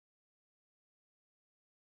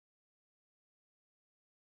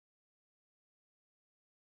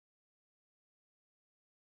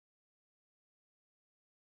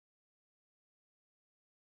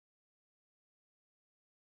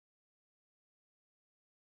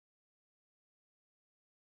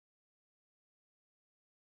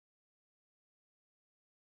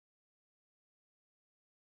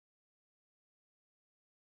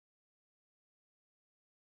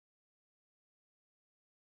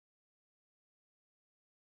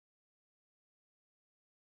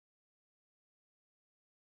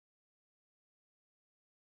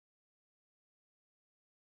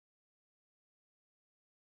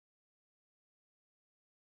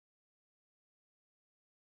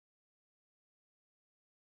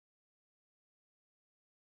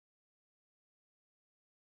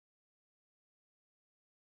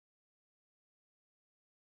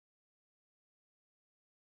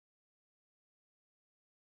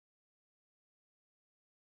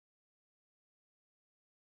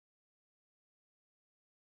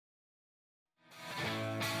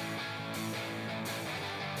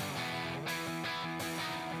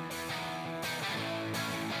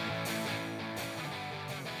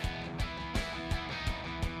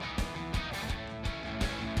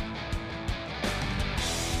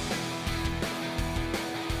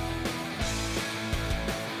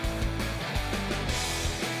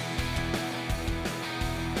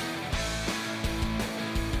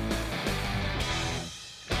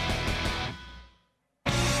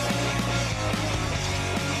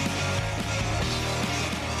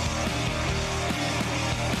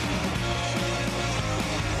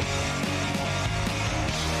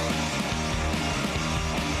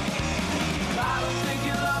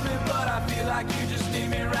like you just need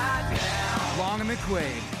me right now. Long and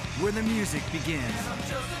McQuade, where the music begins. And I'm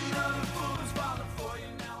just another fool who's falling for you.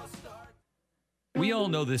 Now I'll start. We all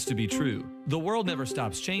know this to be true. The world never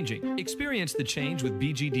stops changing. Experience the change with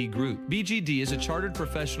BGD Group. BGD is a chartered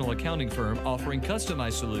professional accounting firm offering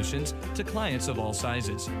customized solutions to clients of all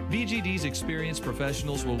sizes. BGD's experienced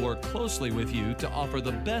professionals will work closely with you to offer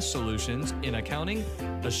the best solutions in accounting,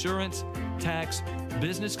 assurance, tax,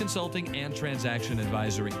 business consulting, and transaction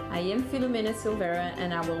advisory. I am Filomena Silveira,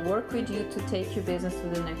 and I will work with you to take your business to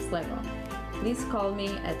the next level. Please call me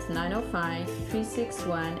at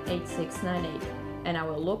 905-361-8698, and I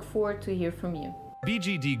will look forward to hear from you.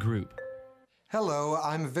 BGD Group. Hello,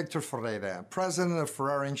 I'm Victor Ferreira, President of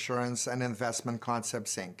Ferreira Insurance and Investment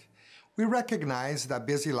Concepts, Inc. We recognize that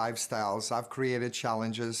busy lifestyles have created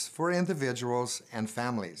challenges for individuals and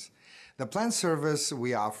families. The plan service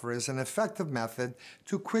we offer is an effective method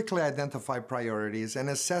to quickly identify priorities and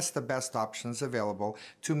assess the best options available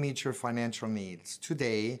to meet your financial needs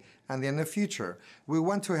today and in the future. We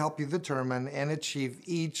want to help you determine and achieve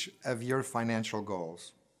each of your financial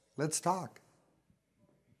goals. Let's talk.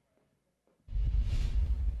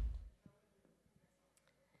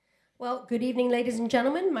 Well, good evening, ladies and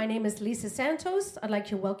gentlemen. My name is Lisa Santos. I'd like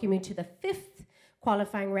to welcome you to the 5th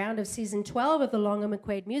qualifying round of Season 12 of the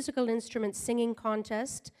Long&mcuade Musical Instruments Singing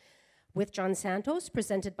Contest with John Santos,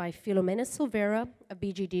 presented by Filomena Silveira of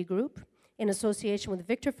BGD Group, in association with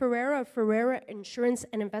Victor Ferreira of Ferreira Insurance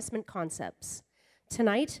and Investment Concepts.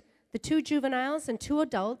 Tonight, the 2 juveniles and 2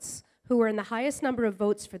 adults who were in the highest number of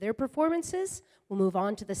votes for their performances will move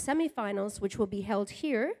on to the semifinals, which will be held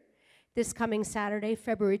here this coming Saturday,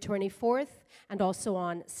 February 24th, and also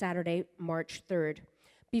on Saturday, March 3rd.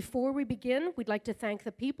 Before we begin, we'd like to thank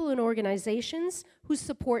the people and organizations whose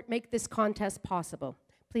support make this contest possible.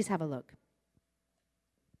 Please have a look.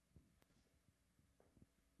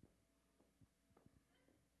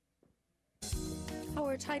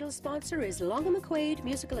 Our title sponsor is Long&mcuade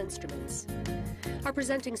Musical Instruments. Our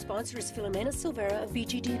presenting sponsor is Filomena Silveira of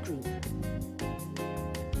BGD Group.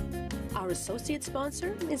 Our associate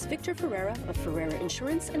sponsor is Victor Ferreira of Ferreira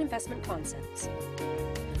Insurance and Investment Concepts.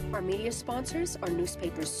 Our media sponsors are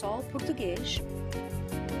newspapers Sol Português,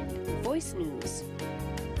 Voice News,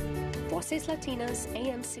 Voces Latinas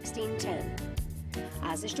AM 1610,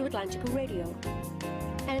 Asas do Atlântico Radio,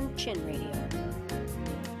 and Chin Radio.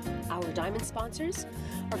 Our diamond sponsors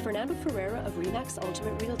are Fernando Ferreira of Remax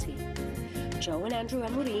Ultimate Realty, Joe and Andrew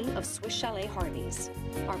Amorim of Swiss Chalet Harveys.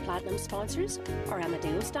 Our platinum sponsors are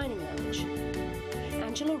Amadeus Dining Lounge,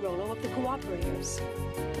 Angelo Rollo of the Cooperators,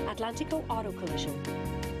 Atlantico Auto Collision,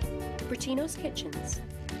 Bertino's Kitchens,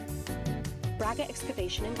 Braga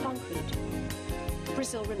Excavation and Concrete,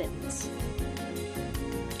 Brazil Remittance,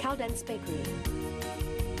 Caldense Bakery,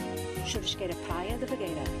 Churrasqueira Praia de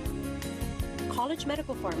Figueira, College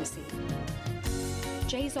Medical Pharmacy,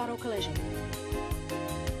 Jay's Auto Collision,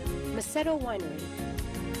 Macedo Winery,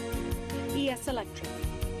 ES Electric,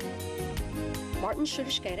 Martin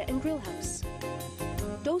Churrasqueira and Grill House,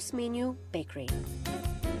 Dos Menu Bakery,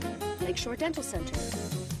 Lakeshore Dental Center,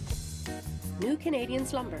 New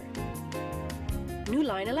Canadians Lumber, New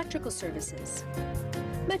Line Electrical Services,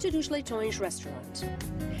 Métodos Leitões Restaurant,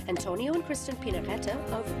 Antonio and Kristen Pinaretta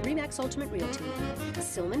of Remax Ultimate Realty,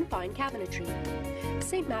 Silman Fine Cabinetry,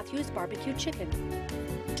 St. Matthew's Barbecue Chicken,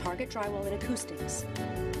 Target Drywall and Acoustics,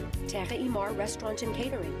 Terra y Mar Restaurant and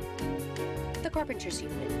Catering, the Carpenters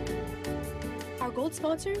Union. Our gold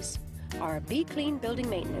sponsors are Be Clean Building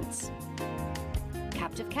Maintenance,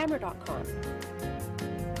 CaptiveCamera.com,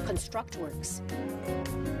 ConstructWorks,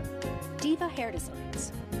 Diva Hair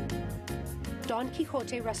Designs, Don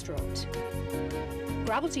Quixote Restaurant,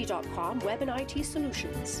 Gravelty.com Web and IT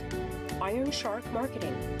Solutions, Iron Shark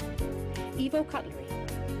Marketing, Evo Cutlery,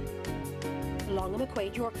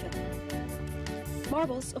 Long&mcuade Yorkville,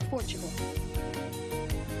 Marbles of Portugal,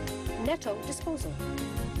 Netto Disposal,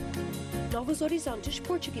 Novos Horizontes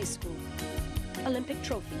Portuguese School, Olympic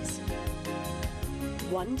Trophies,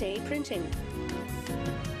 One Day Printing,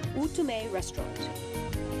 Utume Restaurant,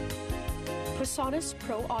 Personas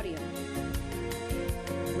Pro Audio,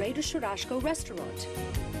 Rei do Churrasco Restaurant,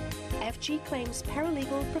 FG Claims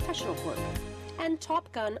Paralegal Professional Work, and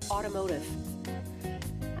Top Gun Automotive.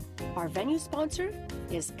 Our venue sponsor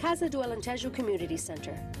is Casa do Alentejo Community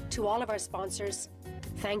Center. To all of our sponsors,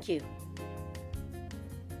 thank you.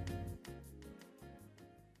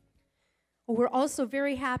 We're also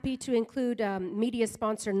very happy to include media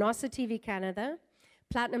sponsor Nossa TV Canada,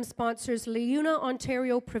 platinum sponsors Leuna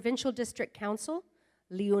Ontario Provincial District Council,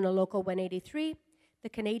 Leuna Local 183, the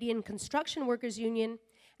Canadian Construction Workers Union,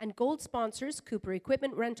 and gold sponsors Cooper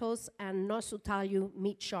Equipment Rentals and Nosso Talho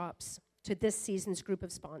Meat Shops. to this season's group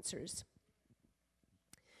of sponsors.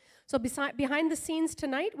 So behind the scenes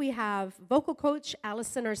tonight, we have vocal coach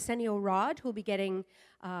Allison Arsenio-Rod, who will be getting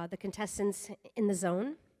the contestants in the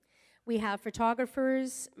zone. We have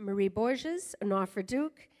photographers Marie Borges, Onofre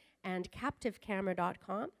Duke, and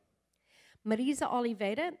CaptiveCamera.com. Marisa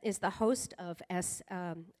Oliveira is the host of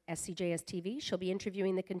SCJS TV. She'll be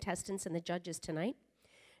interviewing the contestants and the judges tonight.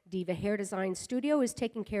 Diva Hair Design Studio is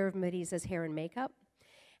taking care of Marisa's hair and makeup.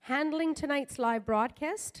 Handling tonight's live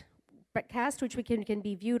broadcast, which can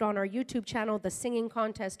be viewed on our YouTube channel, The Singing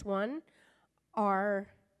Contest 1, are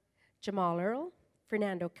Jamal Earl,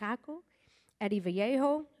 Fernando Caco, Eddie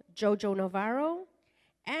Vallejo, Jojo Navarro,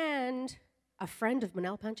 and a friend of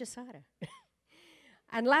Manel Panchasara.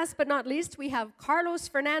 And last but not least, we have Carlos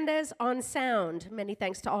Fernandez on sound. Many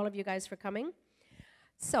thanks to all of you guys for coming.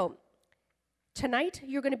 So tonight,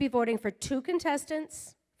 you're going to be voting for 2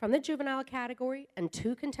 contestants from the juvenile category and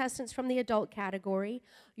 2 contestants from the adult category.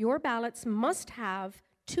 Your ballots must have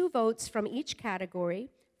 2 votes from each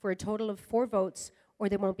category for a total of 4 votes, or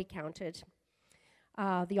they won't be counted.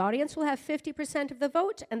 The audience will have 50% of the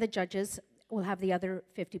vote, and the judges will have the other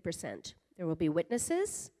 50%. There will be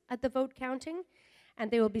witnesses at the vote counting, and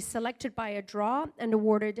they will be selected by a draw and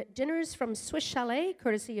awarded dinners from Swiss Chalet,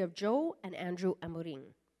 courtesy of Joe and Andrew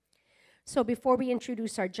Amorim. So before we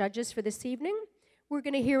introduce our judges for this evening, we're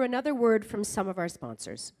going to hear another word from some of our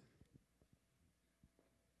sponsors.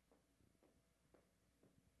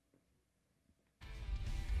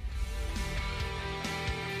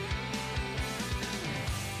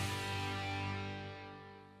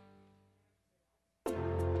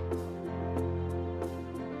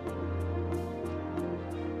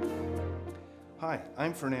 Hi,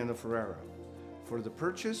 I'm Fernando Ferreira. For the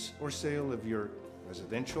purchase or sale of your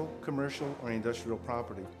residential, commercial, or industrial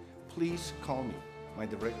property, please call me. My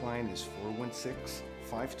direct line is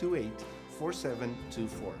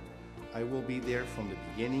 416-528-4724. I will be there from the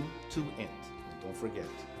beginning to end. And don't forget,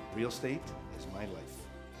 real estate is my life.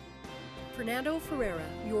 Fernando Ferreira,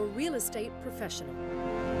 your real estate professional.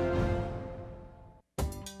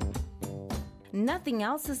 Nothing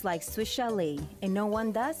else is like Swiss Chalet, and no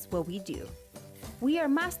one does what we do. We are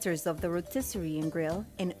masters of the rotisserie and grill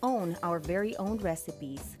and own our very own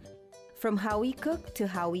recipes. From how we cook to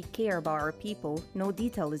how we care about our people, no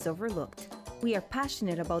detail is overlooked. We are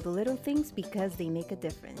passionate about the little things because they make a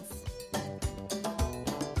difference.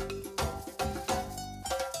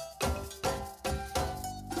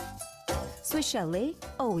 Swiss Chalet,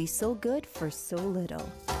 always so good for so little.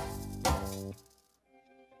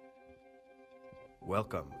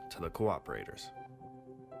 Welcome to the Cooperators.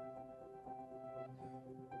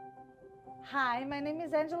 Hi, my name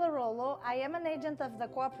is Angela Rollo. I am an agent of the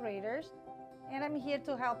Cooperators, and I'm here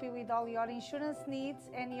to help you with all your insurance needs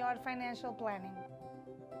and your financial planning.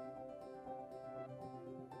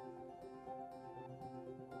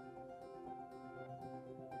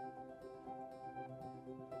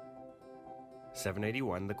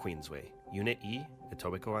 $781 The Queensway, Unit E,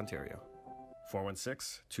 Etobicoke, Ontario.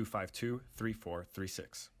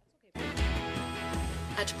 416-252-3436.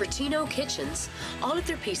 At Bertino Kitchens, all of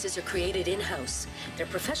their pieces are created in-house. Their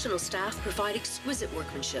professional staff provide exquisite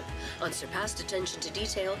workmanship, unsurpassed attention to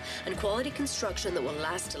detail, and quality construction that will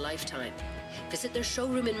last a lifetime. Visit their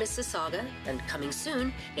showroom in Mississauga and, coming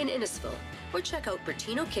soon, in Innisfil, or check out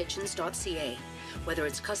bertinokitchens.ca. Whether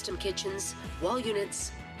it's custom kitchens, wall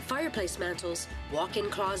units, fireplace mantles,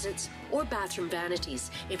 walk-in closets, or bathroom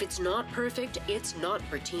vanities, if it's not perfect, it's not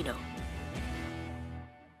Bertino.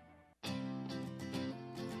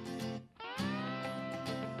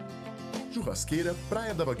 Churrasqueira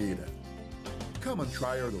Praia da Vagueira. Come and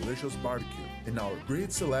try our delicious barbecue and our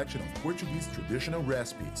great selection of Portuguese traditional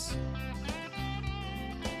recipes.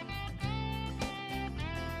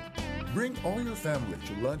 Bring all your family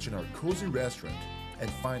to lunch in our cozy restaurant and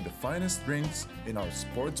find the finest drinks in our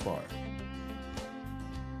sports bar.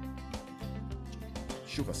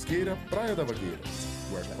 Churrasqueira Praia da Vagueira,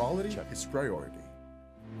 where quality is priority.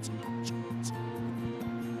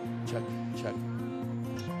 Check, check.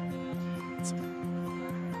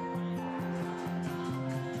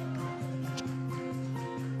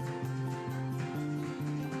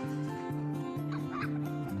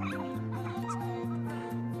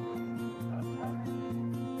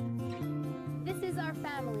 This is our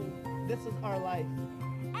family. This is our life.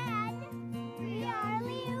 And we are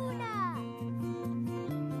Leuna.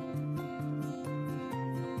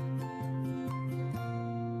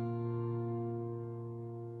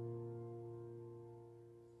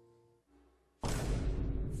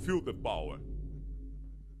 Feel the power.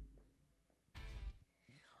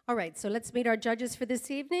 All right, so let's meet our judges for this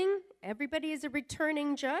evening. Everybody is a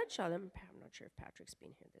returning judge. I'm not sure if Patrick's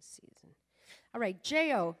been here this season. All right,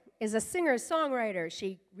 Jo is a singer-songwriter.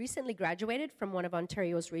 She recently graduated from one of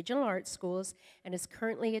Ontario's regional arts schools and is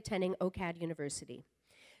currently attending McQuade University.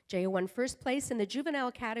 Jo won first place in the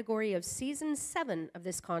juvenile category of season 7 of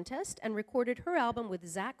this contest and recorded her album with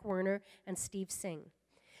Zach Werner and Steve Singh.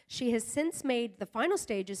 She has since made the final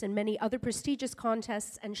stages in many other prestigious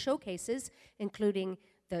contests and showcases, including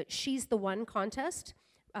the She's the One contest,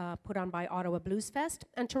 put on by Ottawa Blues Fest,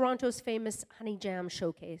 and Toronto's famous Honey Jam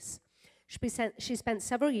Showcase. She spent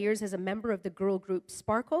several years as a member of the girl group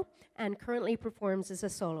Sparkle and currently performs as a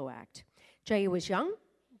solo act. Jo was young,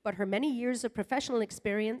 but her many years of professional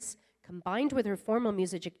experience, combined with her formal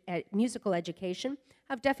musical education,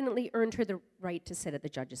 have definitely earned her the right to sit at the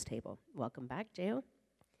judges' table. Welcome back, Jo.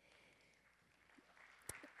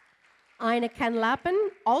 Ina Canlapan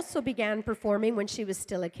also began performing when she was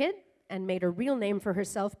still a kid and made a real name for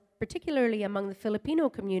herself, particularly among the Filipino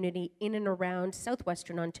community in and around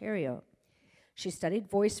southwestern Ontario. She studied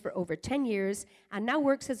voice for over 10 years and now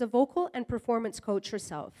works as a vocal and performance coach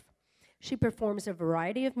herself. She performs a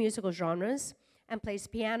variety of musical genres and plays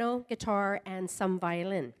piano, guitar, and some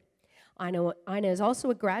violin. Ina is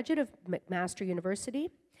also a graduate of McMaster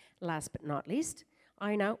University. Last but not least,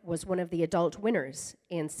 Ina was one of the adult winners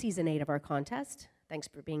in season 8 of our contest. Thanks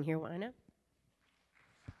for being here, Ina.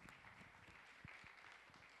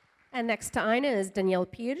 And next to Ina is Daniel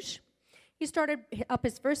Pires. He started up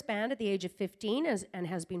his first band at the age of 15 and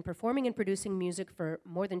has been performing and producing music for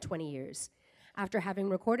more than 20 years. After having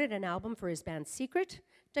recorded an album for his band Secret,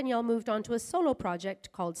 Danielle moved on to a solo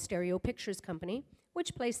project called Stereo Pictures Company,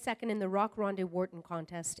 which placed second in the Rock Ronde Wharton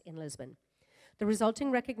contest in Lisbon. The resulting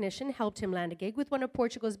recognition helped him land a gig with one of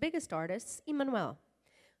Portugal's biggest artists, Emmanuel.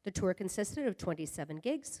 The tour consisted of 27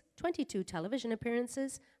 gigs, 22 television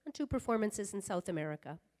appearances, and 2 performances in South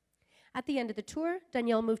America. At the end of the tour,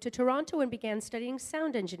 Danielle moved to Toronto and began studying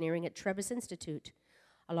sound engineering at Trebas Institute.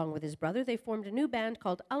 Along with his brother, they formed a new band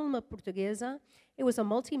called Alma Portuguesa. It was a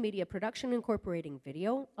multimedia production incorporating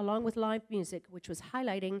video, along with live music, which was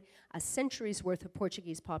highlighting a century's worth of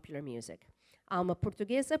Portuguese popular music. Alma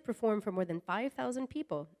Portuguesa performed for more than 5,000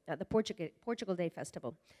 people at the Portugal Day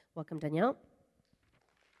Festival. Welcome, Danielle.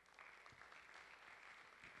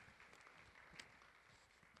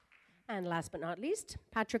 And last but not least,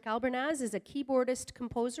 Patrick Albernaz is a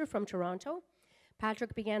keyboardist-composer from Toronto.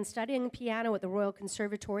 Patrick began studying piano at the Royal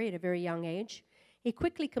Conservatory at a very young age. He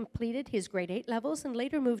quickly completed his grade 8 levels and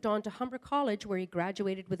later moved on to Humber College, where he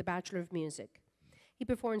graduated with a Bachelor of Music. He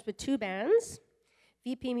performs with 2 bands,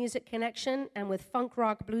 VP Music Connection and with funk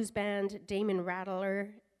rock blues band Damon Rattler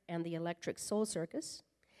and the Electric Soul Circus.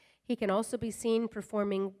 He can also be seen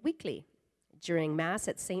performing weekly during Mass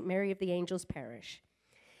at St. Mary of the Angels Parish.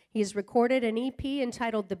 He has recorded an EP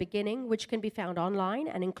entitled The Beginning, which can be found online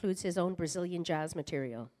and includes his own Brazilian jazz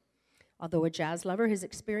material. Although a jazz lover, his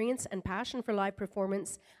experience and passion for live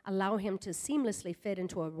performance allow him to seamlessly fit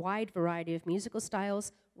into a wide variety of musical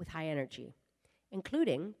styles with high energy,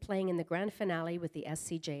 including playing in the grand finale with the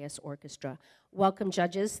SCJS Orchestra. Welcome,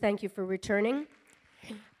 judges. Thank you for returning.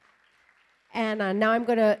 And now I'm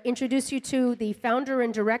going to introduce you to the founder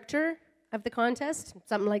and director of the contest,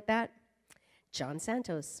 something like that. John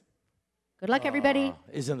Santos. Good luck, everybody.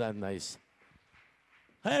 Isn't that nice?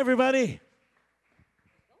 Hi, everybody.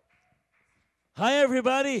 Hi,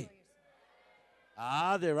 everybody.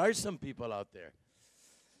 There are some people out there.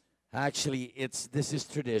 Actually, this is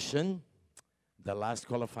tradition. The last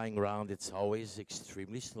qualifying round, it's always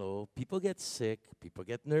extremely slow. People get sick. People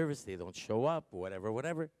get nervous. They don't show up,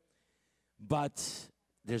 whatever. But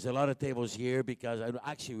there's a lot of tables here because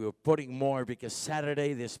actually we're putting more because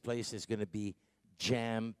Saturday this place is going to be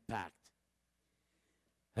jam-packed.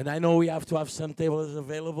 And I know we have to have some tables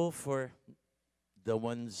available for the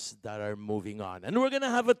ones that are moving on. And we're going to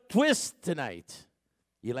have a twist tonight.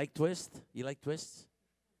 You like twist? You like twists?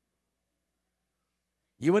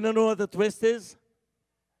 You want to know what the twist is?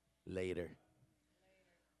 Later.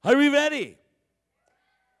 Are we ready?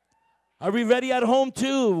 Are we ready at home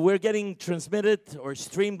too? We're getting transmitted or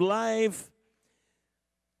streamed live.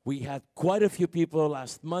 We had quite a few people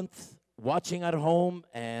last month watching at home,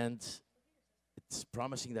 and it's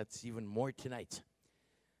promising that's even more tonight.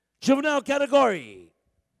 Juvenile category.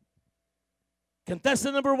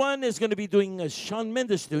 Contestant number 1 is going to be doing a Shawn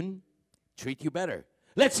Mendes tune, Treat You Better.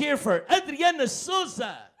 Let's hear for Adriana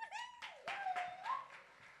Souza.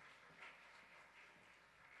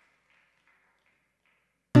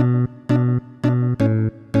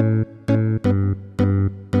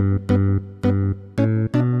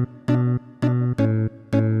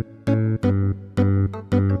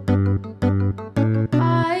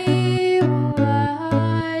 I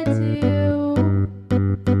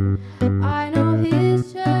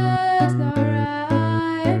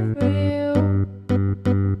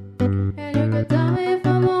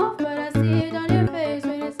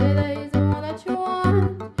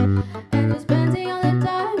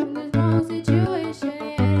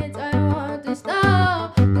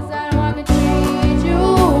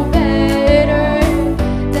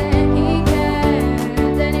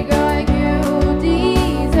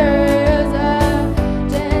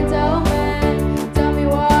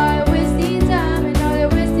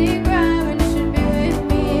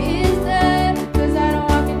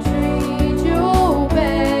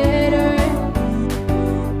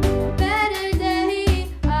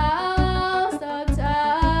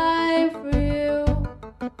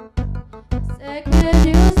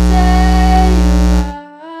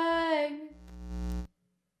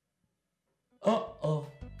Uh-oh.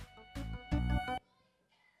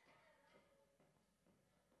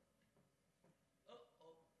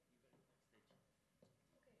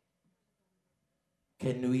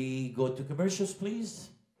 Can we go to commercials, please?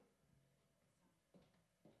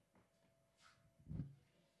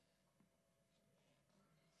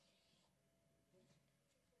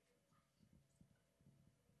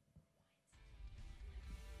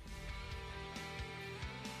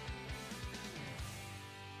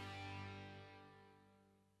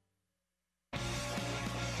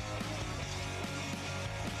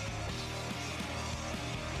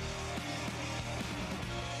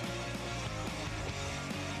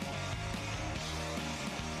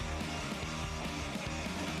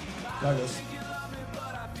 Carlos.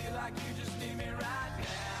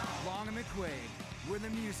 Long and McQuade, where the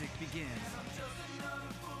music begins.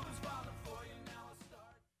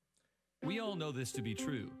 We all know this to be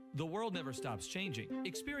true. The world never stops changing.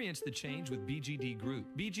 Experience the change with BGD Group.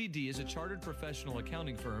 BGD is a chartered professional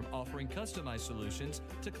accounting firm offering customized solutions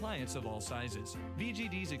to clients of all sizes.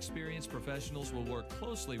 BGD's experienced professionals will work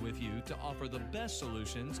closely with you to offer the best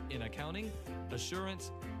solutions in accounting,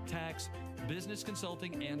 assurance, tax, business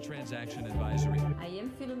consulting, and transaction advisory. I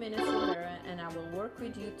am Filomena Silveira, and I will work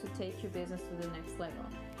with you to take your business to the next level.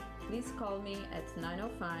 Please call me at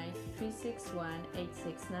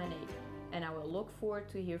 905-361-8698, and I will look forward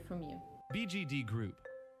to hear from you. BGD Group.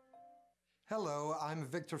 Hello, I'm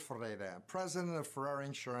Victor Ferreira, President of Ferreira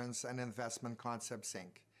Insurance and Investment Concepts,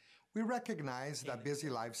 Inc. We recognize that busy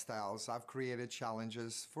lifestyles have created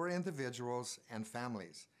challenges for individuals and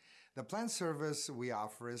families. The plan service we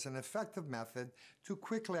offer is an effective method to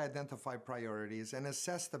quickly identify priorities and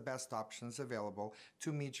assess the best options available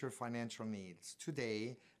to meet your financial needs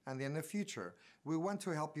today and in the future. We want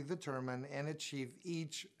to help you determine and achieve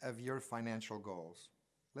each of your financial goals.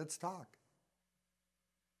 Let's talk.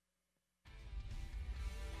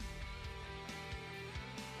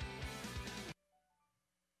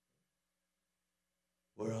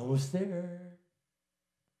 We're almost there.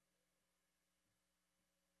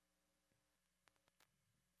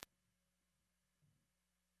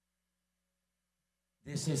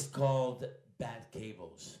 This is called bad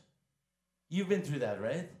cables. You've been through that,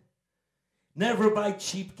 right? Never buy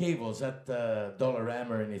cheap cables at Dollarama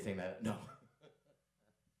or anything like that. No.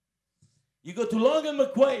 You go to Long and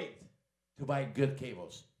McQuade to buy good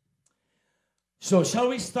cables. So shall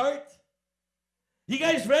we start? You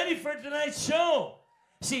guys ready for tonight's show?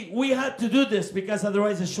 See, we had to do this because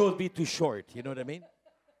otherwise the show would be too short. You know what I mean?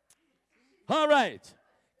 All right.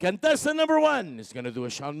 Contestant number 1 is going to do a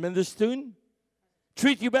Shawn Mendes tune.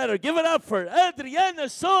 Treat You Better. Give it up for Adriana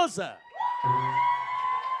Souza.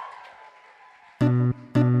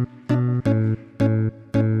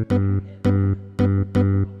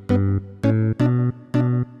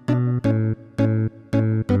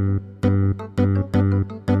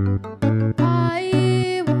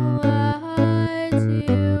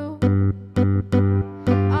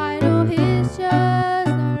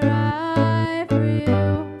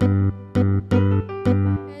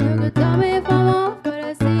 Tell me if I'm off, but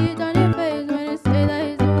I see it on your face when you say that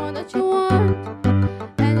he's the one that you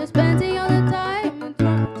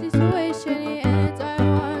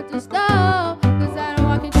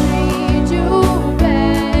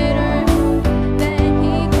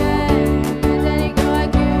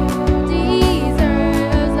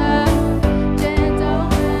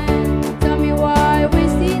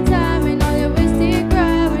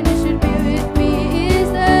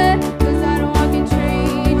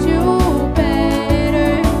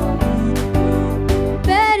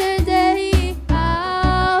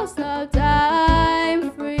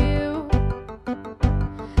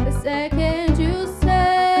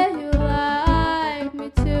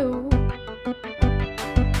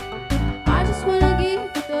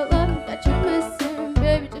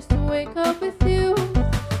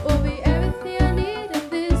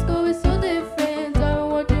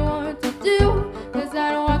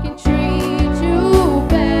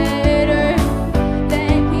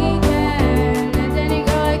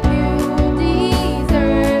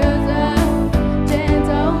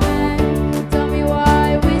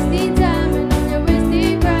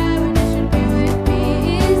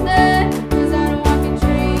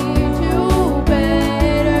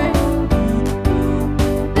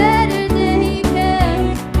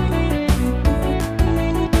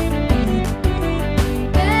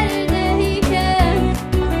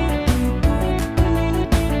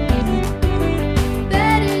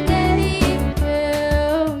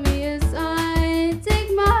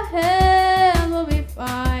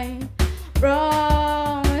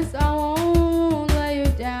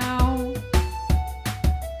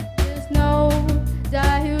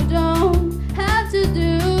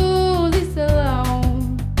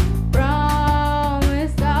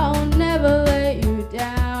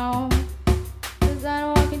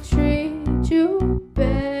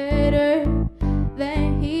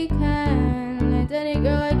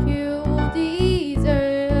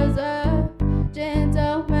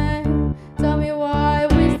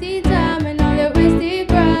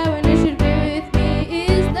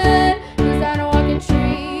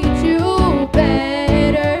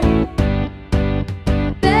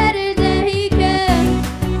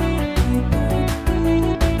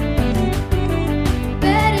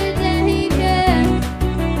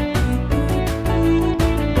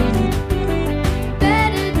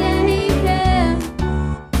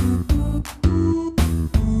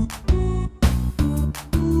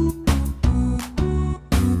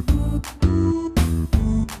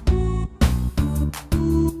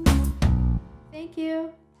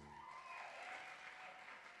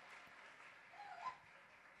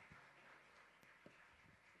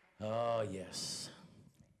yes.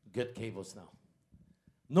 Good cables now.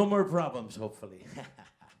 No more problems, hopefully.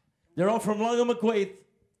 They're all from Long&mcuade.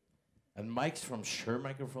 And Mike's from Shure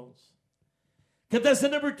Microphones.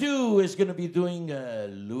 Contestant number 2 is going to be doing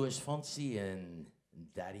Luis Fonsi and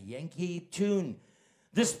Daddy Yankee tune,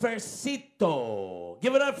 Despacito.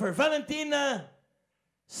 Give it up for Valentina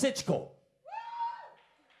Sichko.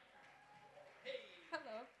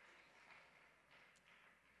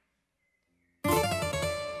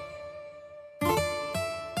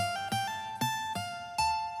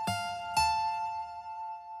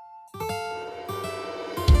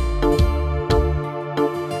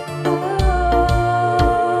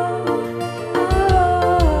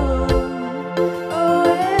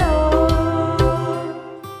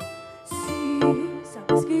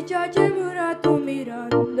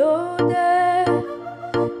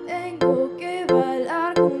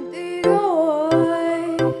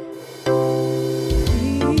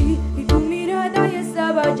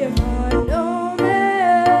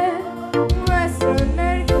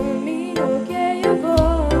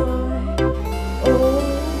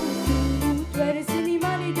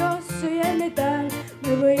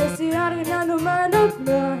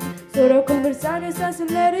 Solo conversar es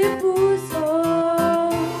acelerar el pulso.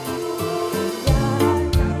 Ya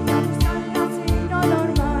cambiamos algo así no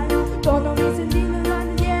normal. Todo mi sentido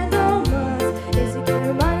van yendo más. Y si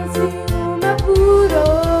quiero más sin un apuro.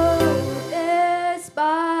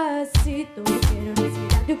 Despacito, quiero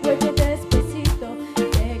respirar tu cuello despacito.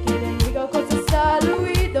 Que le digo cosas al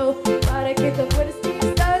oído para que te acuerdes que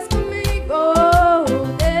estás conmigo.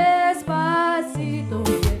 Despacito,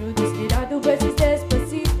 quiero respirar tu beso despacito.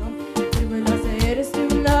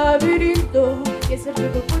 Que se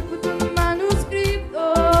tu cuerpo tus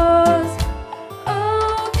manuscritos.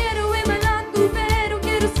 Oh, quiero ir bailando, pero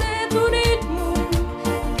quiero ser tu ritmo.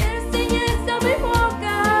 Quiero enseñar a mi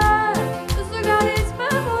boca tus lugares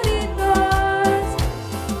favoritos.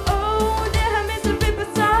 Oh, déjame saber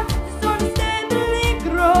pasar de zonas de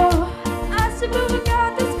peligro. Hace provocar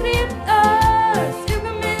tus gritos. Y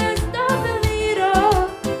que me está peligro.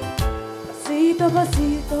 Pasito a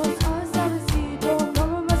pasito, suavecito, no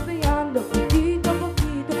me vas pegando.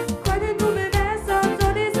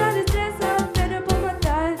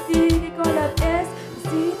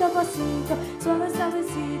 Suave,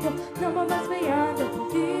 suavecito, no me vas pegando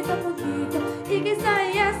poquito a poquito. Y quizá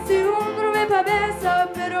ya si uno me pavesa,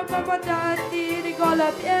 pero para matarte digo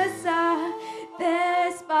la pieza.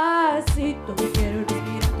 Despacito, quiero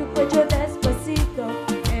respirar tu cuello despacito.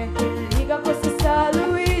 Que te diga cosas al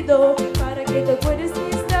oído para que te acuerdes si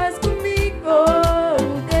estás conmigo.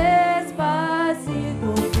 Despacito,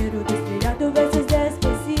 quiero respirar tus besos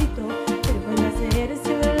despacito. Pero para hacer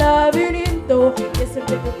ese laberinto que se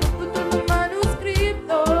ve tu cuerpo tus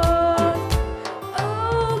manuscritos.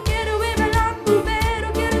 Oh, quiero ir bailando,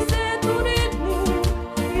 pero quiero ser tu ritmo.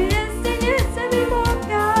 Quiero enseñarse a mi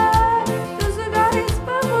boca tus lugares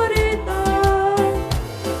favoritos.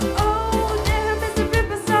 Oh, déjame siempre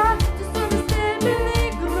pasar tus zonas de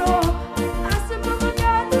peligro. Hace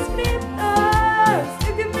provocar tus gritos.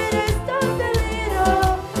 Y que mira está peligro.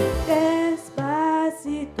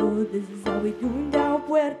 Despacito, this is how we do down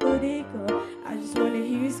Puerto Rico. I just wanna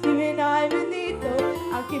hear you screaming, ay bendito.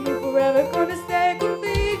 I'll keep me forever cuando esté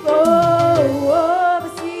contigo. Oh,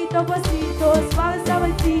 pasito a pasito, suave,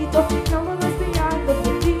 suavecito. No me vas pegando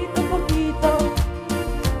poquito a poquito.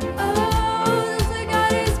 Oh, los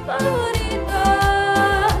lugares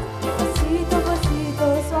favoritos. Pasito a pasito,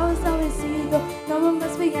 suave, suavecito. No me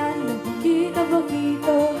vas pegando poquito a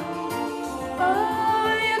poquito. Oh,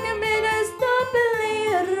 yo que mira está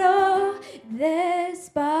peligro.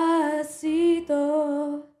 Despacito.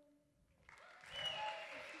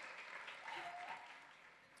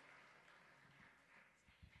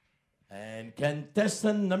 And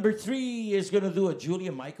contestant number 3 is going to do a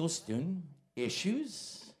Julia Michaels tune,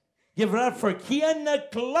 Issues. Give it up for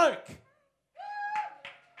Kiana Clark.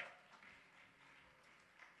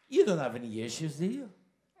 You don't have any issues, do you?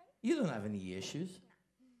 You don't have any issues.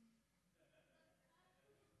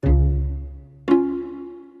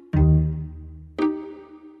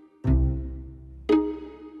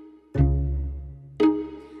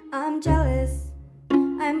 I'm jealous,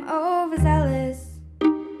 I'm overzealous.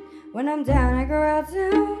 When I'm down, I grow out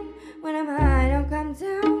down. When I'm high, I don't come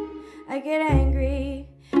down. I get angry,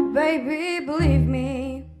 baby, believe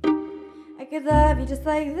me. I could love you just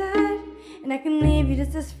like that, and I can leave you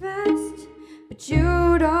just as fast. But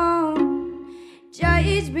you don't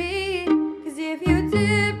judge me, 'cause if you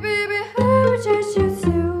did, baby, I would judge you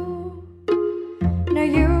too. No,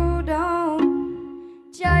 you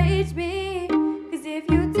don't judge me, 'cause if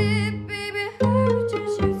you did, baby, I would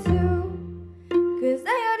judge you too.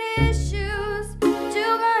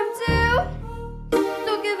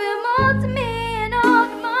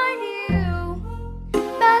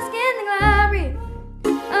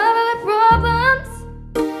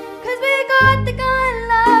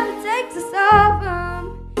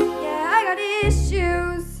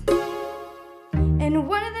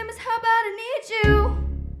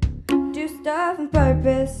 yourself on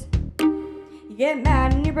purpose. You get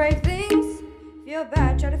mad and you break things. Feel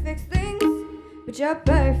bad, try to fix things. But you're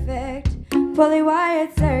perfect, fully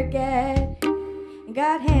wired circuit. And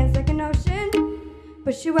got hands like an ocean.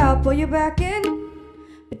 Push you out, pull you back in.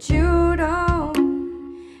 But you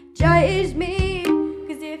don't judge me.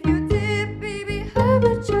 Cause if you did, baby, I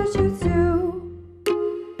would judge you too.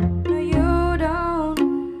 No, you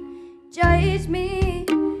don't judge me.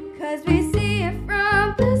 Cause we see it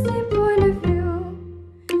from the same point of view.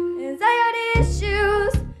 As I got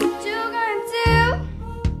issues, but you got them too.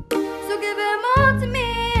 So give them all to me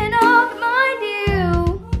and I'll remind you.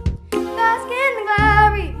 Bask in the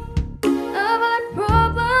glory of our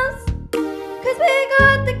problems. Cause we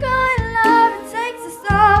got the kind of love it takes to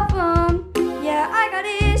solve them. Yeah, I got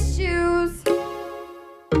issues.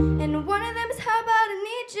 And one of them is how bad I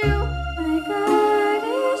need you. I got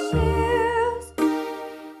issues.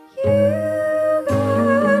 You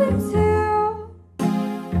got it too.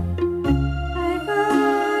 I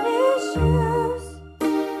got issues.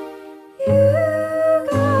 You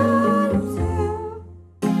got it too.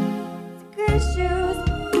 It's good issues,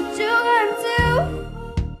 but you got them too.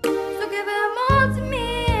 So give them all to me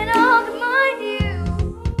and I'll remind you.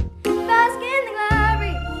 Bask in the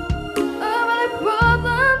glory of all the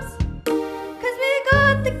problems. Cause we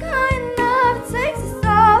got the kind of love it takes to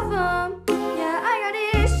solve them. Yeah, I got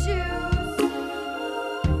issues.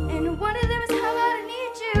 And one of them is how bad I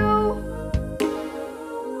need you.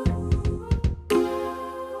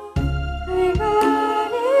 I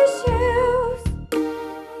got issues.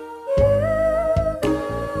 You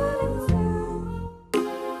got it too.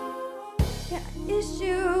 Yeah,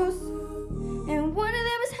 issues. And one of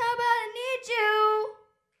them is how bad I need you.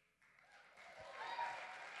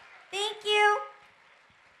 Thank you.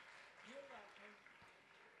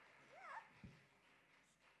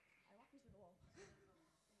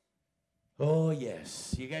 Oh,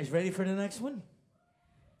 yes. You guys ready for the next one?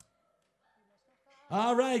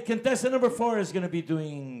 All right, contestant number 4 is going to be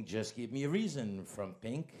doing Just Give Me a Reason from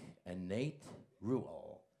Pink and Nate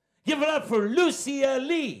Ruel. Give it up for Lucia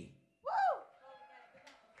Lee.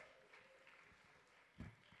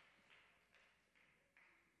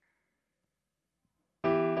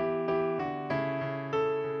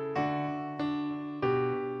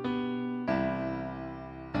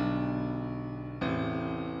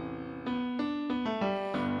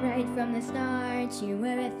 Right from the start, you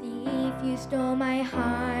were a thief, you stole my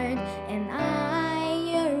heart, and I,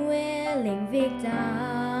 your willing victim.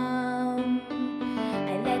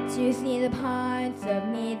 I let you see the parts of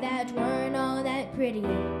me that weren't all that pretty,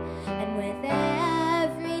 and with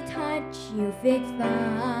every touch you fixed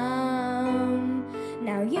them.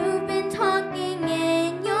 Now you've been talking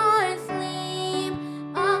in your sleep,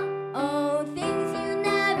 oh, things you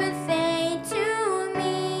never say to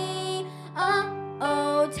me,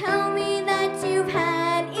 oh, tell me that you've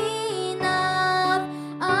had enough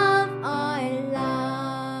of our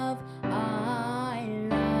love, our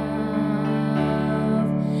love.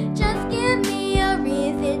 Just give me a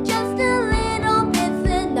reason, just a little bit's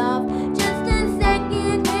enough. Just a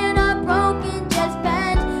second, we're not broken, just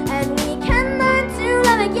bent, and we can learn to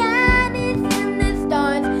love again. It's in the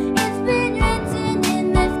stars, it's been written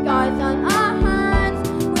in the scars on our hearts.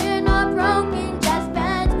 We're not broken, just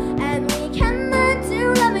bent, and we can learn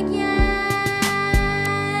to love again.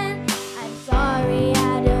 I'm sorry,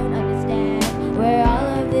 I don't understand where all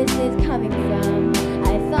of this is coming from.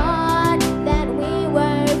 I thought that we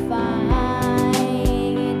were fine.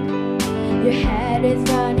 Your head is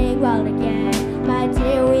running wild again, my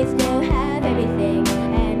dear, we still have everything,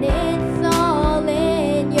 and it's all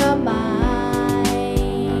in your mind.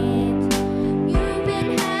 You've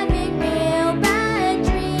been having real bad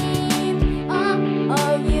dreams,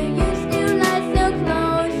 oh, you used to lie so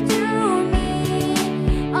close to me,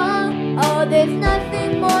 oh, there's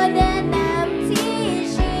nothing more than empty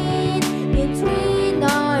sheets between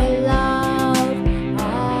our love,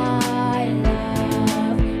 our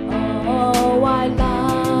love, oh, our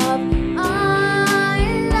love, our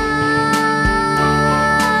love.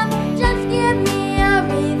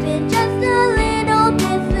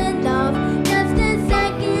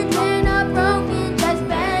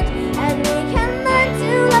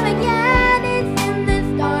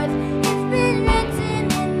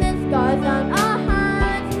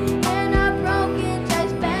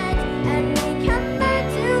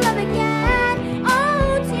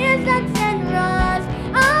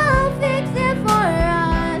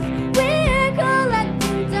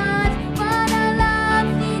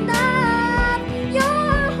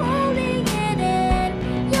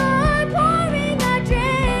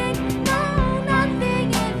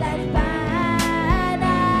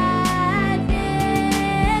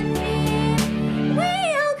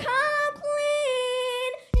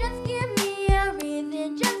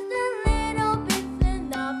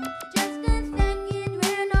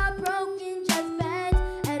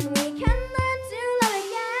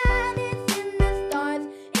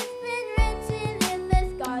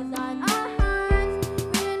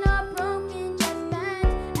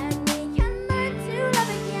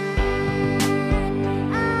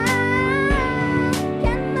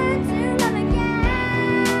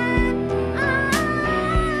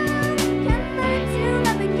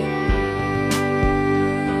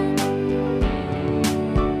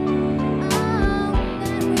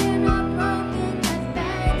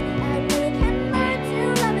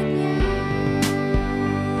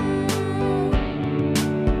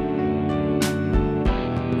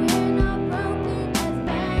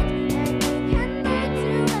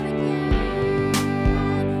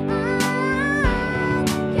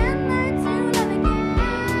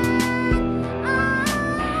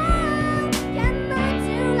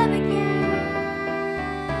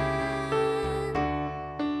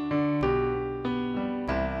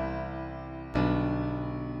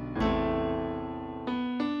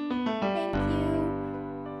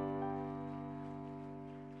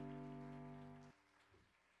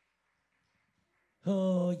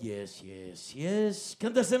 yes, yes, yes.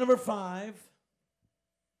 Contestant number 5.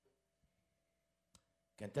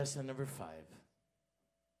 Contestant number 5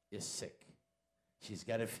 is sick. She's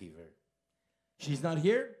got a fever. She's not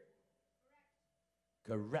here?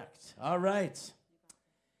 Correct. All right.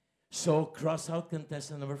 So cross out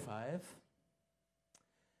contestant number 5.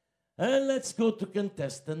 And let's go to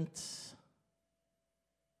contestant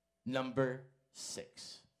number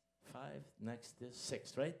 6. 5, next is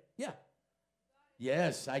 6, right? Yeah.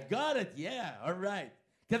 Yes, I got it. Yeah, all right.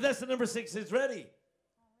 Contestant number 6 is ready.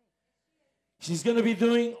 She's going to be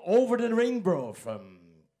doing Over the Rainbow from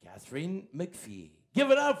Catherine McPhee.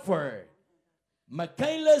 Give it up for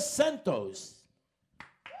John Santos.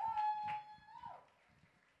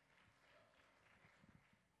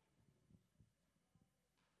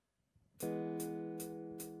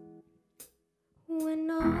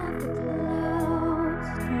 When all the clouds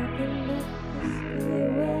darken up the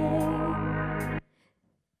skyway,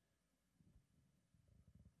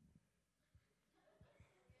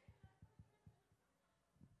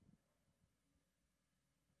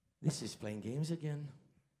 This is playing games again.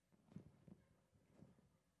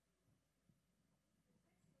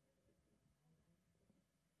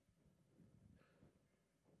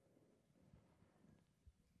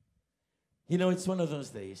 You know, it's one of those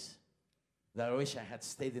days that I wish I had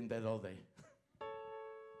stayed in bed all day.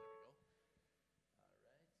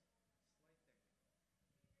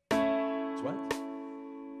 It's what?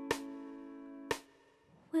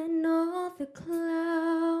 when all the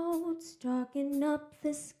clouds darken up the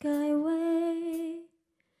skyway,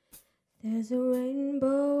 there's a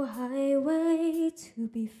rainbow highway to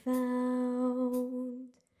be found,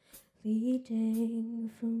 leading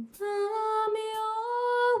from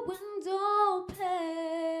your window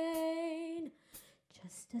pane,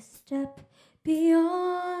 just a step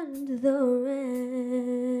beyond the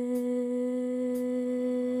rain.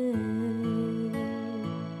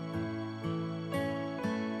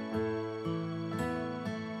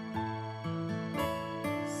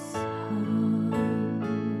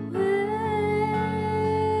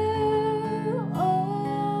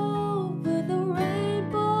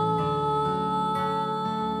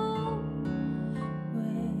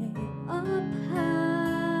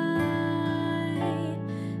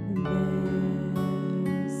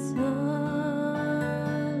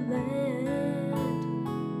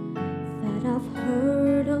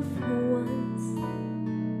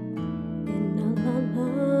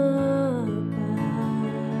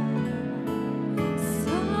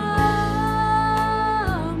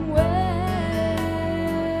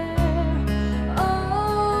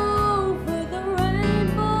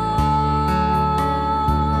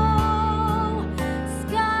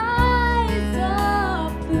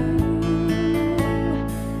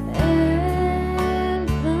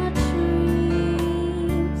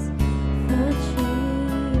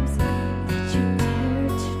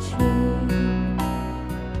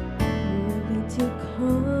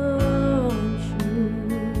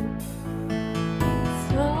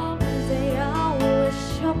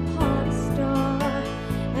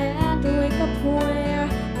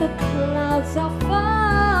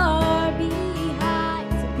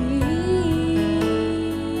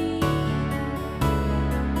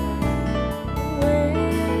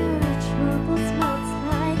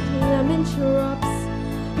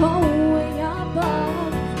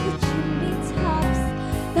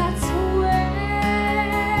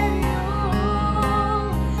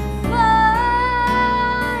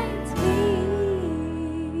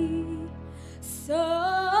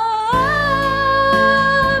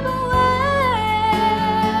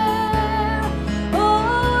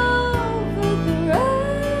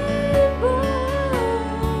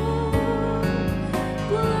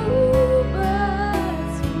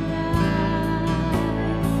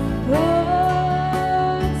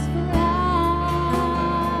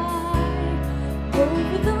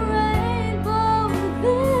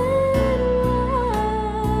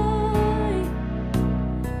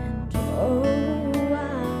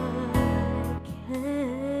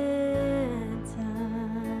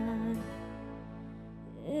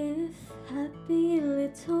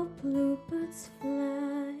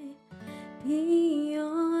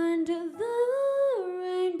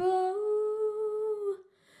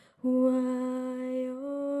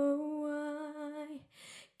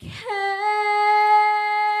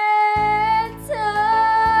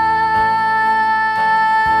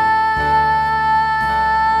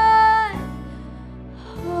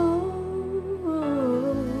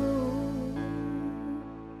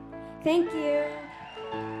 Thank you.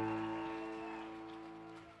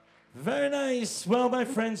 Very nice. Well, my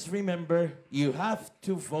friends, remember, you have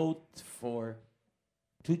to vote for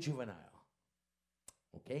to juvenile.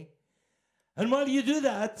 Okay? And while you do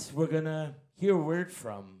that, we're going to hear a word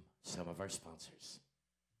from some of our sponsors.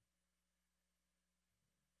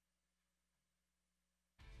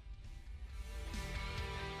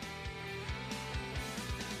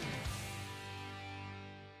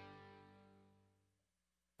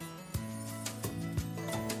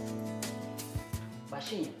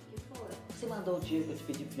 Baixinha, você mandou o dinheiro que eu te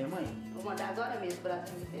pedi pra minha mãe? Vou mandar agora mesmo,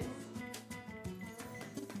 Brasil Remittance.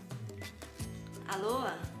 Alô?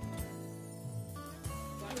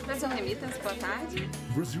 Brasil Remittance, boa tarde.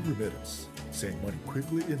 Brazil Remittance. Send money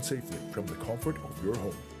quickly and safely from the comfort of your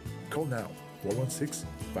home. Call now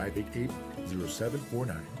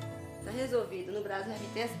 416-588-0749. Tá resolvido. No Brasil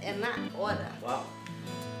Remittance é na hora. Uau.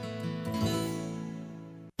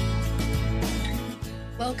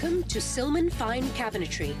 Welcome to Silman Fine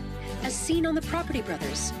Cabinetry, as seen on the Property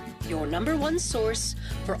Brothers, your #1 source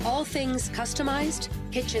for all things customized,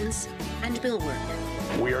 kitchens, and millwork.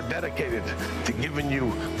 We are dedicated to giving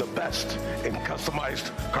you the best in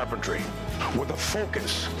customized carpentry with a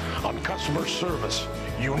focus on customer service,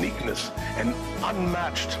 uniqueness, and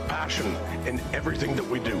unmatched passion in everything that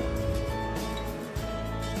we do.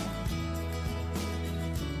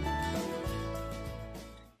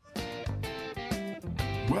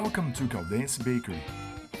 Welcome to Caldense Bakery.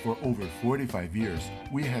 For over 45 years,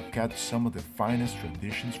 we have kept some of the finest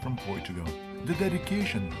traditions from Portugal. The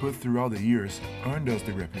dedication put throughout the years earned us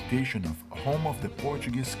the reputation of home of the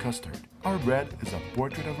Portuguese custard. Our bread is a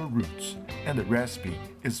portrait of our roots, and the recipe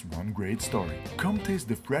is one great story. Come taste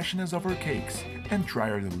the freshness of our cakes and try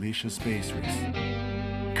our delicious pastries.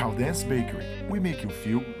 Caldense Bakery, we make you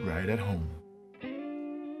feel right at home.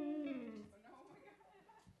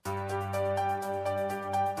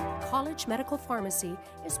 College Medical Pharmacy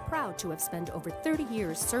is proud to have spent over 30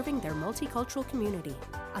 years serving their multicultural community.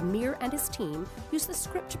 Amir and his team use the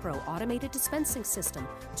Script Pro automated dispensing system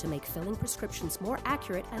to make filling prescriptions more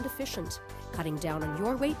accurate and efficient, cutting down on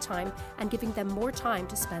your wait time and giving them more time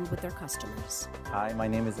to spend with their customers. Hi, my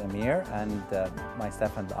name is Amir, and my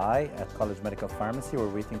staff and I at College Medical Pharmacy, we're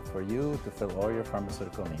waiting for you to fill all your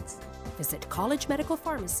pharmaceutical needs. Visit College Medical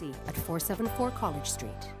Pharmacy at 474 College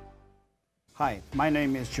Street. Hi, my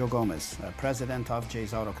name is Joe Gomez, President of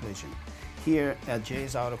Jay's Auto Collision. Here at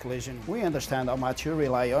Jay's Auto Collision, we understand how much you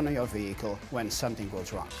rely on your vehicle when something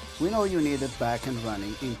goes wrong. We know you need it back and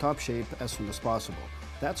running in top shape as soon as possible.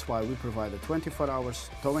 That's why we provide a 24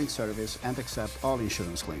 hours towing service and accept all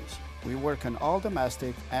insurance claims. We work on all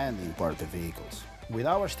domestic and imported vehicles. With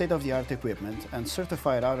our state-of-the-art equipment and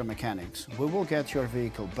certified auto mechanics, we will get your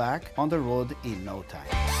vehicle back on the road in no time.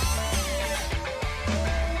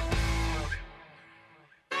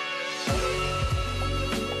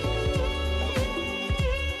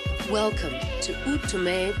 Welcome to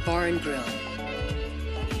Utume Bar and Grill,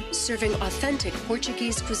 serving authentic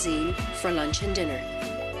Portuguese cuisine for lunch and dinner.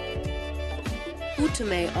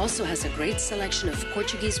 Utume also has a great selection of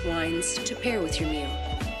Portuguese wines to pair with your meal.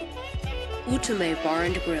 Utume Bar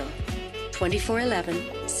and Grill,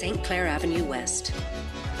 2411 St. Clair Avenue West.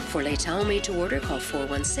 For Leitão made to order, call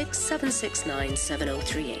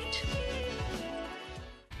 416-769-7038.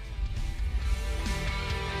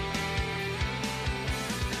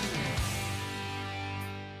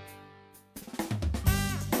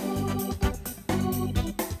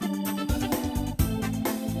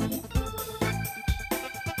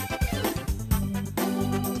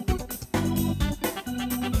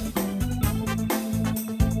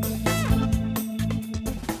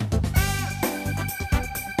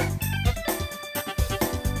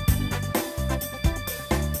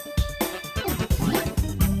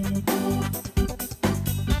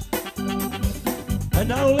 And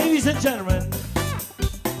now, ladies and gentlemen,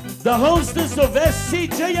 the hostess of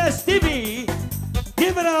SCJS TV,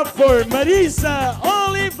 give it up for Marisa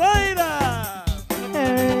Oliveira.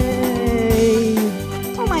 Hey.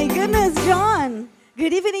 Oh my goodness, John.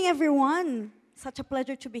 Good evening, everyone. Such a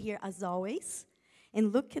pleasure to be here as always.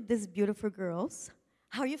 And look at these beautiful girls.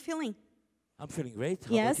 How are you feeling? I'm feeling great.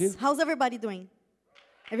 How Yes? about you? How's everybody doing?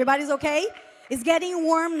 Everybody's okay? It's getting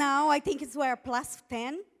warm now. I think it's where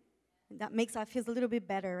 +10. That makes us feel a little bit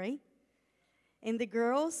better, right? And the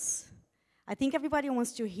girls, I think everybody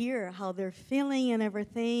wants to hear how they're feeling and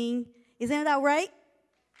everything. Isn't that right?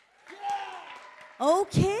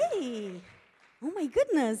 Okay. Oh my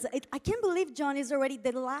goodness. I can't believe John is already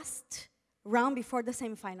the last round before the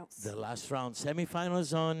semifinals. The last round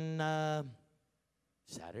semifinals on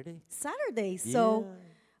Saturday. Saturday. So,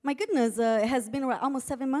 my goodness, it has been almost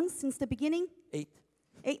 7 months since the beginning? 8.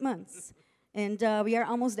 8 months. And we are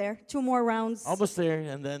almost there. 2 more rounds. Almost there,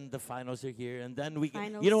 and then the finals are here, and then we.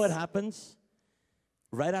 Finals. You know what happens?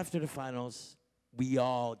 right after the finals, we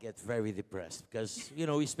all get very depressed because, you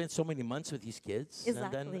know, we spent so many months with these kids.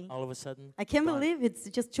 Exactly. And then all of a sudden, I can't gone. believe it's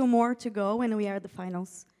just 2 more to go and we are at the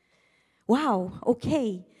finals. Wow,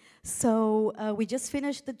 okay. So we just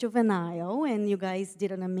finished the juvenile and you guys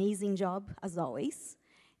did an amazing job as always.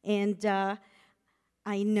 And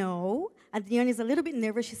I know Adriana is a little bit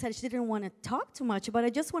nervous. She said she didn't want to talk too much, but I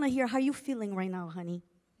just want to hear how you feeling right now, honey.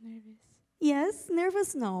 Nervous. Yes,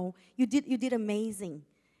 nervous? No. You did amazing.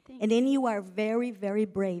 And then you are very, very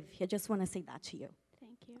brave. I just want to say that to you.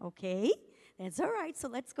 Thank you. Okay? That's all right. So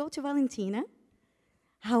let's go to Valentina.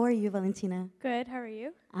 How are you, Valentina? Good. How are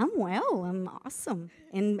you? I'm well. I'm awesome.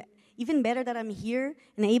 And even better that I'm here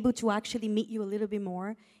and able to actually meet you a little bit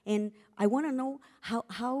more. And I want to know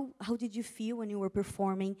how did you feel when you were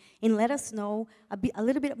performing? And let us know a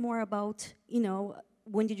little bit more about, you know,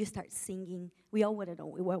 when did you start singing? We all want to know.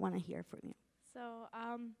 We want to hear from you. So,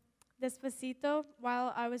 Despacito,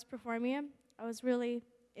 while I was performing it, I was really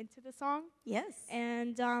into the song. Yes.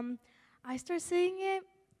 And I started singing it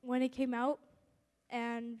when it came out,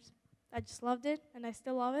 and I just loved it, and I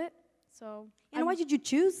still love it. So. And why did you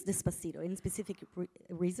choose Despacito? Any specific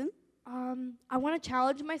reason? I want to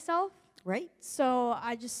challenge myself. Right. So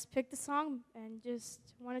I just picked the song and just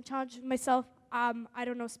want to challenge myself. I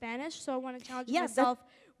don't know Spanish, so I want to challenge myself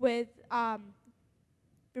with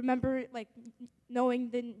remember like knowing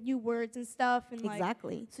the new words and stuff and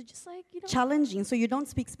exactly. Like, so just like, you know, challenging. So you don't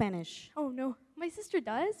speak Spanish? Oh no, my sister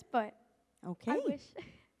does, but okay. I wish.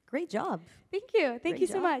 Great job. Thank you. Thank you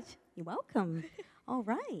so much. You're welcome. All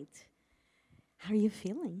right. How are you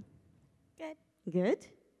feeling? Good. Good?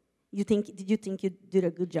 Did you think you did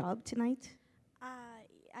a good job tonight?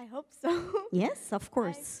 I hope so. Yes, of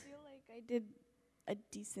course. I feel like I did a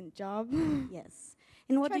decent job. Yes.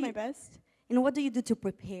 And what Try my best. And what do you do to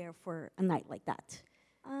prepare for a night like that?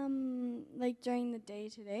 Like during the day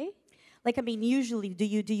today? Like, I mean, usually, do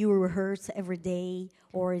you rehearse every day,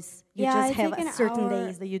 or is you just have certain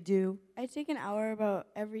days that you do? I take an hour about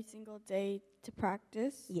every single day to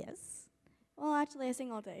practice. Yes. Well, actually, I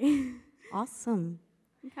sing all day. Awesome.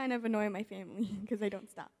 I'm kind of annoying my family because I don't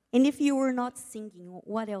stop. And if you were not singing,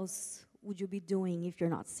 what else would you be doing if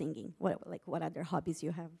you're not singing? What other hobbies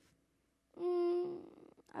you have?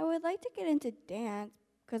 I would like to get into dance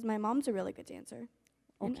because my mom's a really good dancer.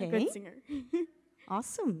 Okay. And a good singer.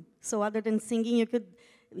 Awesome. So other than singing, you could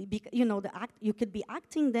be, you know, you could be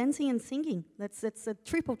acting, dancing, and singing. That's a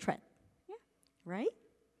triple threat. Yeah. Right?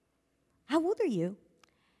 How old are you?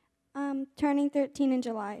 Turning 13 in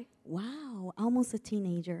July. Wow, almost a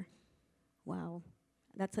teenager. Wow,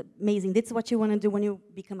 that's amazing. That's what you want to do when you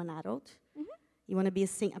become an adult? Mm-hmm. You want to be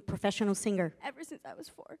a professional singer? Ever since I was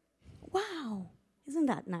 4. Wow, isn't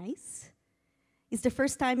that nice? Is the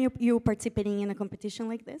first time you're participating in a competition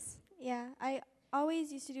like this? Yeah, I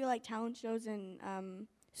always used to do like talent shows and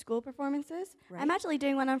school performances. Right. I'm actually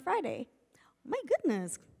doing one on Friday. My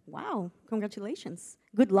goodness, wow, congratulations.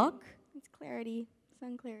 Good luck. It's Clarity,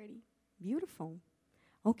 Sun Clarity. Beautiful.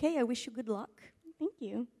 Okay, I wish you good luck. Thank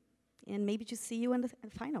you. And maybe to see you in the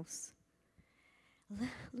finals.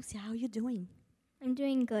 Lucia, how are you doing? I'm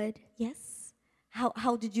doing good. Yes?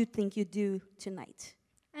 How did you think you do tonight?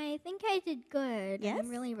 I think I did good. Yes?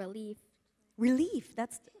 I'm really relieved. Relief,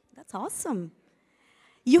 that's awesome.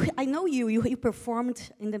 I know you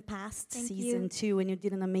performed in the past season too, and you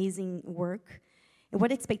did an amazing work. And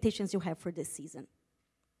what expectations you have for this season?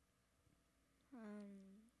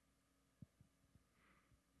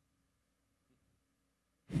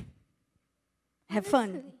 Have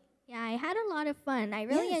fun. Yeah, I had a lot of fun. I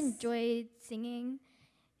really enjoyed singing.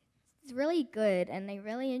 It's really good, and I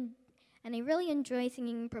really enjoy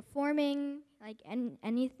singing, performing, like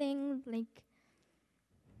anything, like,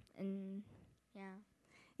 and yeah.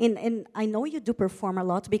 And I know you do perform a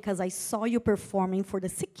lot because I saw you performing for the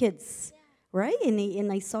sick kids, right?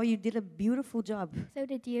 And I saw you did a beautiful job. So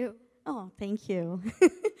did you. Oh, thank you.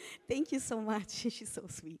 Thank you so much. She's so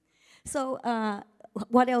sweet. So,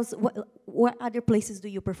 what else? What other places do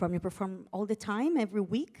you perform? You perform all the time, every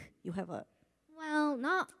week? You have a... Well,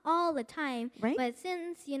 not all the time, right? But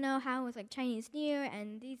since you know how it's like Chinese New Year,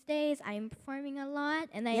 and these days I'm performing a lot,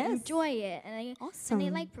 and I enjoy it, and I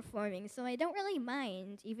like performing, so I don't really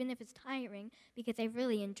mind, even if it's tiring, because I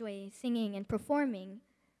really enjoy singing and performing.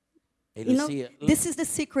 Hey, you know, Lucia, this is the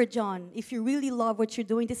secret, John. If you really love what you're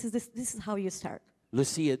doing, this is how you start.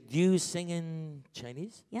 Lucia, do you sing in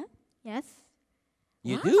Chinese? Yeah. Yes.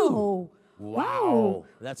 You wow. do? Wow. Wow.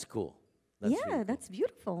 That's cool. That's yeah, really cool. That's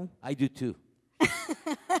beautiful. I do too.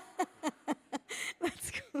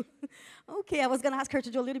 That's cool. Okay, I was going to ask her to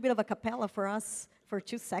do a little bit of a cappella for us for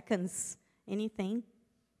 2 seconds. Anything?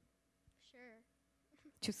 Sure.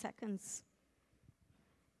 2 seconds.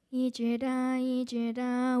 一直的，一直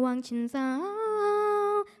的往前走，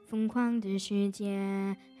疯狂的世界。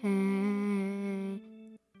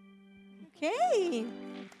Okay.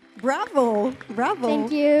 Bravo. Bravo.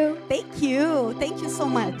 Thank you. Thank you. Thank you so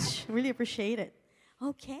much. Really appreciate it.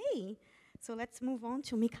 Okay. So let's move on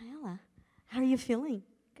to Michaela. How are you feeling?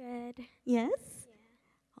 Good. Yes?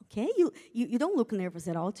 Yeah. Okay. You don't look nervous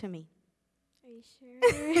at all to me. Are you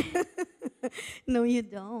sure? No, you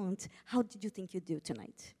don't. How did you think you do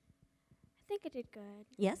tonight? I think I did good.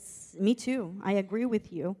 Yes, me too. I agree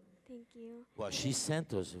with you. Thank you. Well, she's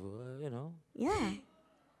Santos, you know. Yeah,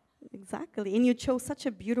 exactly. And you chose such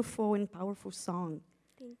a beautiful and powerful song.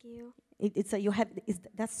 Thank you.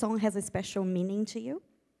 That song has a special meaning to you?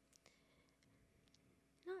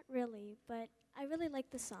 Not really, but I really like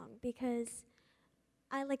the song because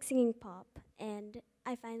I like singing pop, and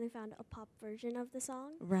I finally found a pop version of the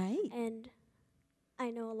song. Right. And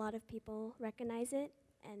I know a lot of people recognize it,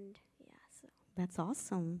 and yeah, so. That's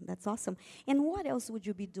awesome. That's awesome. And what else would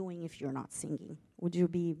you be doing if you're not singing? Would you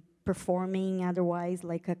be performing otherwise,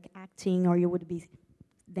 like acting, or you would be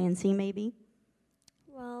dancing maybe?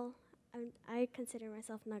 Well, I consider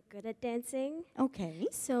myself not good at dancing. Okay.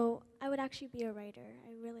 So I would actually be a writer.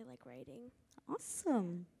 I really like writing.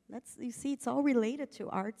 Awesome. You see, it's all related to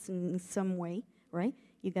arts in some way, right?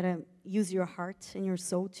 You gotta use your heart and your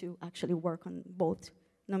soul to actually work on both,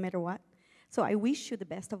 no matter what. So I wish you the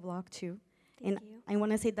best of luck too. Thank you. I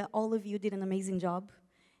want to say that all of you did an amazing job,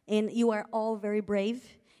 and you are all very brave.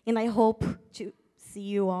 And I hope to see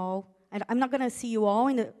you all. And I'm not gonna see you all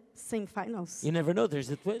in the same finals. You never know. There's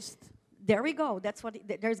a twist. There we go. That's what.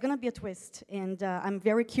 There's gonna be a twist, and I'm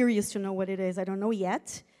very curious to know what it is. I don't know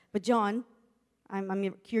yet, but John,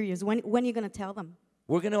 I'm curious. When are you gonna tell them?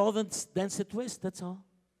 We're gonna all dance the twist. That's all.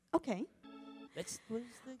 Okay. Let's twist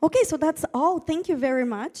it. Okay, so that's all. Thank you very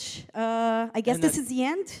much. I guess this is the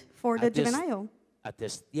end for the juvenile.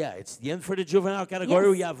 It's the end for the juvenile category.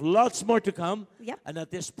 Yes. We have lots more to come. Yep. And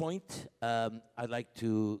at this point, I'd like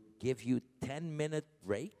to give you 10-minute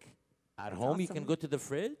break. At home, you can go to the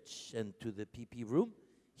fridge and to the PP room.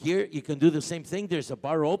 Here, you can do the same thing. There's a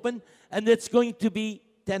bar open, and it's going to be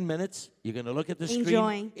 10 minutes. You're going to look at the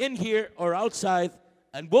screen in here or outside,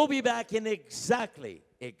 and we'll be back in exactly,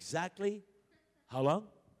 how long?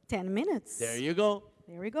 10 minutes. There you go.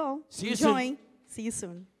 There we go. See you soon. See you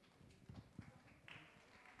soon.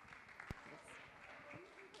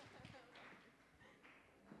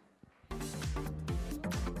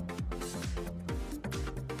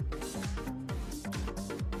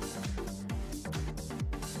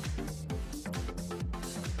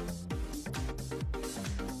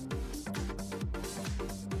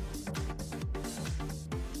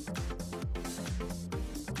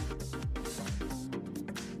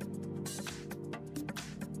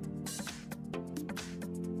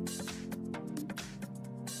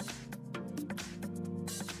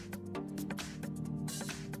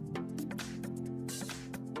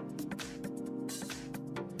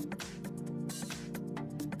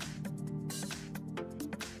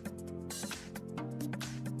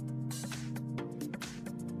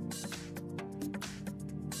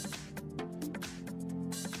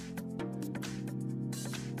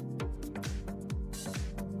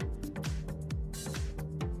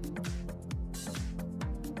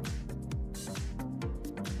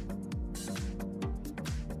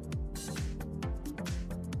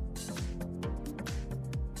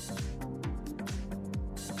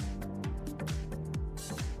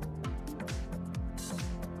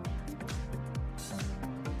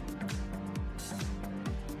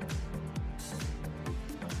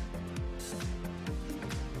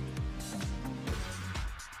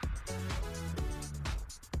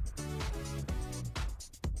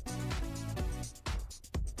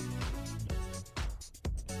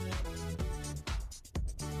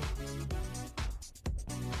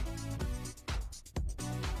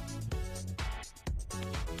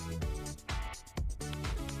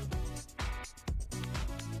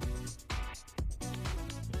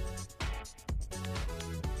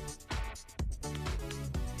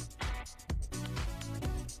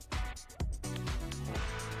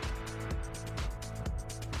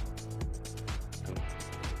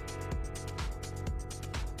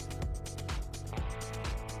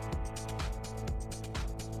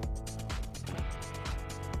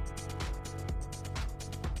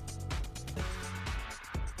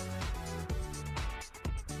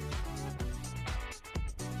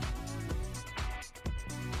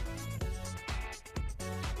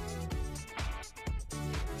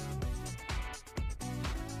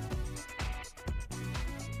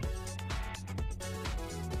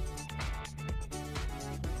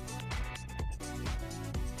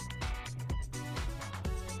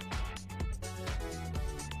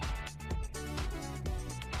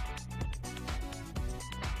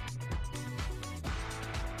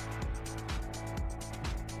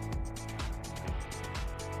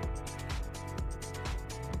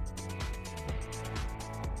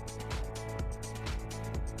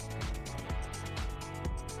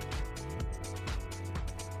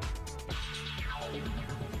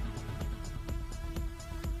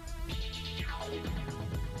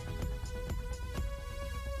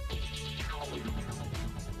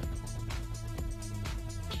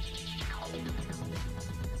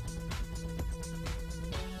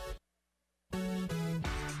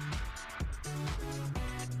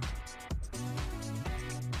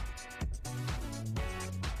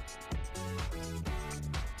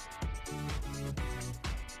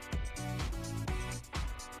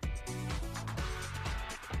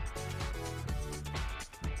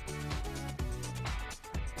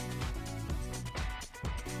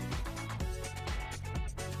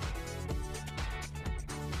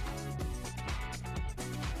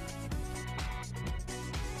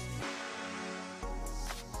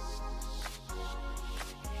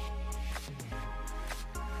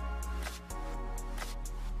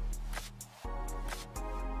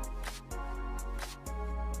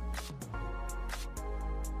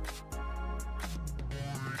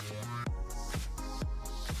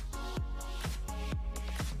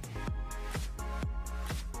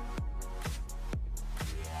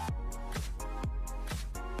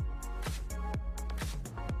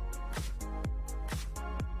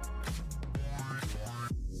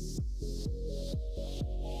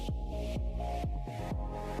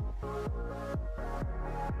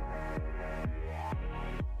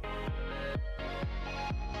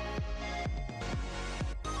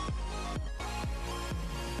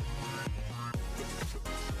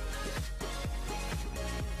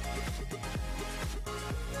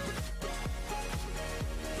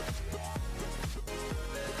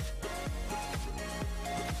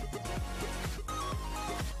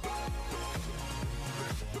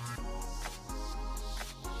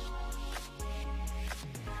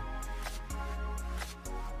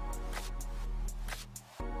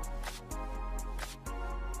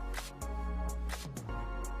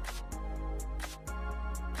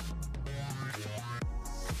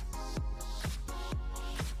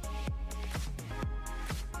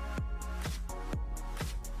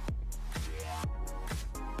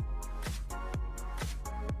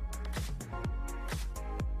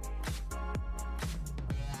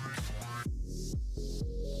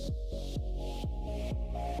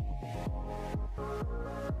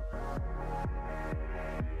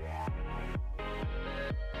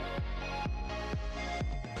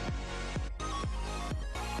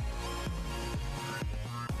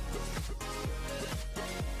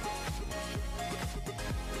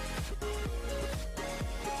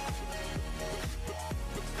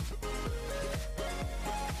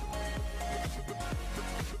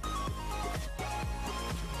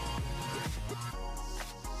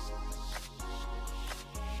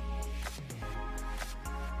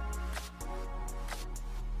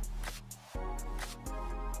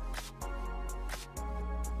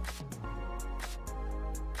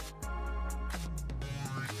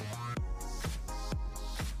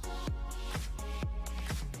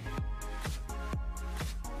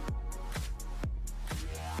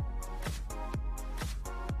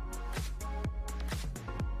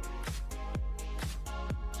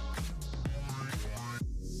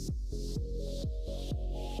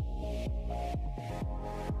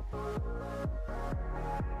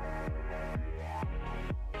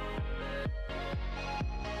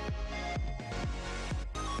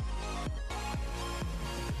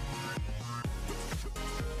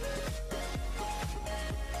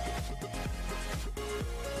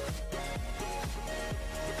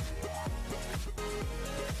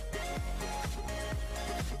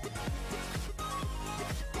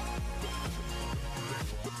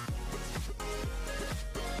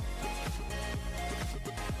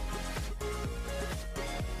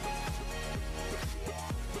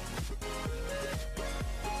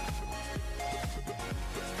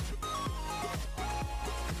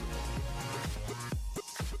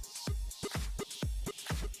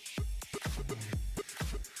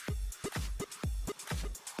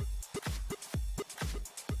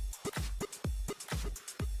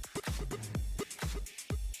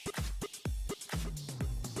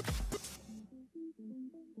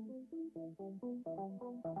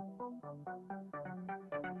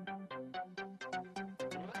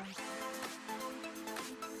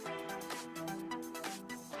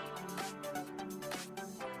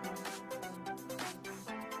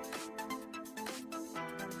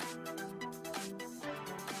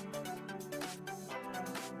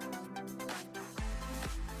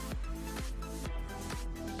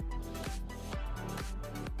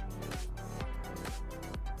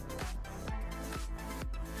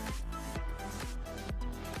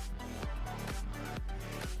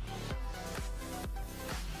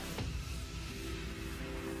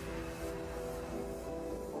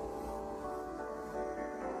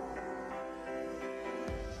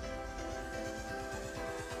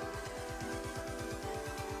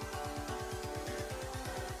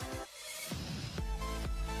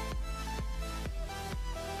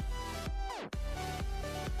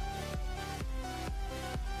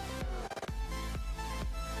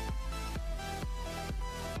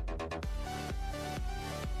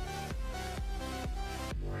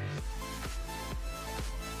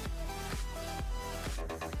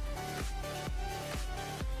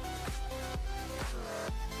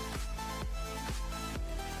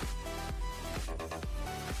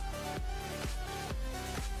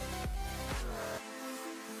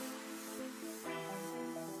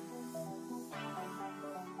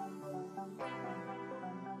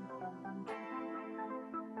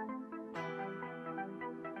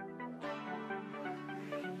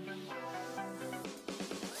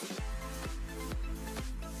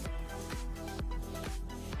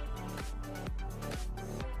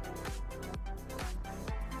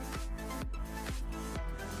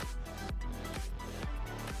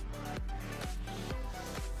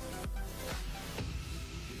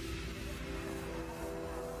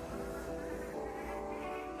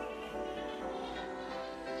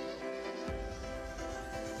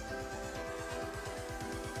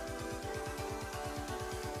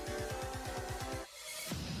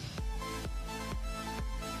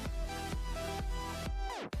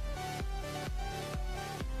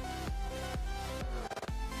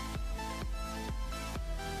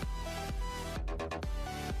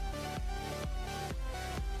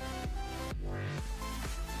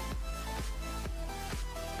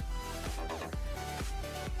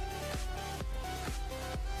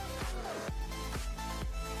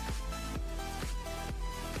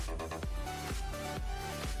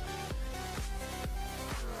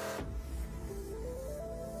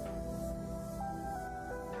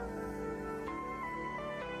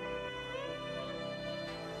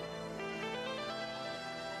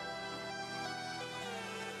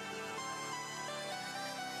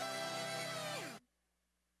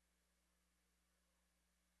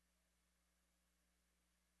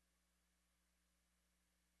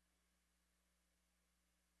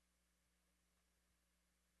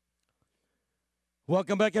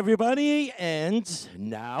 Welcome back, everybody. And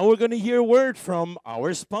now we're going to hear a word from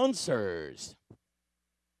our sponsors.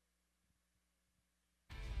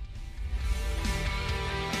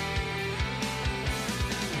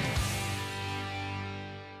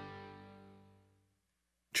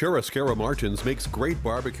 Churrascara Martins makes great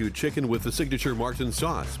barbecue chicken with the signature Martin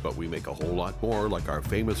sauce, but we make a whole lot more, like our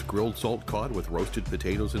famous grilled salt cod with roasted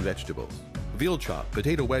potatoes and vegetables, veal chop,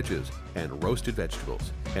 potato wedges, and roasted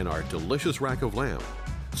vegetables, and our delicious rack of lamb.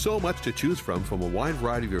 So much to choose from a wide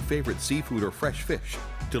variety of your favorite seafood or fresh fish,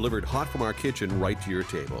 delivered hot from our kitchen right to your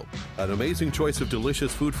table. An amazing choice of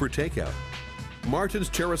delicious food for takeout. Martin's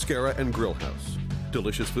Churrascara and Grill House.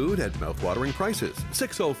 Delicious food at mouthwatering prices.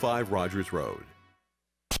 605 Rogers Road.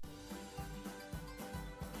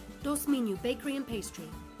 Dos Minho Bakery and Pastry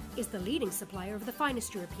is the leading supplier of the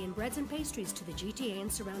finest European breads and pastries to the GTA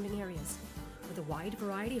and surrounding areas. With a wide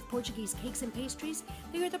variety of Portuguese cakes and pastries,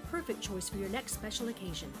 they are the perfect choice for your next special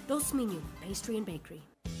occasion. Dos Minho Pastry and Bakery.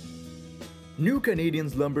 New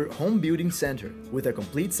Canadians Lumber Home Building Center, with a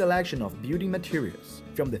complete selection of building materials,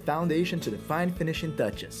 from the foundation to the fine finishing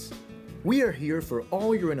touches. We are here for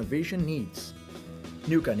all your renovation needs.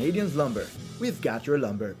 New Canadians Lumber, we've got your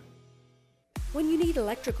lumber. When you need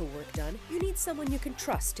electrical work done, you need someone you can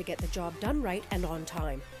trust to get the job done right and on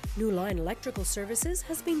time. New Line Electrical Services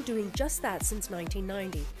has been doing just that since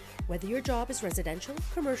 1990. Whether your job is residential,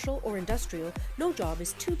 commercial, or industrial, no job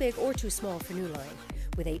is too big or too small for New Line.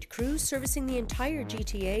 With 8 crews servicing the entire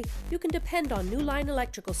GTA, you can depend on New Line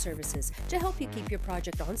Electrical Services to help you keep your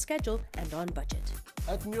project on schedule and on budget.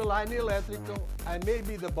 At New Line Electrical, I may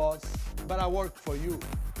be the boss, but I work for you.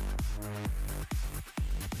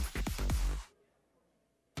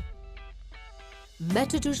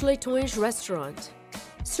 Meta dos Leitões Restaurant,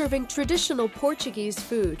 serving traditional Portuguese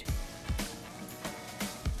food.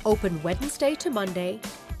 Open Wednesday to Monday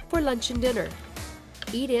for lunch and dinner.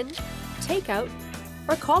 Eat in, take out,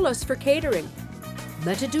 or call us for catering.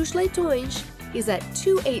 Meta dos Leitões is at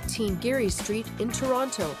 218 Geary Street in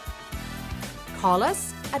Toronto. Call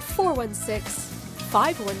us at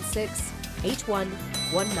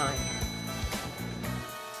 416-516-8119.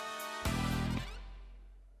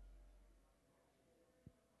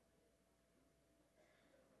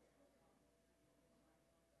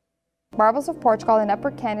 Marbles of Portugal in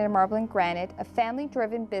Upper Canada Marble and Granite, a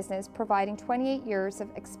family-driven business providing 28 years of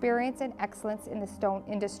experience and excellence in the stone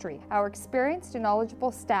industry. Our experienced and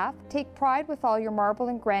knowledgeable staff take pride with all your marble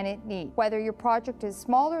and granite needs. Whether your project is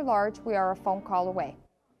small or large, we are a phone call away.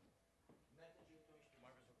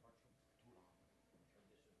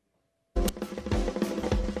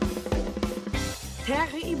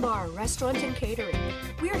 Terra e Mar Restaurant and Catering.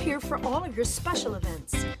 We're here for all of your special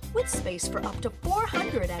events, with space for up to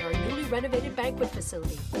 400 at our newly renovated banquet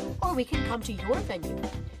facility. Or we can come to your venue.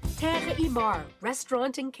 Terra e Mar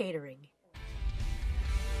Restaurant and Catering.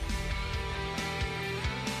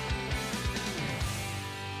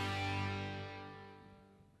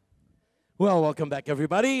 Well, welcome back,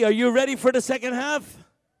 everybody. Are you ready for the second half?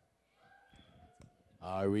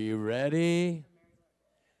 Are we ready?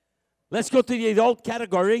 Let's go to the adult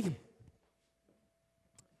category.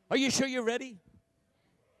 Are you sure you're ready?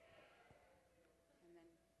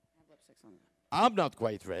 I'm not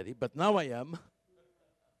quite ready, but now I am.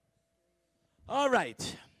 All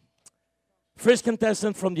right. First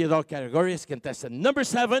contestant from the adult category is contestant number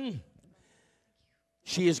 7.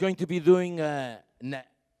 She is going to be doing an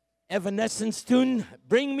Evanescence tune,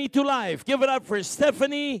 Bring Me to Life. Give it up for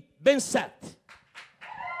Stephanie Bensat.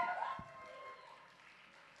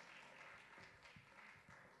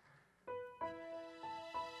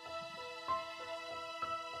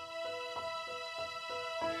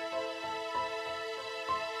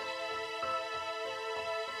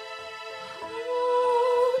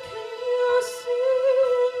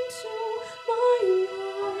 My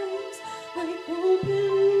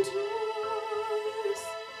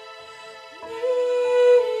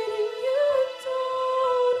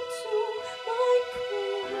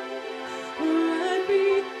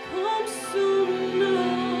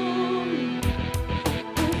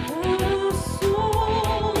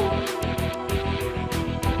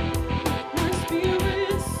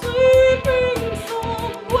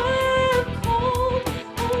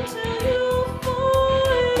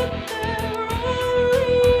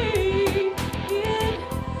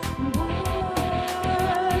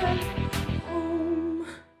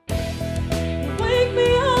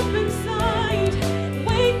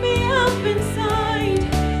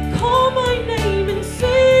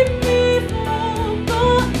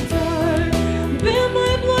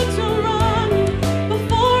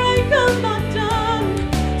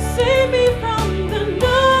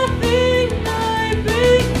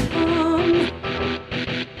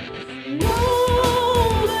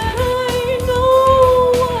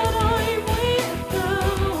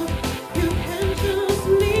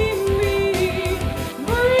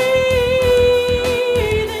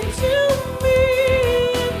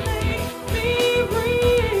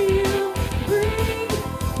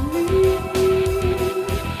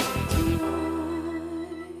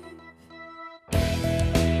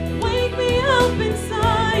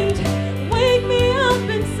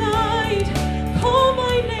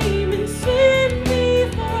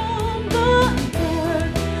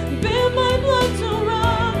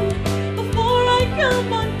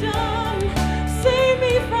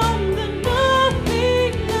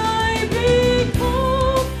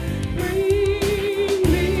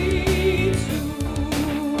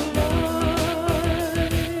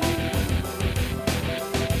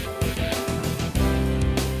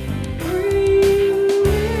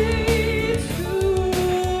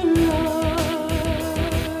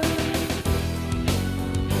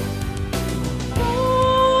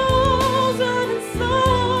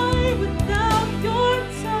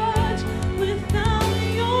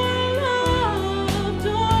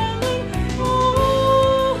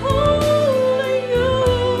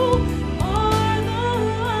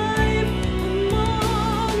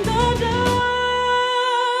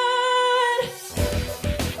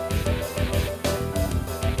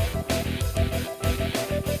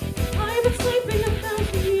I've been sleeping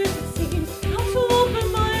 1,000 years, it seems. Now to open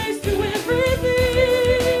my eyes to everything.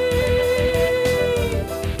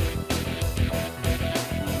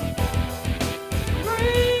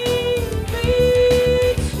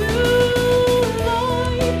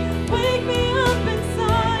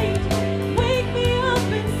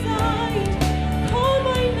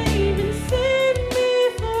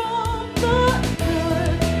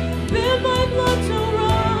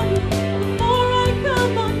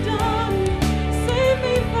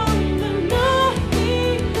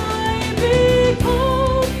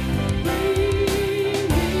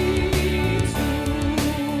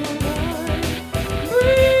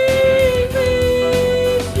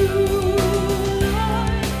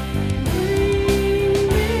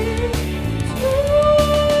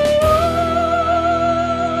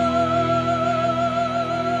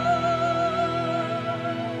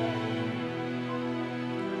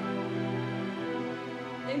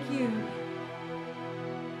 Thank you.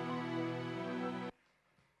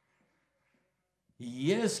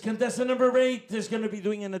 Yes, contestant number 8 is going to be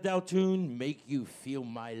doing an Adele tune, Make You Feel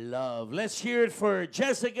My Love. Let's hear it for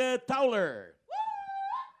Jessica Towler.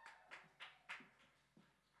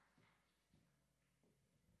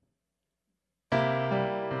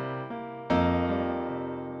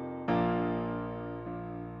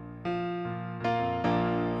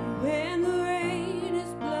 When the rain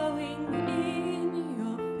is blowing in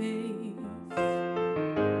your face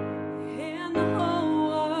and the whole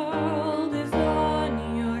world is on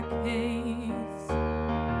your case,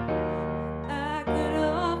 I could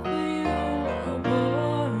offer you a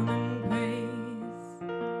warm embrace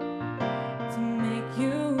to make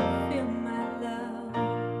you feel my love.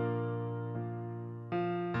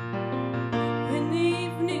 When the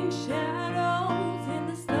evening shadows and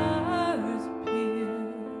the stars appear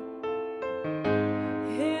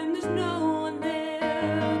and there's no one there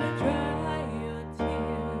to dry your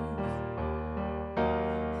tears,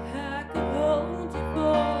 I could hold you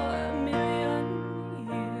for 1,000,000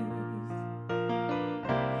 years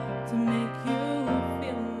to make you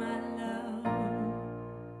feel my love.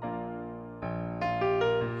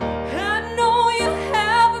 I know you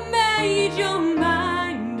haven't made your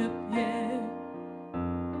mind up yet,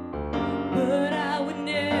 but I would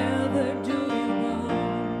never do you wrong.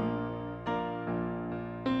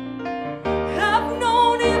 I've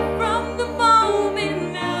known it from the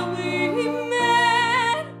moment that we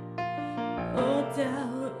met. Oh,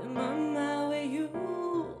 doubt am I my where you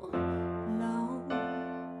belong.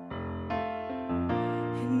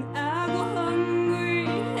 And I go hungry,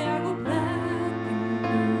 I go black and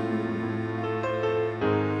blue.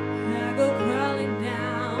 I go crawling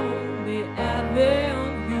down the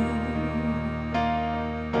avenue.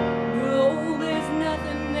 No, there's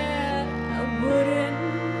nothing that I wouldn't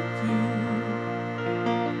do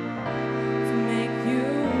to make you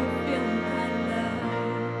feel my love.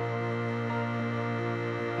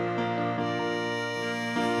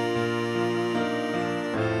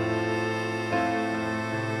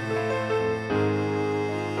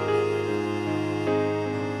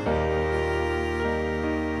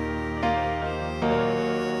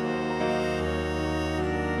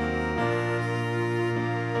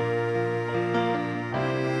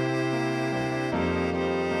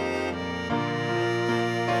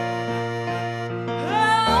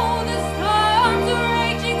 Oh, the storms are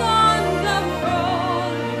raging on the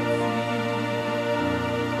rolling sea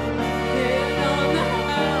and on the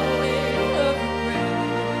highway of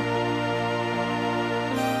regret.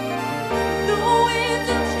 The winds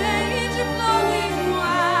of change are blowing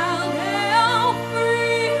wild and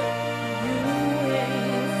free. You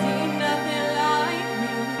ain't seen nothing like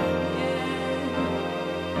me yet.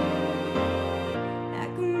 I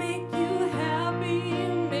can make you happy,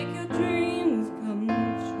 make your dreams come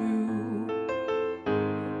true.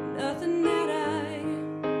 Nothing that I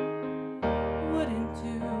wouldn't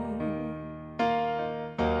do.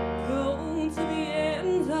 Go to the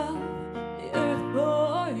ends of the earth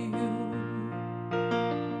for you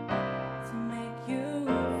to make you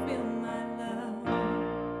feel my love.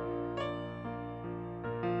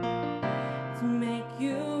 To make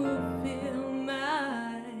you feel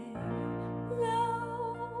my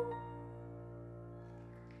love.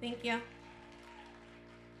 Thank you.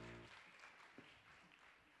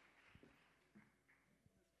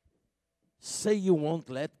 Say You Won't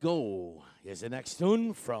Let Go is the next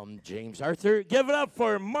tune from James Arthur. Give it up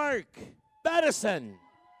for Mark Pattison.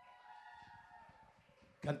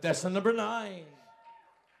 Contestant number 9.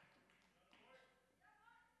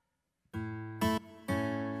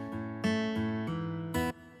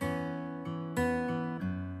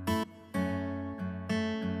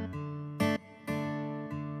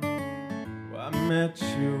 met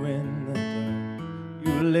you in the dark,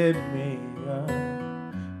 you lit me up.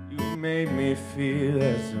 You made me feel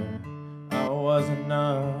as though I was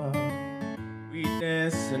enough. We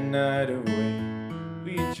danced the night away,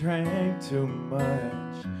 we drank too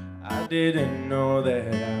much. I didn't know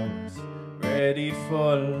that I was ready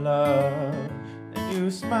for love. And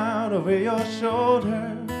you smiled over your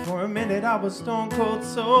shoulder. For a minute I was stone cold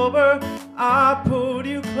sober. I pulled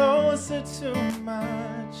you closer to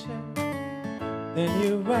my chest. Then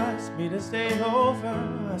you asked me to stay over.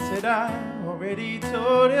 I said I already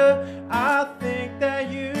told you. I think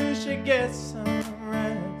that you should get some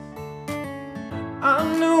rest. I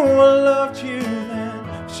knew I loved you then,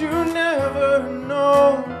 but you never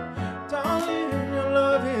know. Darling, your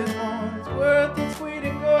love is more, it's worth its weight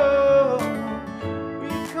in gold.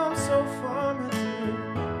 We've come so far, my dear,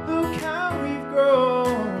 look how we've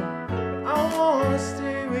grown. But I wanna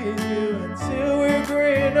stay with you until we're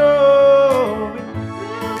great old.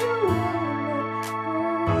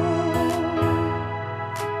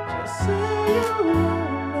 Just say you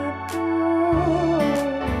won't let go.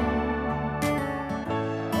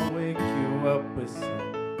 I'll wake you up with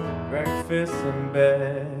some breakfast in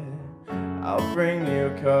bed. I'll bring you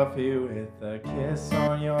coffee with a kiss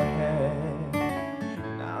on your head.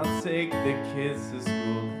 And I'll take the kids to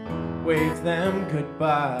school, wave them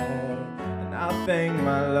goodbye. And I'll thank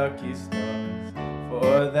my lucky stars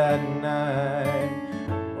for that night.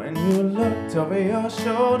 When you looked over your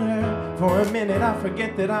shoulder, for a minute I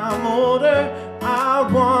forget that I'm older. I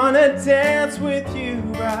wanna dance with you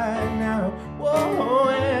right now. Whoa,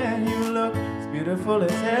 and you look as beautiful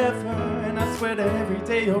as ever. And I swear that every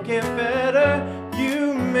day you'll get better.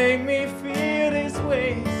 You make me feel this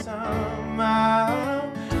way somehow.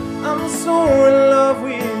 I'm so in love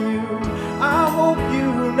with you, I hope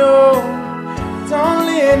you know.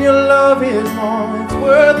 Darling, your love is more, it's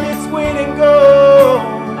worth its weight in gold.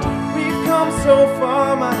 We've come so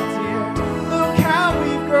far, my dear, look how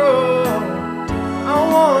we've grown. I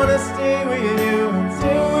wanna stay with you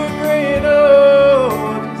until we're great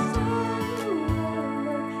old.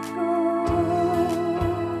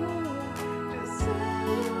 Just say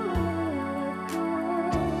you won't let go.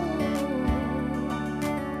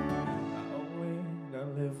 I'll wait,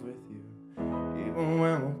 I'll live with you, even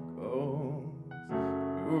when we're cold.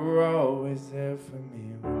 You were always there for me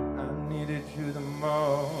when I needed you the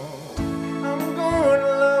most. I'm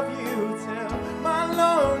gonna love you till my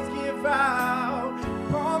lungs give out.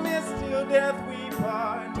 Promise till death we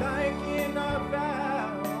part, like in our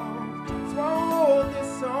vows. So I wrote this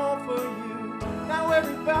song for you. Now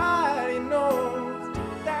everybody knows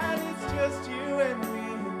that it's just you and me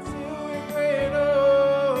until we're great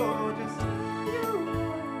old. Just say you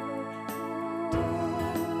won't let go.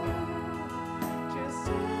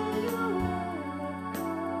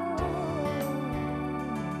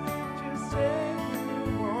 Just say you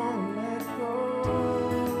won't let go. Just say you won't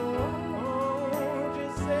let go.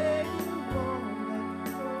 Just say you won't let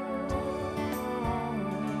go.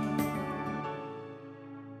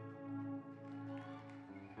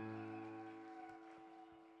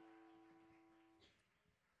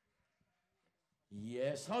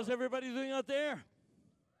 Yes, how's everybody doing out there?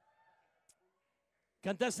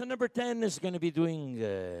 Contestant number 10 is going to be doing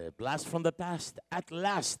Blast from the Past at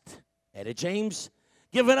last. Eddie James,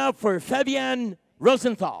 give it up for Fabian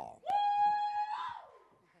Rosenthal.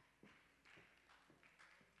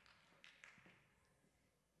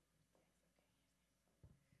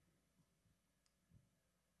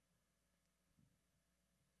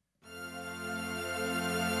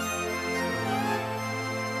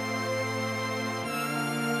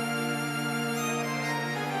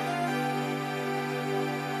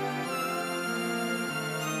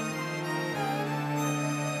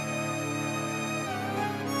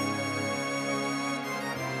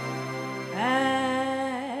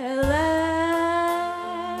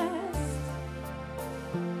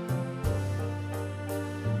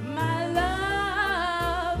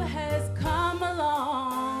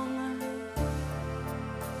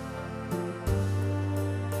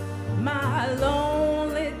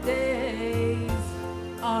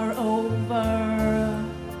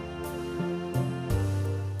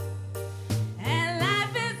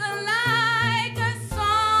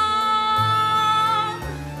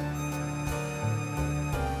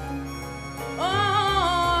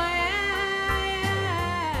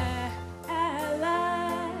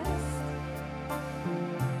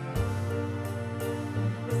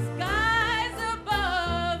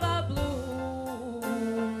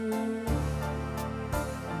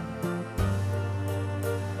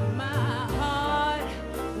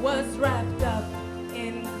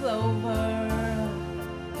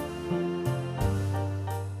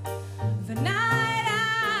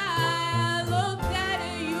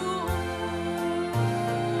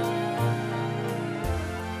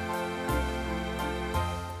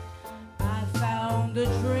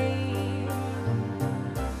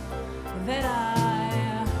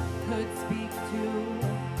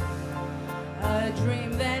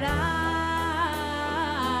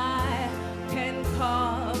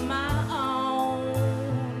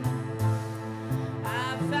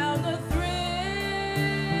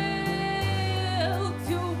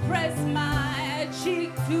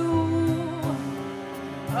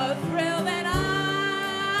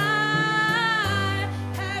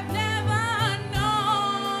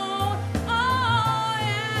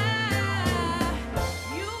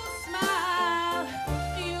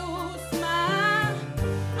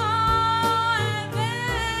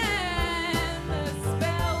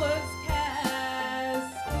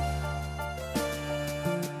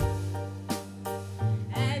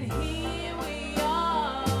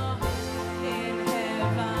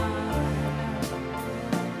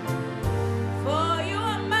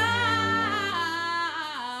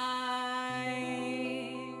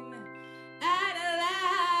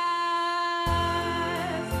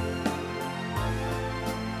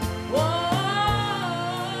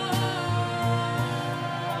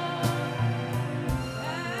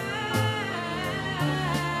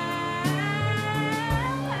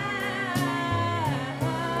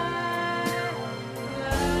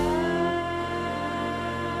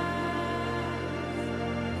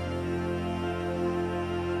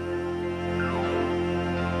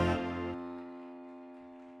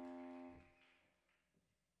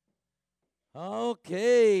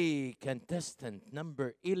 Okay, contestant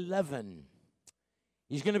number 11.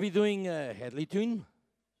 He's going to be doing a Headley tune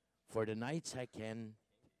for the nights I can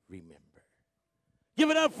remember. Give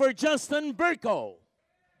it up for Justin Burko.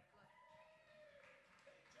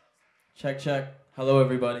 Check, check. Hello,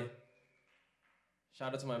 everybody.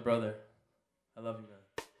 Shout out to my brother. I love you, man.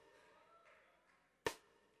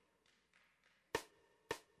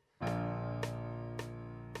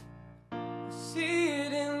 See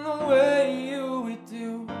it in the way you would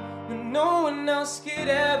do when no one else could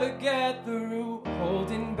ever get through.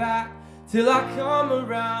 Holding back till I come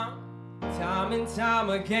around. Time and time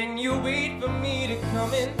again you wait for me to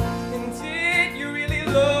come in. And did you really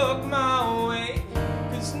look my way?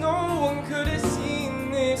 'Cause no one could have seen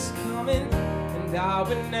this coming. And I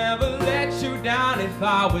would never let you down if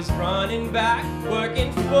I was running back,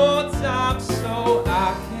 working full time so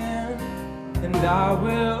I can. And I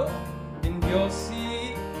will. You'll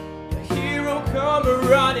see your hero come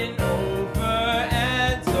running over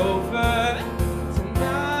and over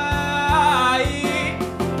tonight.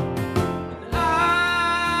 And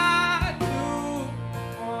I do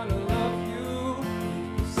wanna love you.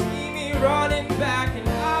 You see me running back, and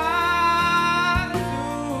I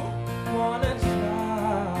do wanna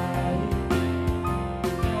try.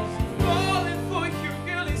 'Cause falling for you,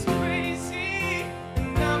 girl, is crazy,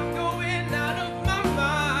 and I'm going out of my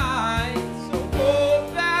mind. Hold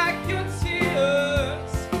back your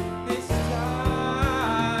tears this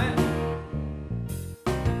time.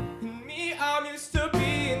 And me, I'm used to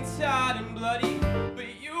being tired and bloody, but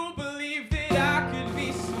you believe that I could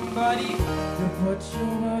be somebody to put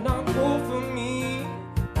your word on hold for me.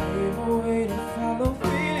 Give a way to follow,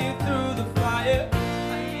 feel it through the fire. I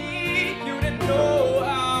need you to know I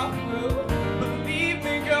will. Believe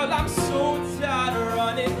me, girl, I'm so tired of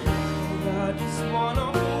running. I just wanna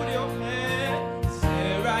hold your hand,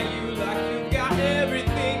 stare at you like you got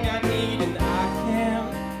everything I need, and I can.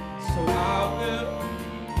 So I will,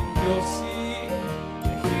 and you'll see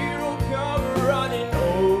your hero come running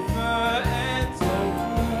over and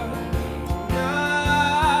over tonight.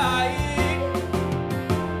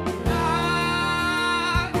 I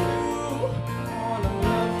do wanna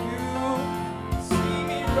love you. See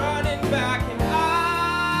me running back, and I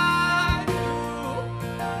do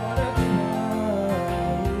wanna try.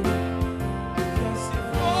 'Cause if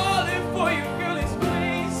falling for you, girl, is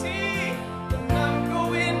crazy, then I'm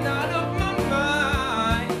going out of my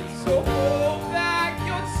mind. So hold back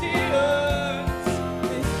your tears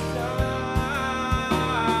this time.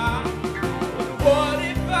 What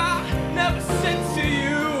if I never said to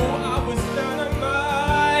you I was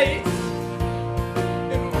dynamite?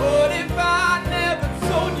 And what if I never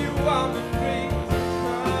told you I'm afraid to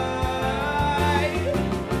cry?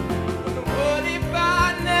 And what if I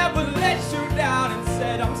never let you down and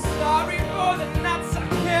said I'm sorry for the nights I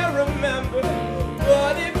can't remember?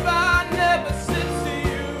 What if I never said to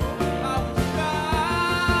you I would try?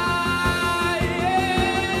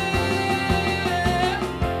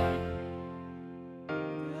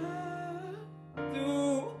 I do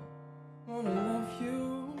wanna love you.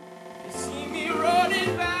 You see me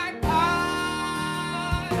running back, I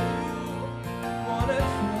do wanna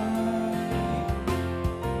try.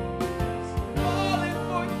 Falling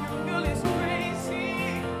for you, girl, is crazy,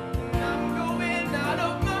 and I'm going out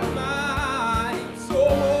of my mind. So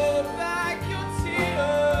hold back your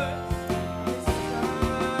tears this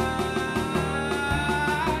time.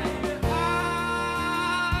 I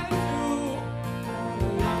do wanna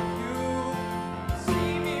love you.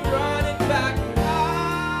 See me running back, and I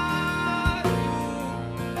do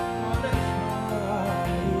wanna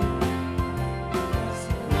try. 'Cause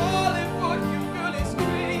falling for you, girl, is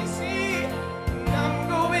crazy, and I'm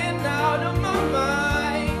going out of my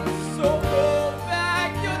mind. So hold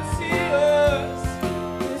back your tears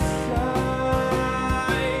this time,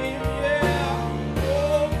 yeah.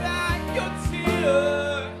 Hold back your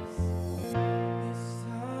tears this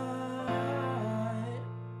time.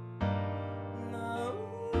 No.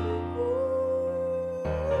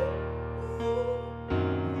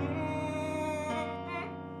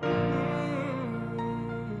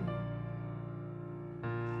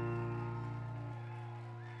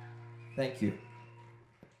 Thank you.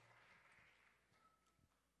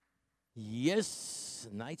 Yes,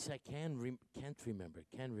 nights I can't remember.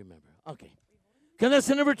 Okay.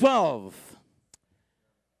 Contestant number 12.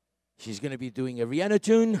 She's going to be doing a Rihanna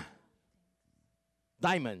tune,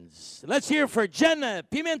 Diamonds. Let's hear for Jenna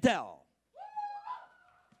Pimentel.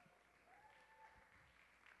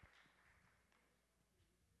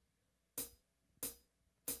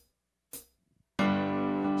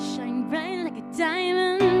 Shine bright like a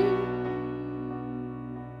diamond.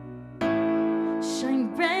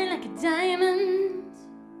 diamond.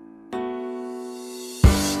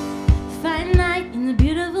 Fine light in the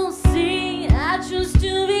beautiful sea. I choose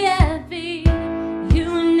to be happy.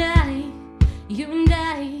 You and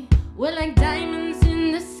I, we're like diamonds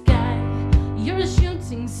in the sky. You're a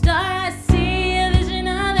shooting star, I see a vision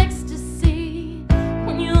of ecstasy.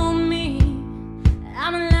 When you hold me,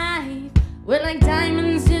 I'm alive. We're like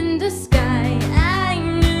diamonds in the sky. I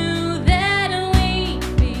knew that we'd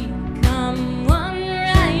become one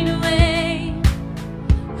right away.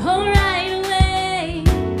 Oh, right away.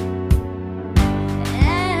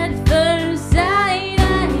 At first sight, I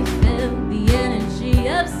felt the energy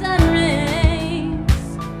of sun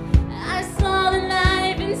rays. I saw the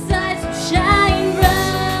light inside, so shine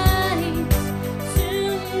bright.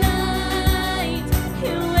 Tonight,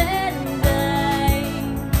 you and I.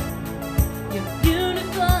 You're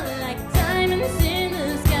beautiful like diamonds in the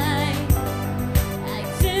sky. I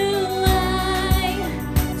do,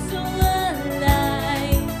 so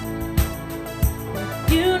alive.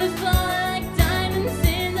 Beautiful like diamonds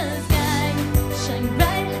in the sky. Shine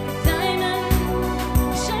bright like a diamond.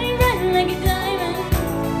 Shine bright like a diamond.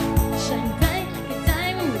 Shine bright like a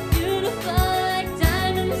diamond. We're beautiful like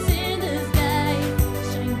diamonds in the sky.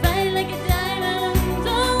 Shine bright like a diamond.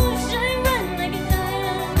 Oh, shine bright like a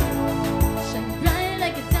diamond. Shine bright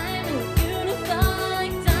like a diamond. We're beautiful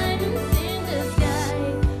like diamonds in the sky.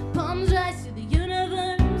 Palms rise to the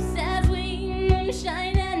universe as we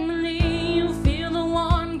shine endlessly. You feel the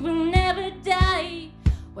warmth, we'll never die.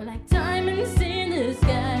 We're like diamonds in the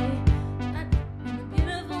sky. In the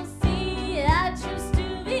beautiful sea, I choose to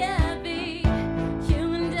be happy.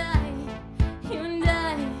 You and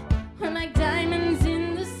I, we're like diamonds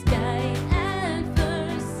in the sky. At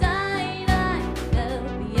first sight, I felt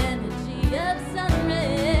the energy of sun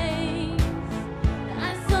rays. I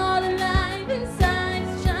saw the light inside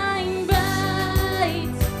shine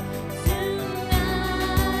bright.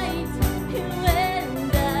 Tonight, you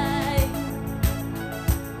and I.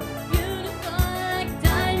 Beautiful like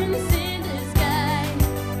diamonds in the sky.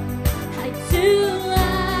 I do,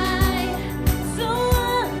 so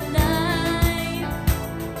alive.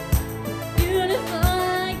 Beautiful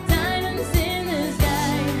like diamonds in the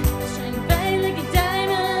sky. Shine bright like a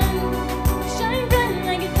diamond. Shine bright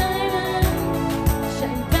like a diamond.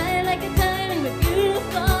 Shine bright like a diamond. We're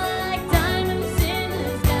beautiful like diamonds in the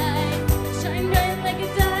sky. Shine bright like a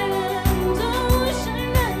diamond. Oh, shine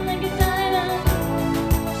bright like a diamond.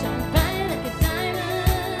 Shine bright like a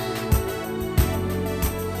diamond.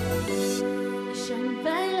 Shine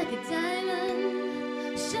bright like a diamond.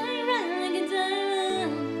 Shine bright like a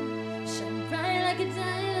diamond. Shine bright like a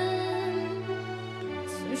diamond.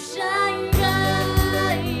 So shine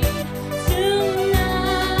bright tonight,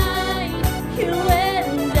 you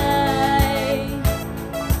and I.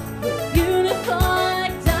 We're beautiful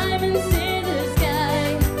like diamonds in the sky.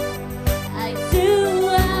 I do,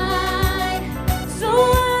 so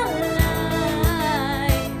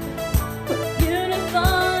alive. We're beautiful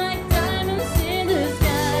like diamonds in the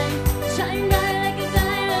sky. Shine bright like a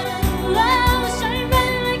diamond. Oh, shine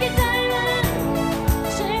bright like a diamond.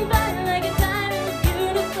 Shine bright like a diamond. We're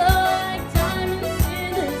beautiful like diamonds in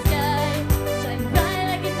the sky. Shine bright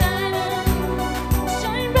like a diamond.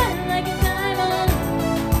 Shine bright like a diamond.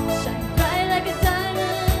 Shine bright like a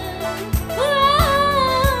diamond. Oh.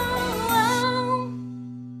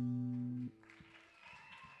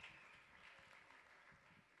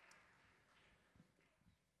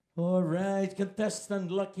 All right,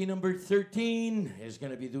 contestant lucky number 13 is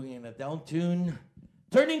going to be doing a down tune.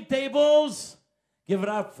 Turning tables. Give it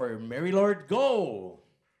up for Mary Lord Go.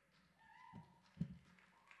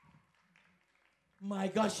 My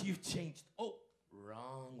gosh, you've changed. Oh,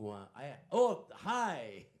 wrong one. Oh,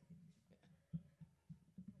 hi.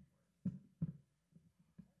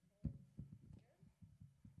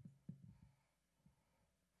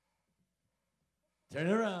 Turn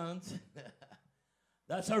around.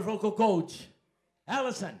 That's our vocal coach,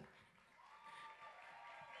 Allison.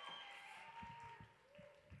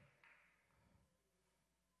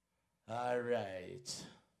 All right.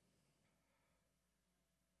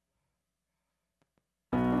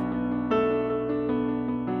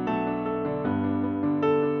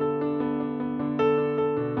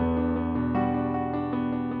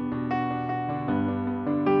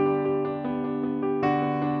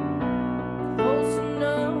 Close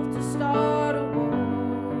enough to start a war.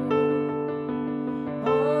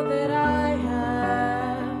 All that I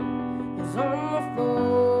have is on the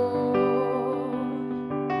floor.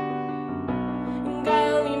 And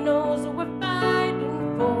God only knows what we're fighting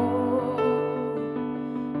for.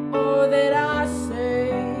 All that I say,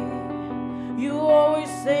 you always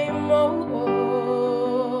say more.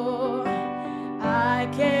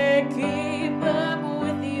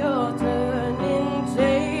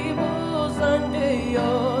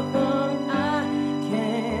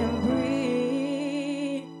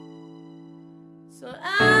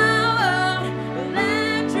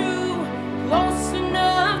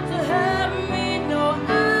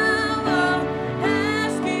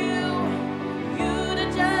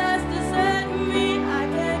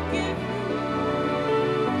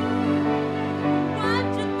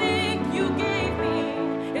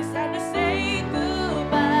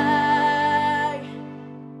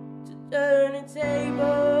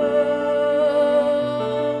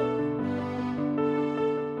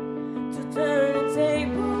 turn the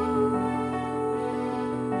table.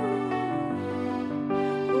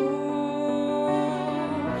 Ooh,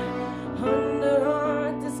 under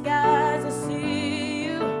haunted skies I see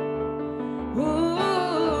you. Ooh,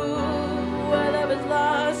 where love is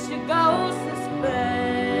lost, your ghost is found.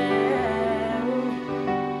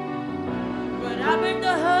 But I beg to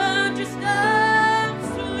 100 steps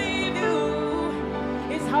to leave you.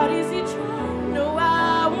 As hard as you try, no,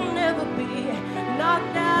 I will never be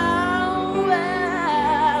knocked down.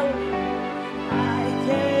 I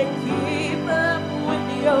can't keep up with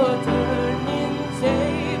your turning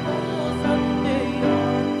tables under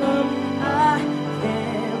your thumb. I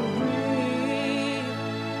can't breathe,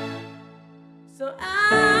 so I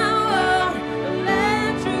won't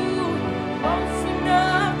let you close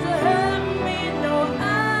enough to hurt me. No,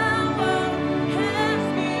 I won't ask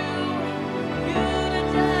you to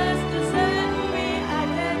just desert me. I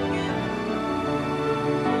can't give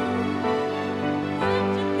what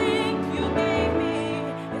you think you gave me.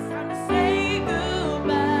 It's time to say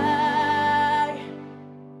goodbye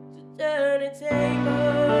to turning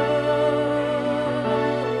tables.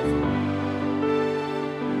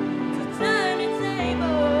 To turning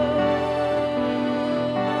tables.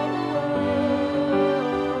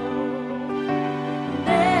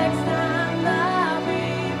 Next time I'll be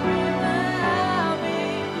brave, I'll be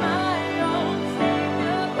my own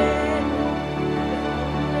savior.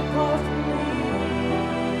 When it costs me.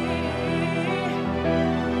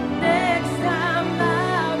 Next time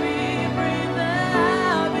I'll be brave,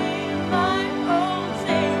 I'll be my own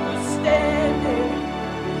savior, standing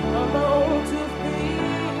alone to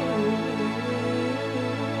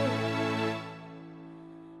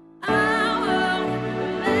I won't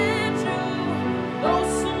let you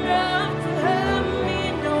close enough to hurt me.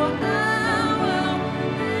 No, I won't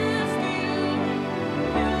ask you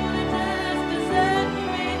to just desert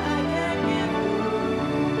me. I can't give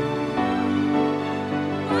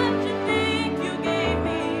what you think you gave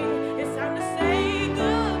me. It's time to say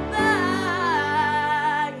goodbye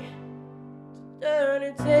to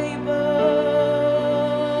turning tables.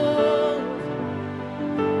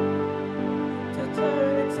 To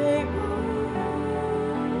turning tables.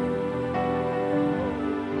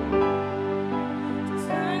 To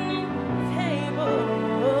turning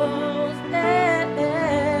tables. Hey,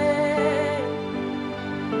 hey.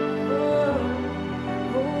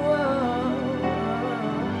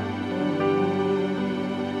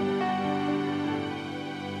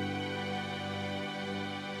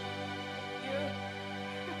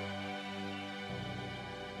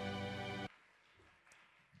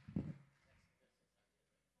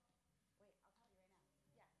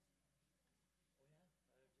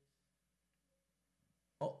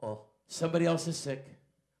 Oh, Uh-oh. Somebody else is sick.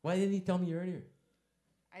 Why didn't you tell me earlier?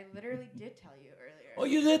 I literally did tell you earlier. Oh,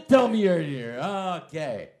 you did tell me earlier.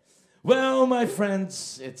 Okay. Well, my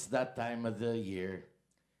friends, it's that time of the year.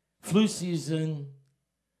 Flu season.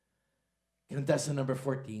 Contestant number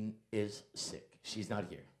 14 is sick. She's not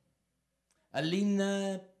here.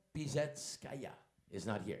 Alina Pizetskaya is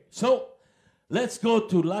not here. So, let's go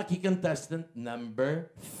to lucky contestant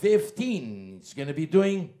number 15. It's going to be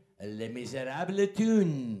doing Les Miserables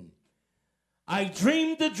tune. I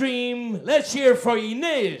dreamed the dream. Let's hear for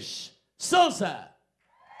Inês Souza.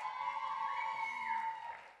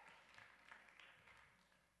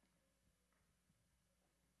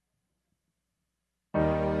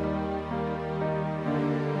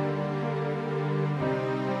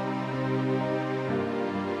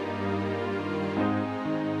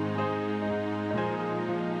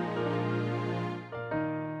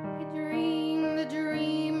 The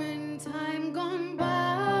dream in time gone by,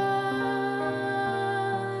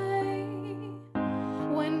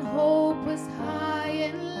 when hope was high.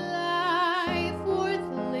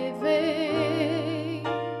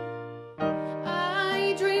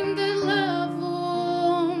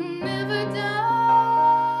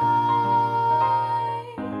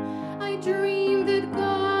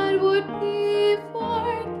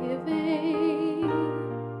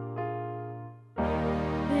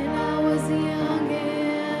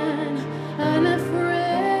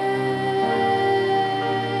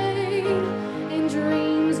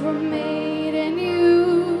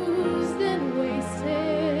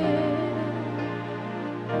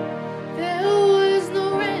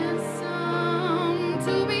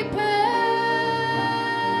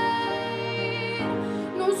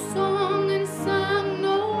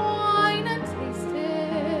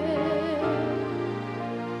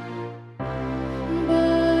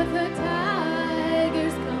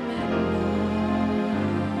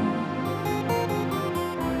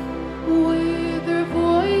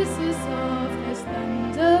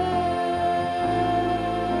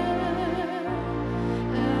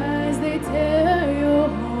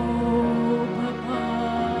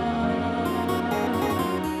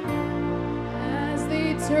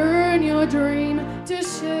 dream to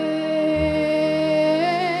share.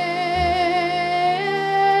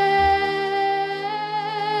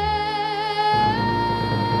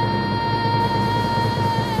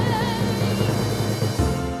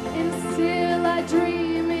 And still I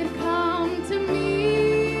dream it come to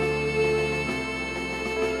me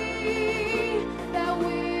that we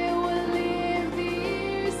will live the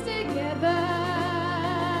years together.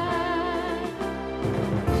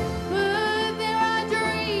 But there are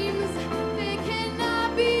dreams they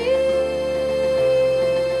cannot be,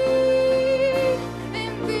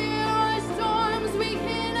 and there are storms we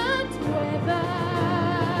cannot weather.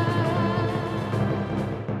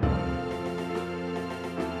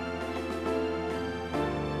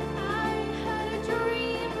 I had a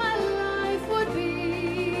dream my life would be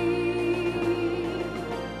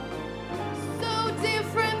so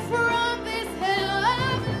different from this hell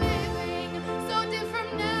of living, so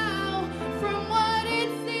different now from what it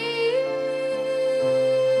seems.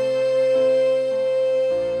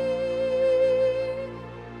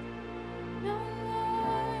 No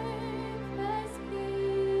life has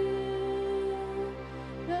killed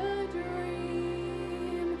the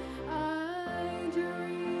dream I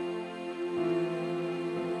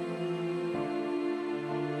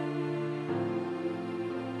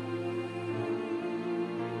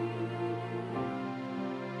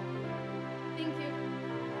Thank you.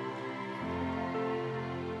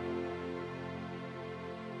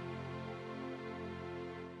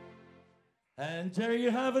 And there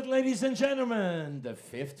you have it, ladies and gentlemen, the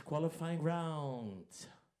 5th qualifying round.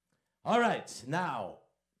 All right, now,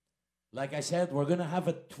 like I said, we're going to have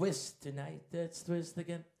a twist tonight. Let's twist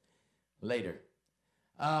again later.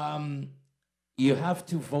 You have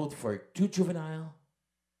to vote for 2 juvenile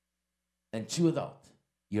and 2 adult.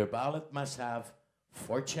 Your ballot must have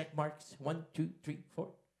 4 check marks. 1, 2, 3, 4.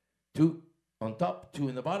 2 on top, 2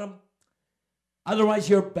 in the bottom. Otherwise,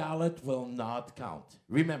 your ballot will not count.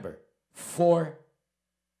 Remember, 4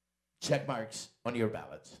 check marks on your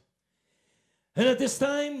ballot. And at this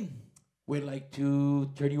time, we'd like to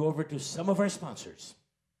turn you over to some of our sponsors.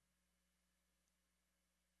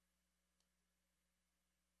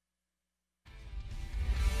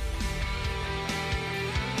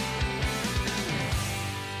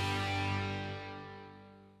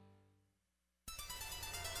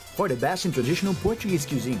 For the best in traditional Portuguese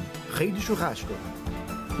cuisine, Rei de Churrasco.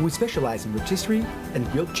 We specialize in rotisserie and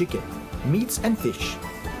grilled chicken, meats and fish.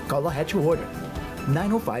 Call ahead to order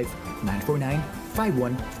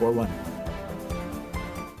 905-949-5141.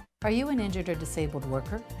 Are you an injured or disabled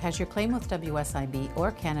worker? Has your claim with WSIB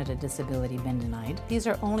or Canada Disability been denied? These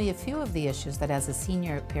are only a few of the issues that as a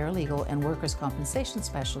senior paralegal and workers' compensation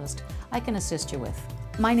specialist, I can assist you with.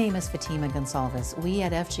 My name is Fatima Gonsalves. We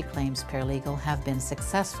at FG Claims Paralegal have been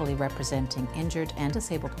successfully representing injured and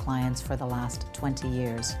disabled clients for the last 20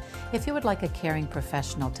 years. If you would like a caring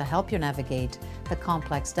professional to help you navigate the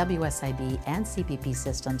complex WSIB and CPP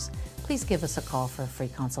systems, please give us a call for a free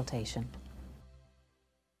consultation.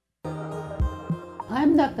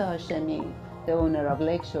 I'm Dr. Hashemi, the owner of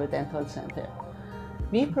Lakeshore Dental Center.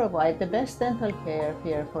 We provide the best dental care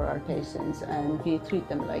here for our patients, and we treat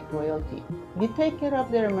them like royalty. We take care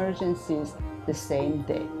of their emergencies the same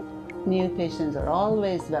day. New patients are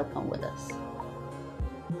always welcome with us.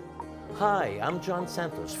 Hi, I'm John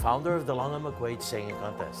Santos, founder of the Long&mcuade Singing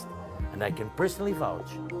Contest, and I can personally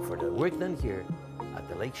vouch for the work done here at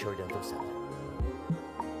the Lakeshore Dental Center.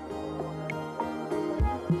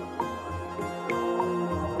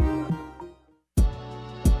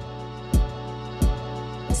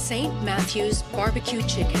 St. Matthew's Barbecue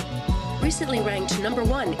Chicken, recently ranked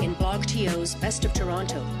 #1 in Blog TO's Best of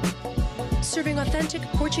Toronto. Serving authentic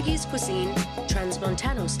Portuguese cuisine,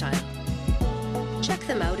 Transmontano style. Check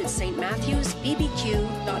them out at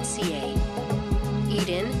stmatthewsbbq.ca. Eat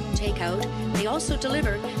in, take out, they also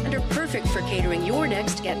deliver and are perfect for catering your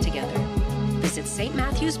next get-together. Visit St.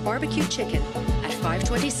 Matthew's Barbecue Chicken at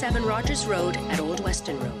 527 Rogers Road at Old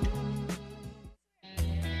Weston Road.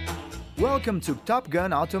 Welcome to Top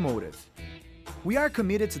Gun Automotive. We are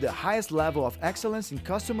committed to the highest level of excellence in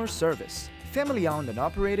customer service. Family owned and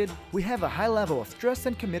operated, we have a high level of trust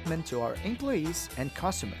and commitment to our employees and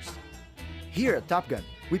customers. Here at Top Gun,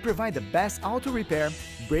 we provide the best auto repair,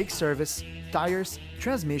 brake service, tires,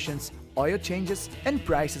 transmissions, oil changes, and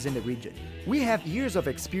prices in the region. We have years of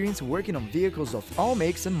experience working on vehicles of all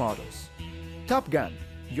makes and models. Top Gun,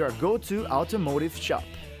 your go-to automotive shop.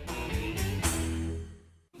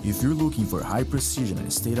 If you're looking for high precision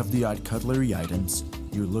and state-of-the-art cutlery items,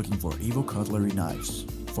 you're looking for Evo Cutlery Knives.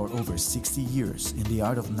 For over 60 years in the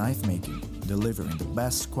art of knife making, delivering the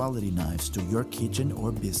best quality knives to your kitchen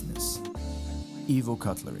or business. Evo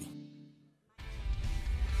Cutlery.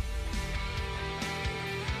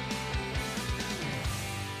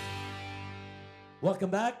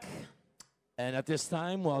 Welcome back. And at this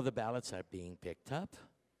time, while the ballots are being picked up,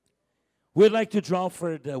 we'd like to draw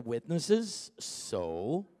for the witnesses.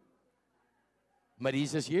 So,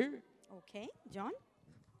 Marisa's here. Okay, John?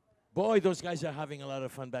 Boy, those guys are having a lot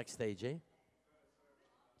of fun backstage, eh?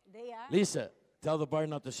 They are. Lisa, tell the bar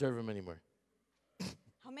not to serve them anymore.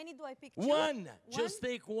 How many do I pick? One. Just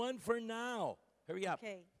take one for now. Hurry up.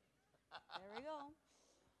 Okay. There we go.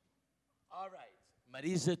 All right.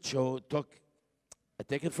 Marisa took a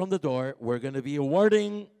ticket from the door. We're going to be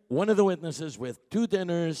awarding one of the witnesses with 2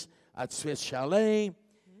 dinners at Swiss Chalet,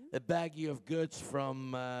 a baggie of goods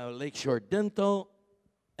from Lakeshore Dental,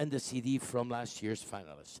 and the CD from last year's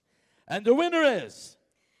finalists. And the winner is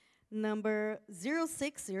number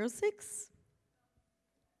 0606.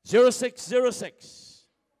 0606.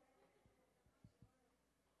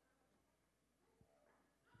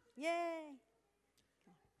 Yay.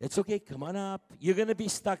 It's okay. Come on up. You're going to be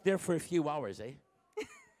stuck there for a few hours, eh?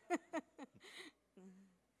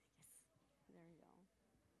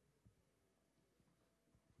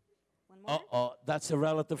 Uh-oh, that's a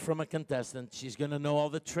relative from a contestant. She's going to know all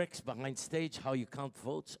the tricks behind stage, how you count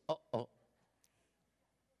votes. Uh-oh.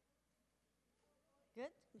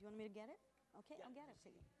 Good? Do you want me to get it? Okay, I'll get it.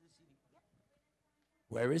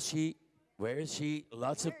 Where is she? Where is she?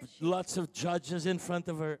 Lots of judges in front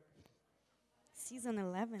of her. Season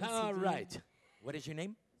 11. All CD. right. What is your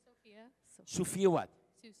name? Sophia. Sophia what?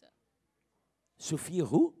 Sousa. Sophia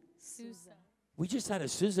who? Sousa. We just had a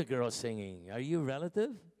Sousa girl singing. Are you a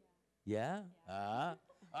relative? Yeah?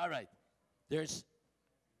 All right. There's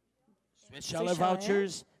Swiss Chalet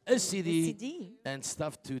vouchers, a CD, and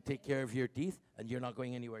stuff to take care of your teeth, and you're not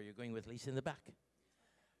going anywhere. You're going with Lisa in the back.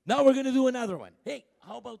 Now we're going to do another one. Hey,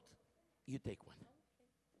 how about you take one?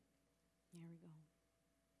 Here we go.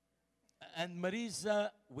 And Marisa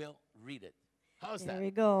will read it. How's that? There we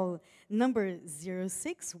go. Number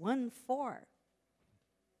 0614.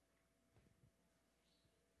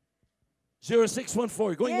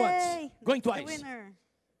 0614. Going Yay, once. Going that's twice. The winner.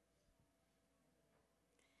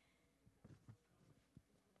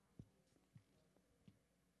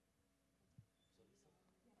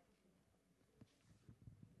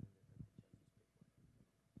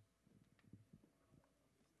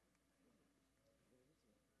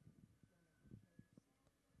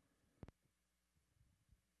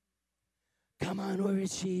 Come on, where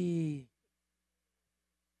is she?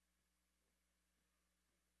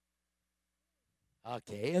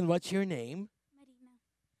 Okay, and what's your name?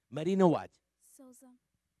 Marina. Marina what? Souza.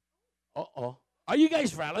 Uh-oh. Are you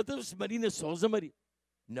guys relatives? Marina Souza?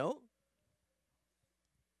 No?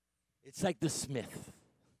 It's like the Smith.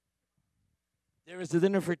 There is a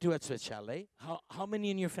dinner for 2 at Swiss Chalet. How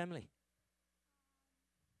many in your family?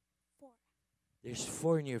 4. There's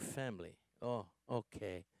 4 in your family. Oh,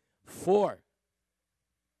 okay. 4.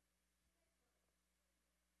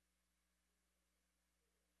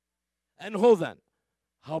 And hold on.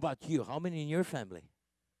 How about you? How many in your family?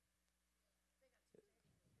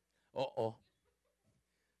 Uh-oh.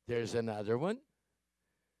 There's another one.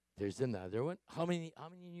 There's another one. How many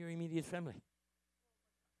in your immediate family?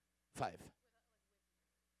 5.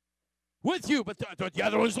 With you, but the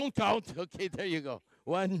other ones don't count. Okay, there you go.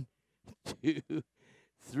 1, 2,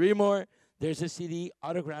 3 more. There's a CD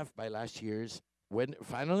autographed by last year's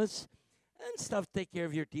finalists and stuff. Take care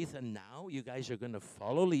of your teeth. And now you guys are going to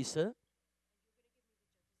follow Lisa.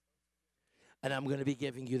 And I'm going to be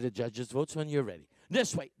giving you the judges' votes when you're ready.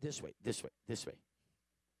 This way, this way, this way, this way.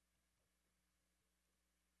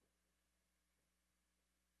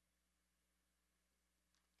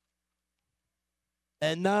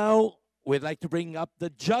 And now we'd like to bring up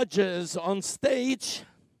the judges on stage.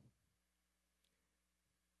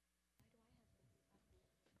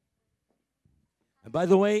 And by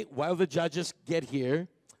the way, while the judges get here,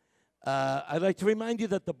 I'd like to remind you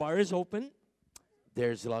that the bar is open.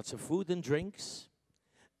 There's lots of food and drinks.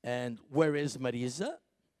 And where is Marisa?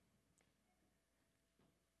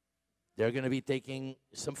 They're going to be taking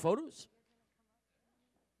some photos.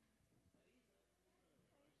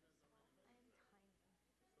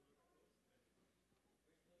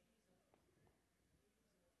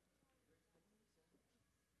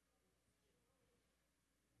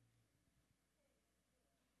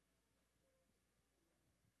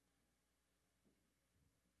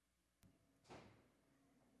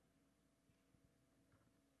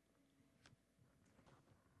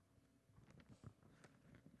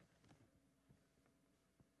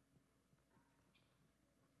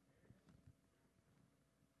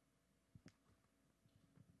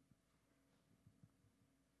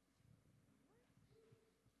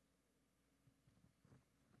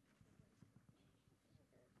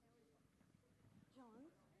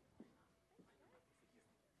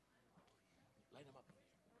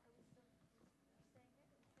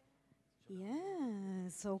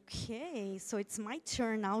 Yes, okay. So it's my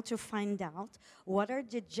turn now to find out what are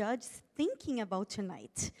the judges thinking about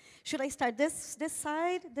tonight. Should I start this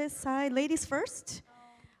side, ladies first?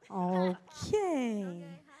 Okay.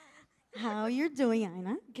 How you doing,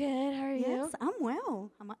 Aina? Good, how are you? Yes, I'm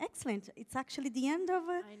well. I'm excellent. It's actually the end of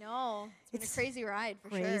a... I know. It's been a crazy ride, for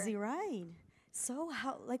sure. Crazy ride. So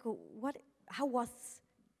how was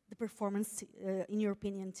the performance in your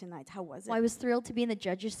opinion tonight? How was it? Well, I was thrilled to be in the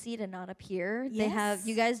judge's seat and not up here. Yes. They have,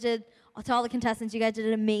 you guys did, to all the contestants, you guys did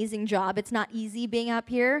an amazing job. It's not easy being up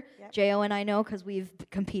here. Yep. Jo and I know because we've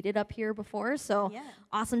competed up here before. So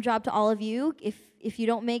awesome job to all of you. If you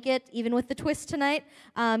don't make it, even with the twist tonight,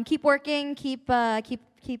 keep working, keep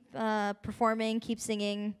performing, keep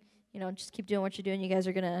singing. You know, just keep doing what you're doing. You guys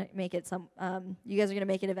are gonna make it. You guys are gonna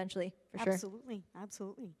make it eventually, for sure. Absolutely,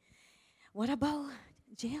 absolutely. What about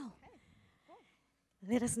Jill?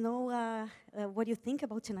 Let us know what you think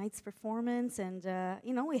about tonight's performance, and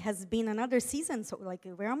you know, it has been another season, so like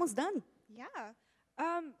we're almost done. Yeah,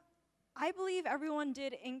 I believe everyone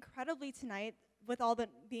did incredibly tonight. With all the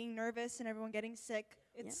being nervous and everyone getting sick,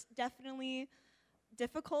 it's definitely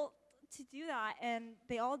difficult to do that, and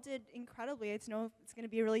they all did incredibly. It's going to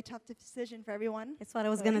be a really tough decision for everyone. That's what I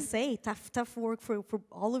was gonna say. Tough work for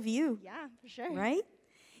all of you. Yeah, for sure. Right?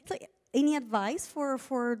 So, any advice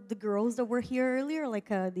for the girls that were here earlier, like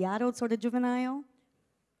the adults or the juvenile?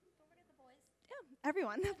 Yeah,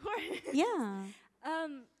 everyone, of course. Yeah.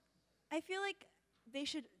 I feel like they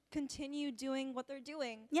should continue doing what they're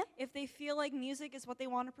doing. Yeah. If they feel like music is what they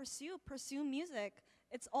want to pursue music.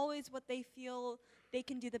 It's always what they feel they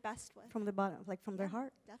can do the best with. From the bottom, like from their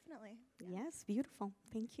heart. Definitely. Yes, beautiful.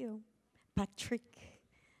 Thank you. Patrick,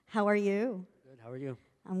 how are you? Good, how are you?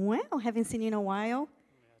 I'm well. Haven't seen you in a while.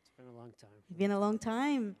 Yeah, it's been a long time. It's been a long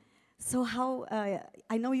time. So how,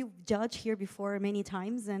 I know you've judged here before many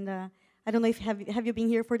times, and I don't know if have you been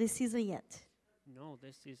here for this season yet? No,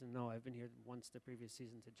 this season, no. I've been here once the previous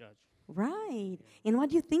season to judge. Right. Yeah. And what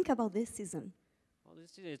do you think about this season? Well,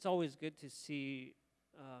 this season, it's always good to see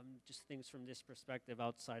just things from this perspective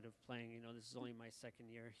outside of playing. You know, this is only my second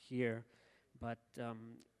year here, but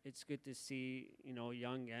it's good to see, you know,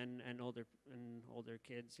 young and older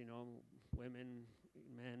kids, you know, women,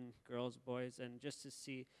 men, girls, boys, and just to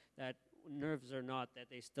see that nerves or not, that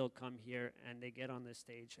they still come here and they get on the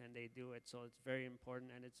stage and they do it. So it's very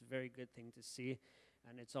important, and it's a very good thing to see,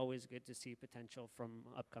 and it's always good to see potential from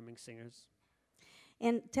upcoming singers.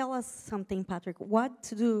 And tell us something, Patrick. What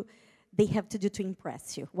do they have to do to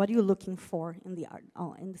impress you? What are you looking for in the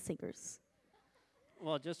in the singers?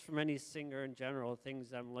 Well, just from any singer in general,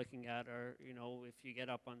 things I'm looking at are, you know, if you get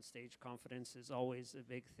up on stage, confidence is always a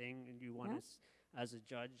big thing, and you want to, as a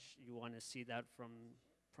judge, you want to see that from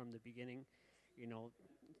the beginning. You know,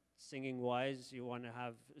 singing-wise, you want to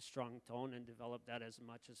have a strong tone and develop that as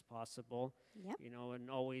much as possible. Yep. You know, and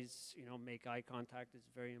always, you know, make eye contact is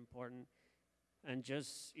very important. And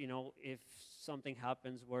just, you know, if something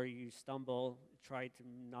happens where you stumble, try to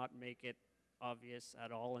not make it obvious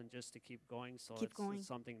at all, and just to keep going. So it's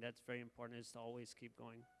something that's very important, is to always keep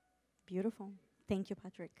going. Beautiful. Thank you,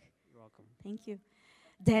 Patrick. You're welcome. Thank you.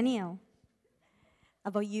 Daniel,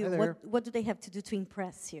 about you, Hi there. what do they have to do to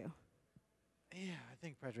impress you? Yeah, I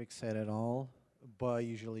think Patrick said it all, but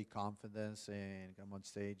usually confidence and come on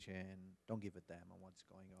stage and don't give a damn on what's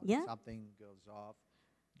going on. Yeah. If something goes off,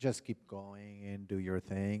 just keep going and do your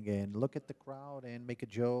thing and look at the crowd and make a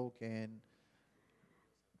joke, and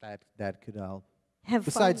that could help. Have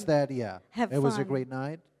Besides fun. that, yeah, Have it was a fun. great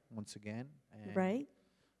night once again. And Right.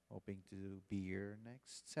 hoping to be here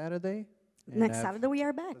next Saturday. and Next have Saturday we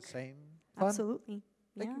are back. The same fun. Absolutely.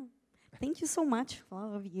 Thank you so much for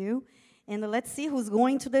all of you. And let's see who's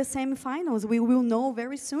going to the semifinals. We will know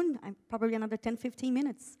very soon, probably another 10, 15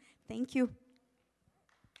 minutes. Thank you.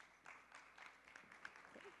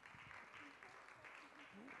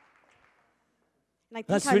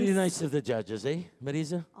 That's really nice of the judges, eh,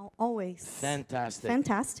 Marisa? Always. Fantastic.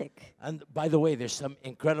 Fantastic. And by the way, there's some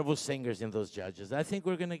incredible singers in those judges. I think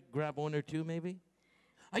we're going to grab one or two, maybe.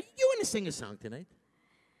 You want to sing a song tonight?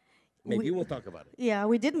 Maybe we'll talk about it. Yeah,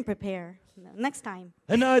 we didn't prepare. No, next time.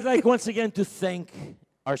 And now I'd like once again to thank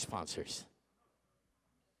our sponsors.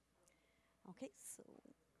 Okay, so.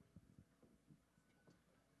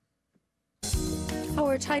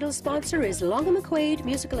 Our title sponsor is Long&mcuade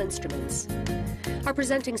Musical Instruments. Our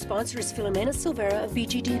presenting sponsor is Filomena Silveira of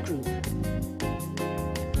BGD Group.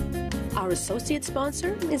 Our associate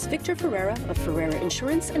sponsor is Victor Ferreira of Ferreira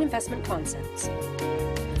Insurance and Investment Concepts.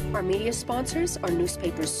 Our media sponsors are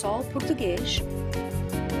newspapers Sol Português,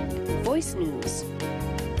 Voice News,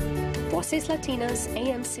 Voces Latinas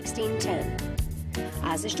AM 1610,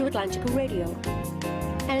 as is to Atlantico Radio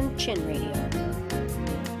and Chin Radio.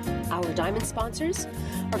 Our diamond sponsors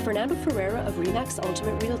are Fernando Ferreira of Remax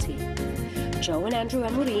Ultimate Realty, Joe and Andrew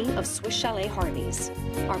Amorim of Swiss Chalet Harveys.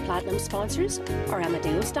 Our platinum sponsors are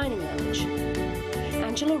Amadeus Dining Lounge,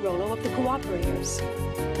 Angelo Rollo of the Cooperators,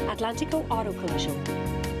 Atlantico Auto Collision,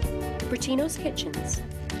 Bertino's Kitchens,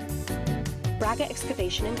 Braga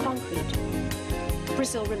Excavation and Concrete,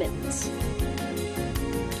 Brazil Remittance,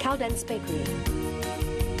 Caldense Bakery,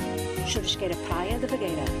 Churrasqueira Praia de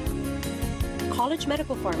Figueira, College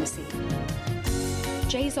Medical Pharmacy,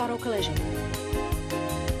 Jay's Auto Collision,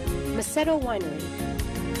 Macedo Winery,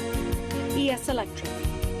 ES Electric,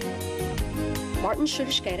 Martin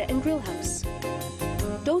Churrasqueira and Grill House,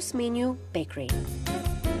 Dos Menu Bakery,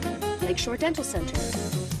 Lakeshore Dental Center,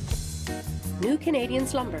 New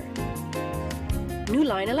Canadians Lumber, New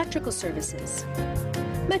Line Electrical Services,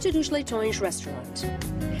 Metadouche Letonge Restaurant,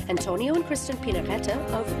 Antonio and Kristen Pinaretta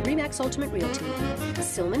of Remax Ultimate Realty,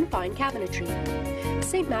 Silman Fine Cabinetry,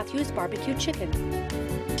 St. Matthew's Barbecue Chicken,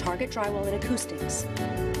 Target Drywall and Acoustics,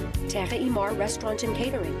 Terra Imar Restaurant and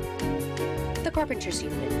Catering, The Carpenters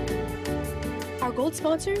Union. Our gold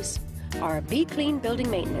sponsors are Be Clean Building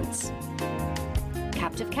Maintenance,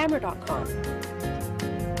 CaptiveCamera.com,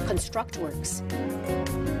 ConstructWorks,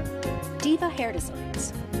 Diva Hair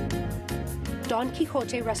Designs, Don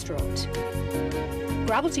Quixote Restaurant,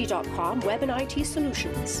 Gravelty.com Web and IT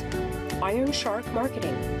Solutions, Iron Shark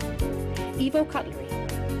Marketing, Evo Cutlery,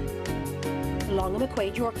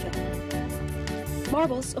 Long&mcuade Yorkville,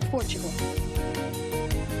 Marbles of Portugal,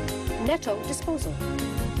 Netto Disposal,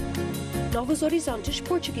 Novos Horizontes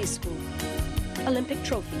Portuguese School, Olympic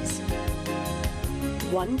Trophies,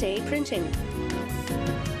 One Day Printing,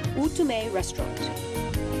 Utume Restaurant,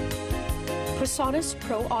 Presonus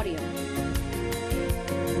Pro Audio,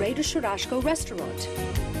 Ray de Churrasco Restaurant,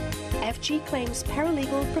 FG Claims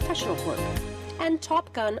Paralegal Professional Corp, and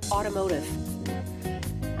Top Gun Automotive.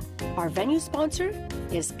 Our venue sponsor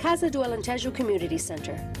is Casa do Alentejo Community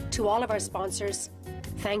Center. To all of our sponsors,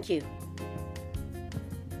 thank you.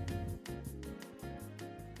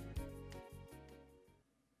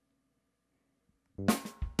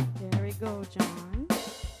 There we go, John.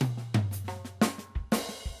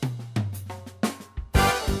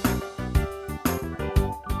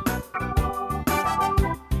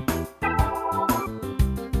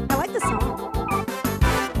 I like the song.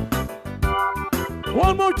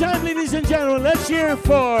 One more time, ladies and gentlemen, let's hear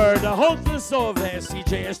for the hostess of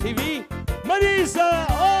CJS TV, Marisa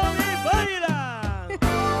Oliveira.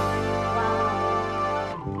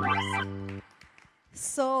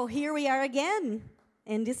 So here we are again,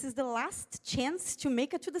 and this is the last chance to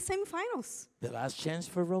make it to the semifinals. The last chance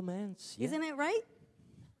for romance. Yeah. Isn't it right?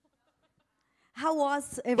 How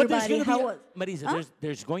was But there's everybody? gonna How be was? Marisa, Huh?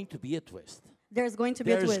 there's going to be a twist. There's going to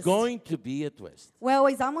be a twist. There's going to be a twist. Well,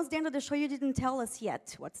 it's almost the end of the show. You didn't tell us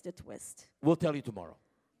yet. What's the twist? We'll tell you tomorrow.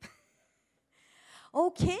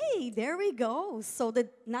 Okay, there we go. So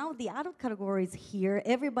now the adult category is here.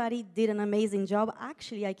 Everybody did an amazing job.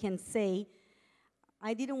 Actually, I can say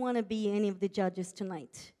I didn't want to be any of the judges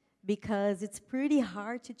tonight because it's pretty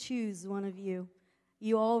hard to choose one of you.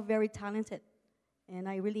 You're all very talented, and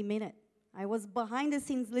I really mean it. I was behind the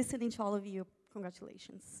scenes listening to all of you.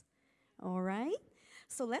 Congratulations. All right.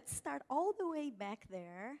 So let's start all the way back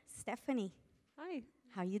there. Stephanie. Hi.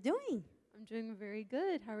 How you doing? I'm doing very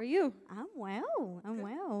good. How are you? I'm well. I'm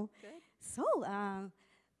well. Good. So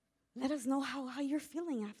let us know how you're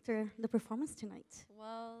feeling after the performance tonight.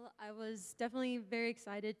 Well, I was definitely very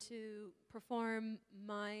excited to perform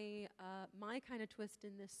my my kind of twist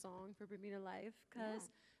in this song for Bermuda Live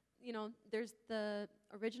because, you know, there's the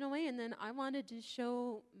original way, and then I wanted to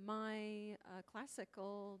show my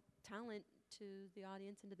classical talent to the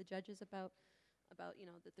audience and to the judges about you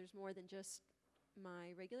know, that there's more than just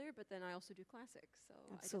my regular, but then I also do classics. So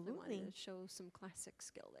Absolutely. I definitely wanted to show some classic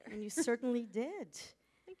skill there. And you certainly did.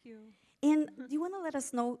 Thank you. And do you want to let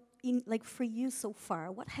us know, like for you so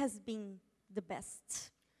far, what has been the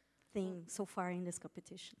best thing so far in this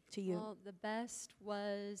competition to you? Well, the best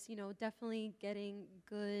was, you know, definitely getting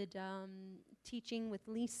good teaching with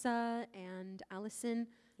Lisa and Allison.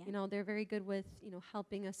 Yeah. You know, they're very good with, you know,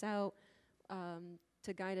 helping us out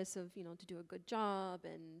to guide us of, you know, to do a good job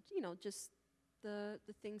and, you know, just the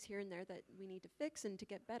things here and there that we need to fix and to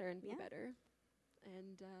get better and be better.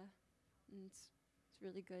 And it's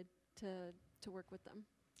really good to work with them.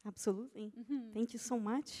 Absolutely. Thank you so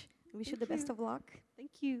much. I wish you the best of luck.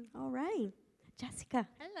 Thank you. All right. Jessica.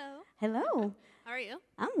 Hello. Hello. How are you?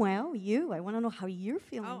 I'm well. You? I want to know how you're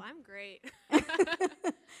feeling. Oh, I'm great.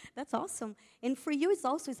 That's awesome. And for you, it's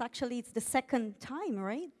the second time,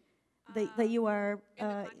 right? that you are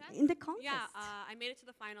in the contest? Yeah, I made it to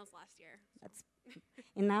the finals last year. That's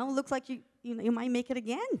and now it looks like you might make it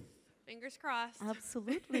again. Fingers crossed.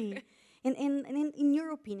 Absolutely. and in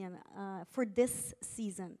your opinion, for this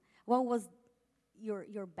season, what was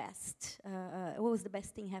your best? What was the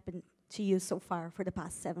best thing happened to you so far for the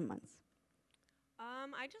past 7 months?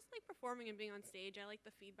 I just like performing and being on stage. I like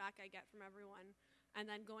the feedback I get from everyone, and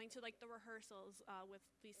then going to like the rehearsals with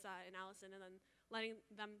Lisa and Allison, and then letting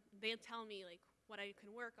them tell me like what I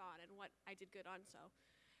can work on and what I did good on. So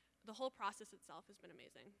the whole process itself has been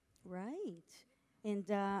amazing. Right. And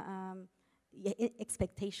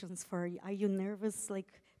expectations for you. Are you nervous,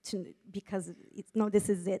 like, because it's no, this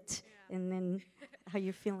is it, and then how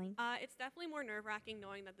you feeling? It's definitely more nerve-wracking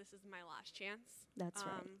knowing that this is my last chance. That's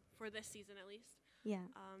right. For this season at least. Yeah.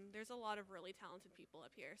 There's a lot of really talented people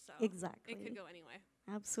up here, so exactly. it could go anyway.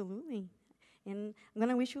 Absolutely. And I'm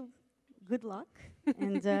gonna wish you good luck,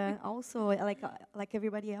 and also like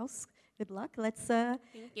everybody else, good luck. Let's Thank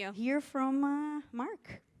you. hear from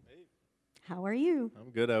Mark. Hey. How are you?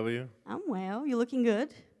 I'm good. How are you? I'm well. You're looking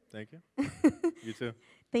good. Thank you. You too.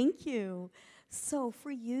 Thank you. So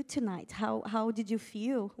for you tonight, how did you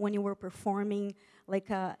feel when you were performing? Like,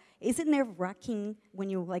 is it nerve-wracking when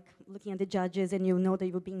you're like looking at the judges and you know that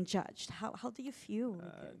you're being judged? How do you feel?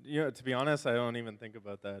 To be honest, I don't even think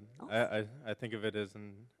about that. I think of it as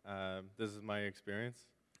this is my experience.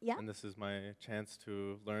 Yeah. And this is my chance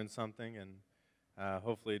to learn something and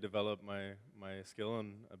hopefully develop my skill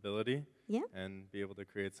and ability. Yeah. And be able to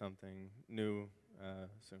create something new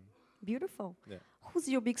soon. Beautiful. Yeah. Who's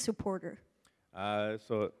your big supporter?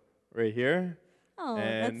 So right here. Oh,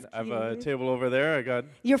 and that's I have a cute. table over there. I got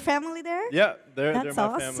Your family there? Yeah, they're That's my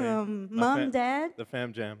awesome. family. Mom, dad? The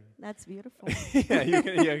fam jam. That's beautiful. Yeah,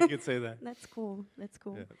 you could say that. That's cool. That's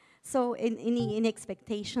cool. Yeah. So, any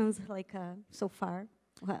expectations like so far?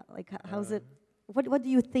 How's it? What do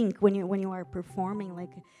you think when you are performing?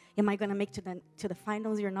 Like, am I gonna make to the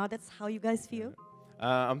finals or not? That's how you guys feel.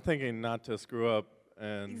 I'm thinking not to screw up.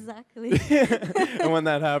 And exactly. And when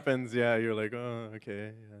that happens, yeah, you're like, oh,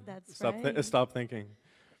 okay. Yeah. That's stop right. Stop thinking.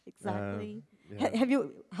 Exactly. Yeah.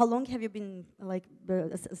 How long have you been like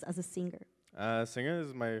as a singer? Singing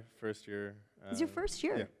is my first year. It's your first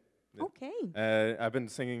year. Yeah. Okay. I've been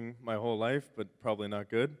singing my whole life, but probably not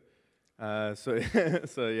good. So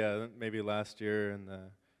yeah, maybe last year and the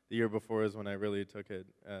year before is when I really took it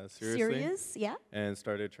seriously. Serious, yeah. And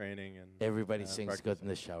started training and everybody sings practicing. good in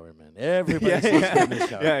the shower, man. Everybody sings good in the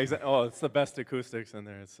shower. Yeah, exactly. Oh, it's the best acoustics in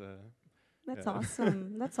there. It's That's yeah.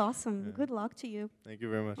 awesome. That's awesome. Yeah. Good luck to you. Thank you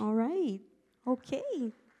very much. All right.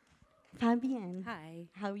 Okay. Fabienne. Hi.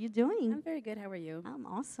 How are you doing? I'm very good. How are you? I'm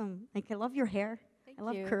awesome. Like, I love your hair. Thank I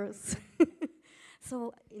love you. curls.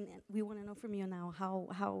 So we want to know from you now,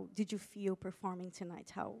 how did you feel performing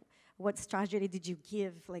tonight? What strategy did you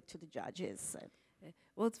give like to the judges?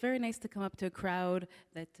 Well, it's very nice to come up to a crowd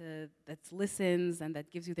that listens and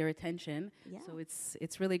that gives you their attention. Yeah. So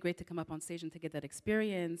it's really great to come up on stage and to get that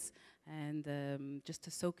experience and just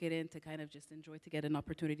to soak it in, to kind of just enjoy, to get an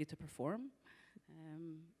opportunity to perform.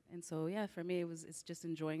 And so yeah, for me it's just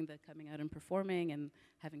enjoying the coming out and performing and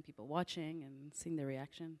having people watching and seeing their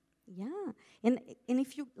reaction. Yeah, and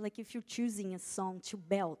if you're choosing a song to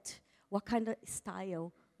belt, what kind of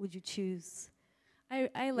style would you choose?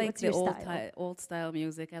 I like What's the your old style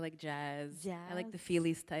music. I like jazz. I like the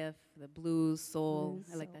feely style, the blues, soul. Blues,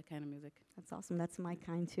 I like soul. that kind of music. That's awesome. That's my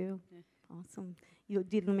kind too. Yeah. Awesome. You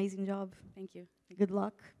did an amazing job. Thank you. Good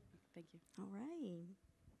luck. Thank you. All right.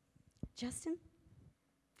 Justin,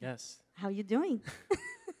 Yes. how you doing?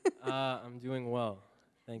 I'm doing well.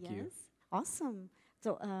 Thank you. Yes. Awesome.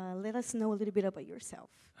 So let us know a little bit about yourself.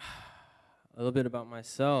 A little bit about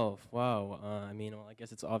myself. Wow. I mean, well, I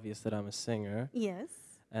guess it's obvious that I'm a singer. Yes.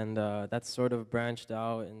 And that's sort of branched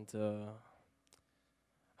out into,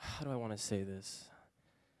 how do I want to say this?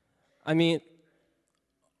 I mean,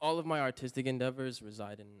 all of my artistic endeavors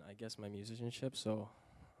reside in, I guess, my musicianship. So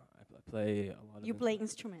I play a lot of. You play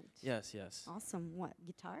instrument. Yes, yes. Awesome. What,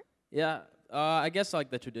 guitar? Yeah. I guess like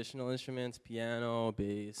the traditional instruments, piano,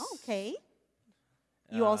 bass. Okay.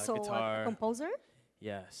 You also guitar. a composer?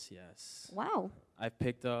 Yes, yes. Wow. I've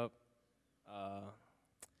picked up,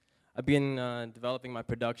 I've been developing my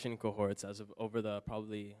production cohorts as of over the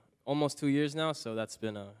probably almost 2 years now, so that's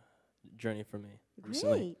been a journey for me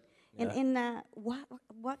recently. Great. Yeah. And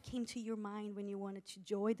what came to your mind when you wanted to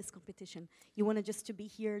join this competition? You wanted just to be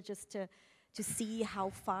here just to see how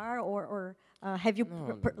far, or have you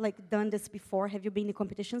like done this before? Have you been in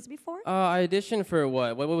competitions before? I auditioned for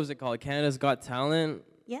what was it called? Canada's Got Talent.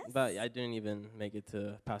 Yes. But I didn't even make it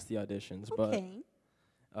to past the auditions. Okay.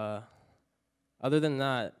 But Other than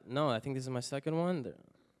that, no, I think this is my second one.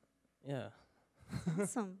 Yeah.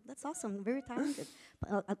 Awesome. That's awesome. Very talented.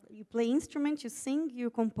 You play instruments, you sing, you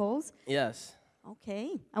compose. Yes.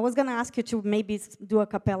 Okay. I was going to ask you to maybe do a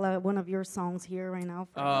cappella, one of your songs here right now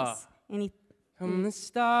for us. Come the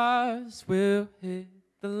stars will hit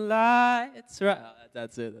the lights. Right.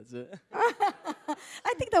 That's it.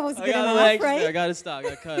 I think that was good got enough, right? I got to stop. I got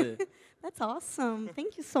to cut it. That's awesome.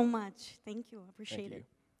 Thank you so much. Thank you. I appreciate Thank it.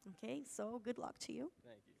 Okay, so good luck to you.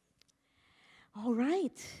 Thank you. All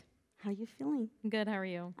right. How are you feeling? Good. How are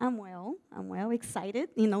you? I'm well. I'm well. Excited.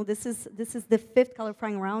 You know, this is the 5th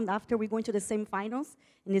qualifying round after we go into the semifinals,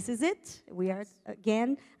 and this is it. We are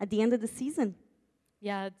again at the end of the season.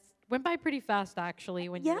 Yeah, it went by pretty fast actually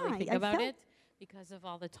when you really think I about felt it, because of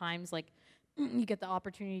all the times like you get the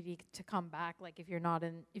opportunity to come back. Like if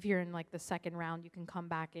you're in like the second round, you can come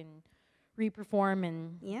back and re-perform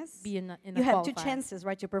and be in the You have 2 qualifier. chances,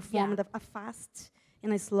 right? To perform a fast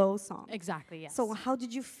and a slow song. Exactly. Yes. So how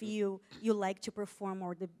did you feel you like to perform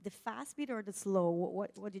more, the fast beat or the slow?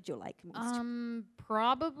 What did you like most?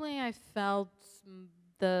 Probably I felt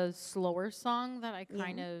the slower song that I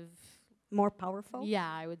kind of more powerful. Yeah,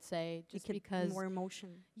 I would say just because more emotion.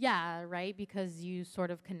 Yeah, right. Because you sort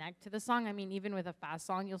of connect to the song. I mean, even with a fast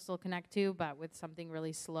song, you'll still connect to, but with something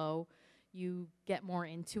really slow, you get more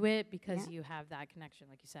into it because you have that connection,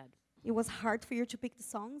 like you said. It was hard for you to pick the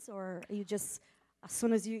songs, or you just as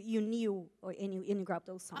soon as you knew and you grabbed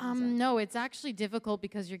those songs? No, it's actually difficult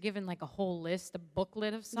because you're given like a whole list, a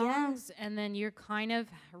booklet of songs, and then you're kind of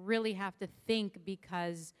really have to think,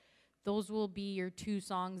 because those will be your 2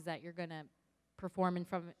 songs that you're gonna perform in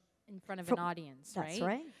front of an audience, right? That's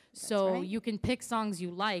right. So you can pick songs you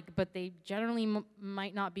like, but they generally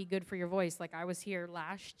might not be good for your voice. Like I was here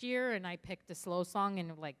last year and I picked a slow song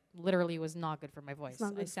and like literally was not good for my voice.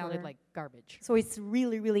 I sounded like garbage. So it's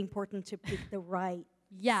really, really important to pick the right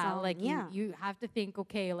song. Like you have to think,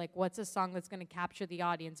 okay, like what's a song that's going to capture the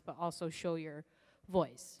audience but also show your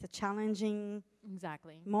voice. It's a challenging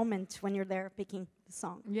moment when you're there picking the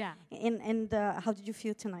song. Yeah. And how did you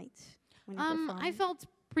feel tonight when you performed? I felt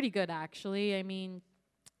pretty good actually. I mean,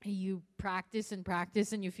 you practice and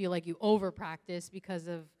practice and you feel like you over practice because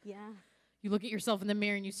of you look at yourself in the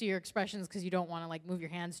mirror and you see your expressions because you don't want to like move your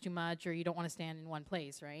hands too much, or you don't want to stand in one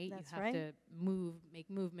place, right? That's you have to move, make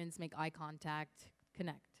movements, make eye contact,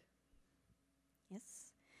 connect.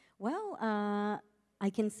 Yes. Well, I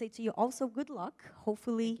can say to you also good luck.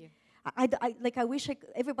 Hopefully, I wish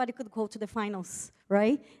everybody could go to the finals,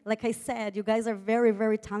 right? Like I said, you guys are very,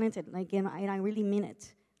 very talented. Like, and I really mean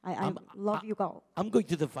it. I love you all. I'm going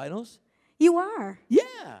to the finals. You are?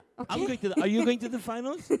 Yeah. Okay. I'm going to the, are you going to the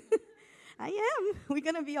finals? I am. We're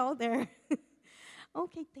going to be all there.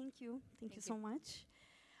 Okay, thank you. Thank you so much.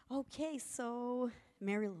 Okay, so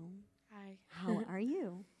Mary Lou. Hi. How are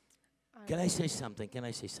you? Can I say something?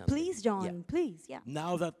 Please, John, please, yeah.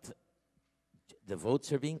 Now that the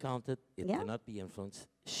votes are being counted, it cannot be influenced.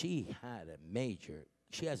 She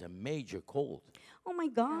has a major cold. Oh my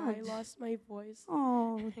God. I lost my voice.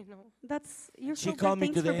 Oh, I know. You're She so called good.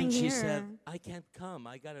 me Thanks for today and being she here. said, I can't come.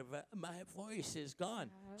 My voice is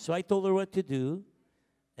gone. So I told her what to do,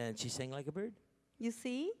 and she sang like a bird. You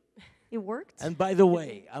see? It worked. And by the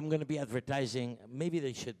way, I'm going to be advertising. Maybe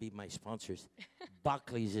they should be my sponsors.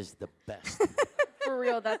 Buckley's is the best. For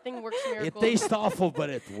real, that thing works It miracles. tastes awful,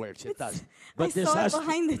 but it works. It does. But I saw it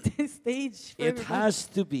behind the stage. It has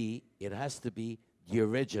to be the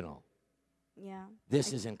original. Yeah.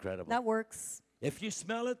 This is incredible. That works. If you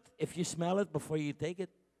smell it before you take it,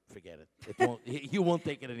 forget it. It won't. You won't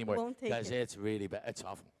take it anymore. Won't take because it. it's really bad. It's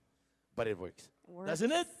awful, but it works. Works.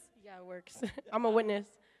 Doesn't it? Yeah, it works. I'm a witness.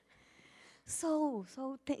 So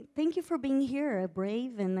thank you for being here,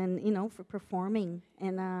 brave, and then for performing.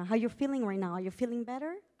 And how you're feeling right now? Are you feeling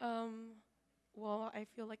better? Well, I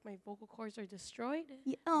feel like my vocal cords are destroyed.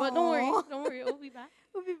 Yeah. But don't worry, we'll be back.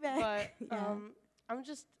 We'll be back. But Yeah. I'm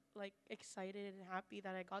just like excited and happy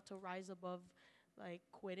that I got to rise above like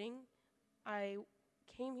quitting. I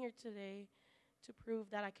came here today to prove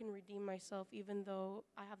that I can redeem myself even though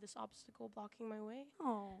I have this obstacle blocking my way.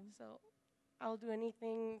 Oh. So I'll do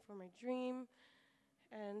anything for my dream.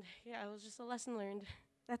 And yeah, it was just a lesson learned.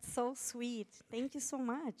 That's so sweet. Thank you so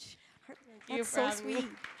much. Thank you That's for so having me. sweet.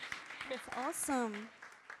 That's awesome.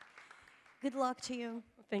 Good luck to you.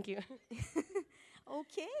 Thank you.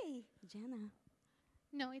 Okay, Jenna.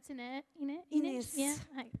 No, it's Ines. Ines. Yeah.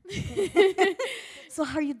 Hi. So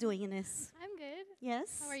how are you doing, Ines? I'm good.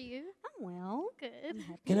 Yes. How are you? I'm well. Good.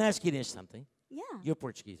 Can I ask you this something? Yeah. You're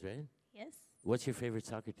Portuguese, right? Yes. What's your favorite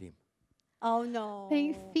soccer team? Oh, no.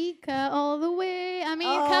 Benfica all the way. I mean,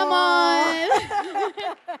 Oh. come on.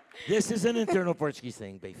 This is an internal Portuguese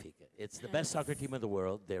thing, Benfica. It's the best soccer team in the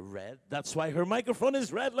world. They're red. That's why her microphone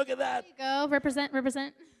is red. Look at that. Go, represent,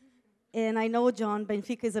 represent. And I know, John,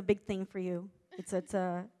 Benfica is a big thing for you.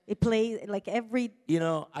 It plays like every. You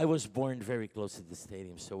know, I was born very close to the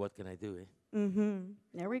stadium, so what can I do?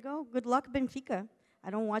 There we go. Good luck, Benfica. I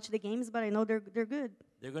don't watch the games, but I know they're good.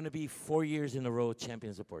 They're going to be 4 years in a row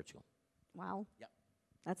champions of Portugal. Wow. Yep.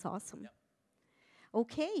 That's awesome.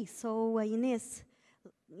 Okay, so Ines,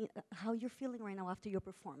 how you're feeling right now after your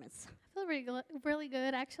performance? I feel really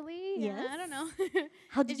good, actually. Yes? Yeah, I don't know.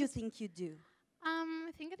 How did you think you do?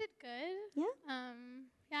 I think I did good. Yeah?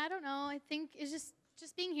 Yeah, I don't know. I think it's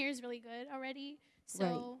just being here is really good already.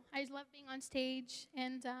 So I love being on stage,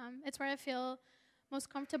 and it's where I feel most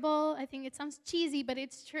comfortable. I think it sounds cheesy, but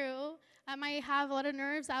it's true. I might have a lot of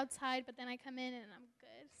nerves outside, but then I come in and I'm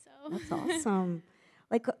good. So That's awesome.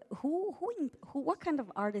 Like, what kind of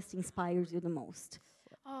artist inspires you the most?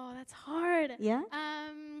 Oh, that's hard. Yeah?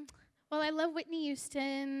 Well, I love Whitney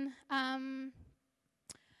Houston.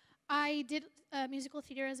 I did musical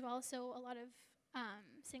theater as well, so a lot of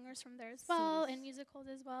singers from there as well, and musicals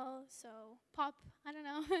as well. So pop, I don't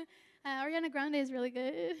know. Ariana Grande is really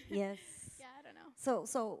good. Yes. Yeah, I don't know.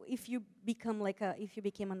 So if you become if you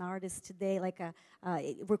became an artist today,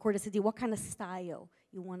 record a CD, what kind of style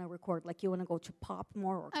you want to record? Like you want to go to pop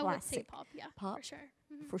more or I classic? would say pop, yeah, Pop? for sure.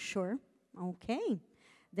 For sure. Okay.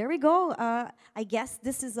 There we go. I guess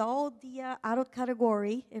this is all the adult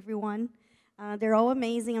category, everyone. They're all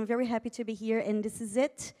amazing. I'm very happy to be here, and this is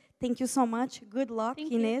it. Thank you so much. Good luck,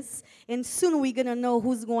 Ines. And soon we're going to know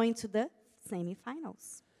who's going to the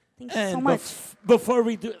semifinals. Thank you so much. Before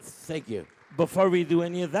we do, thank you. Before we do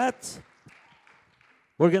any of that,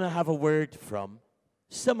 we're going to have a word from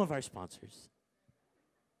some of our sponsors.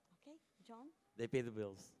 Okay, John? They pay the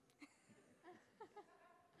bills.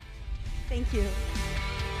 Thank you.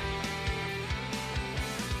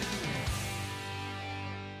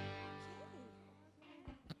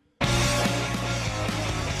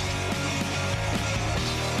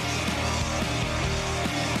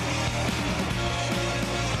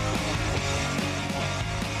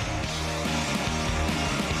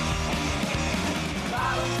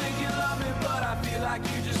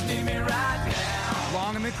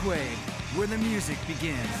 Long and McQuade, where the music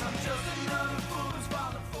begins.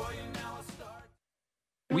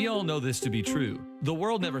 We all know this to be true. The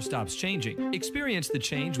world never stops changing. Experience the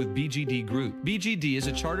change with BGD Group. BGD is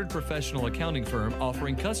a chartered professional accounting firm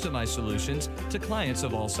offering customized solutions to clients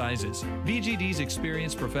of all sizes. BGD's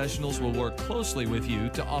experienced professionals will work closely with you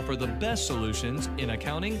to offer the best solutions in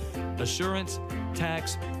accounting, assurance,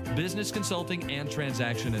 tax, business consulting, and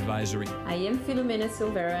transaction advisory. I am Filomena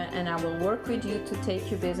Silveira, and I will work with you to take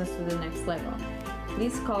your business to the next level.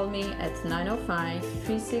 Please call me at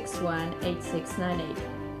 905-361-8698,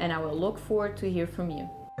 and I will look forward to hear from you.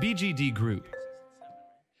 BGD Group.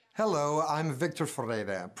 Hello, I'm Victor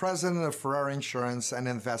Ferreira, President of Ferreira Insurance and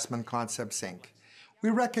Investment Concepts, Inc. We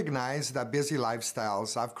recognize that busy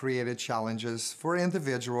lifestyles have created challenges for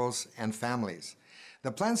individuals and families.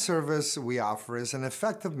 The plan service we offer is an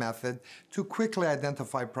effective method to quickly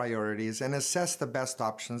identify priorities and assess the best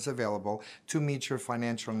options available to meet your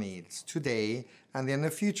financial needs today and in the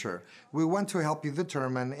future. We want to help you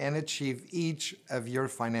determine and achieve each of your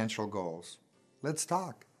financial goals. Let's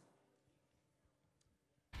talk.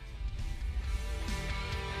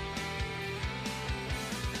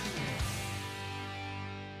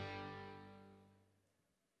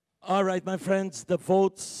 All right, my friends, the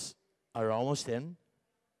votes are almost in.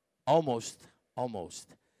 Almost.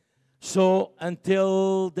 So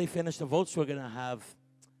until they finish the votes, we're going to have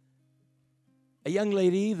a young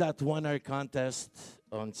lady that won our contest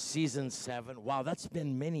on season 7. Wow, that's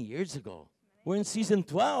been many years ago. We're in season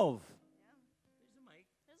 12. There's a mic.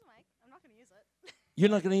 I'm not going to use it.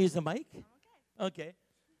 You're not going to use the mic? Okay.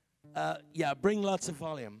 Yeah, bring lots of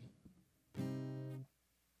volume.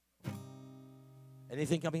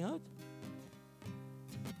 Anything coming out?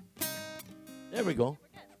 There we go.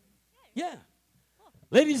 Yeah.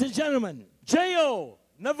 Ladies and gentlemen, J.O.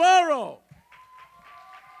 Navarro.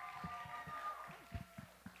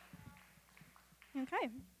 Okay,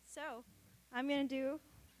 so I'm going to do a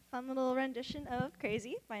fun little rendition of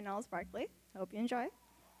Crazy by Niles Barkley. Hope you enjoy.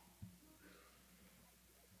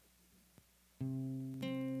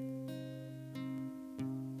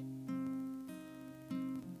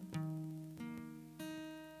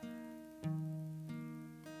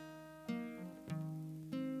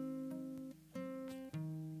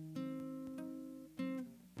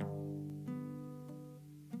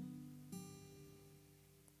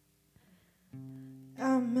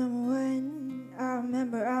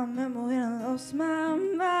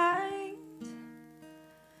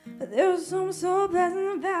 something so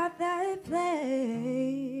pleasant about that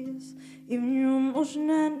place. Even your emotion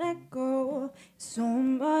and echo, so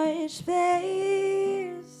much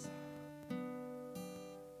space.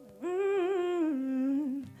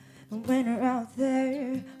 When you're out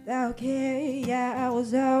there, without care, yeah, I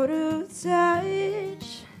was out of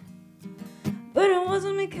touch. But it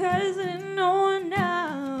wasn't because I didn't know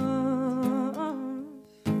enough.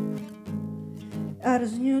 I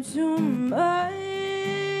just knew too much.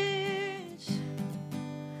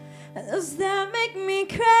 Does that make me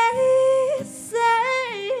crazy?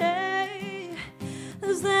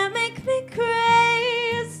 Does that make me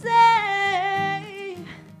crazy?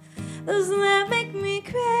 Does that make me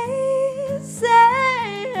crazy?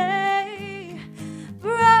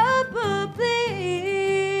 Probably.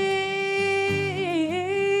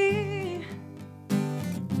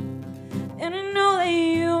 And I know that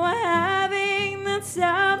you are having the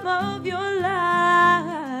time of your life.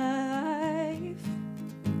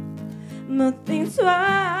 But think twice.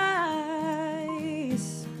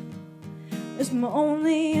 It's my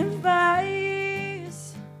only advice.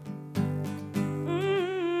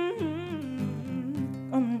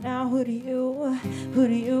 Now who do you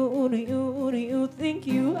think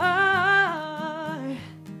you are?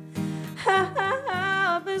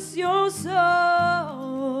 Bless your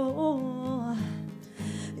soul.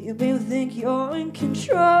 You may think you're in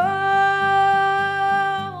control.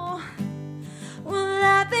 Well,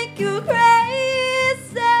 I think you're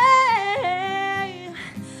crazy.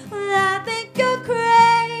 Well, I think you're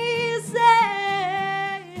crazy.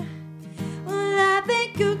 Well, I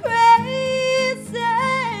think you're crazy.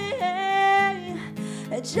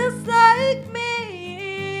 Just like me.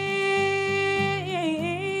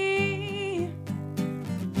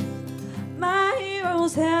 My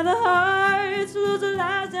heroes had the heart to lose their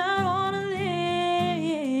lives down on a limb.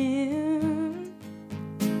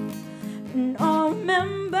 And I'll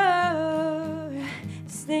remember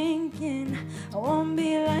thinking I won't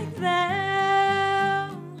be like them.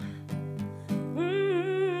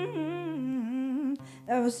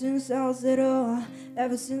 Ever since I was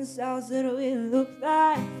little, it looked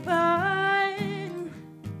like fun.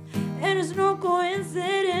 And it's no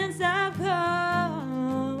coincidence I've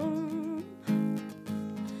come.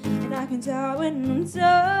 And I can tell when I'm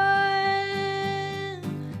done.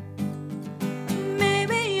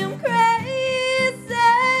 Maybe I'm crazy.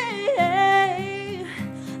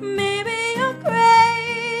 Maybe I'm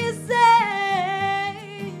crazy.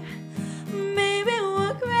 Maybe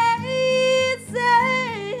we're crazy.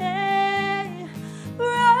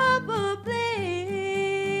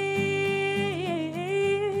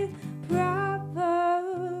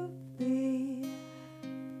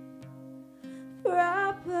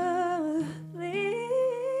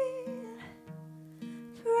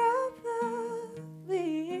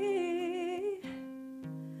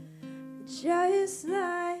 Just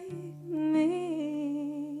like me.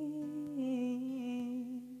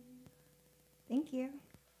 Thank you.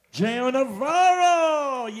 J.O.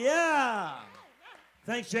 Navarro, yeah.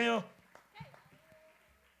 Thanks, J.O.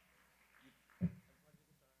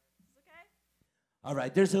 All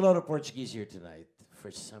right, there's a lot of Portuguese here tonight for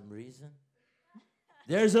some reason.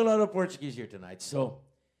 There's a lot of Portuguese here tonight, so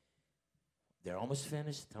they're almost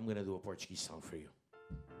finished. I'm going to do a Portuguese song for you.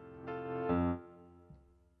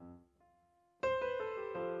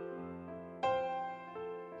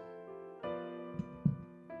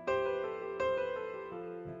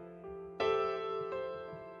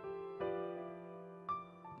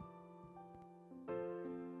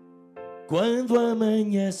 Quando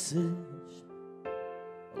amanheces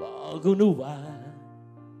logo no ar,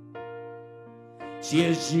 se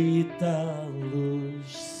agita a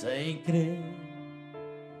luz sem querer,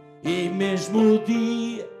 e mesmo o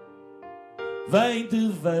dia vem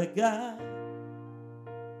devagar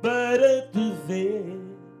para te ver.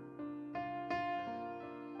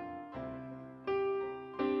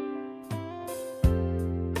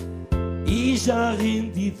 E já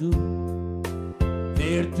rendido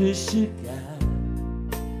ver-te chegar,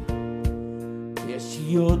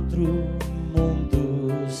 este outro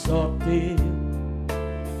mundo só teu,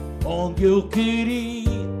 onde eu queria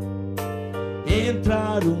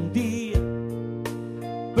entrar um dia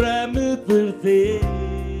para me perder,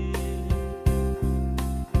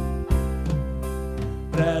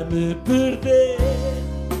 para me perder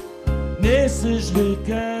nesses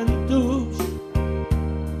recantos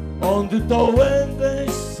onde tu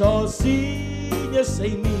andas sozinha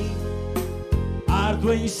sem mim,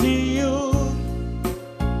 ardo em ciúme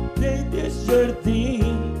desse jardim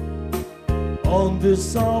onde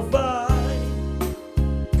só vai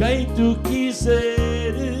quem tu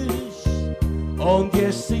quiseres, onde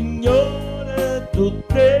és senhora do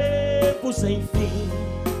tempo sem fim.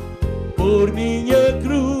 Por minha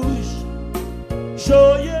cruz,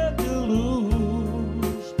 joia de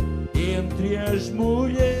luz entre as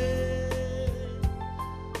mulheres.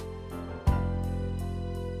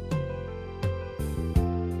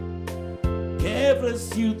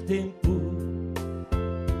 Quebra-se o tempo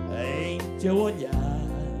em teu olhar,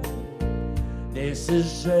 nesse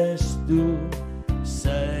gesto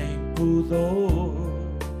sem pudor.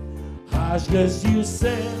 Rasga-se o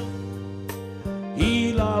céu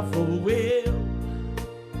e lá vou eu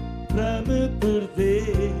pra me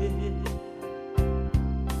perder,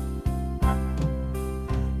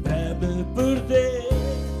 pra me perder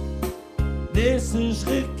nesses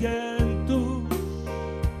recantos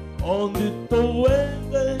onde tu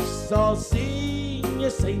andas sozinha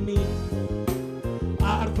sem mim.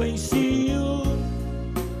 Ardo em ciúme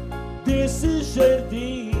desse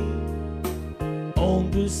jardim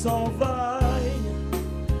onde só vai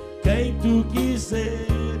quem tu quiseres,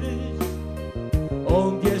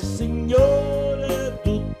 onde és senhora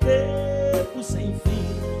do tempo sem fim.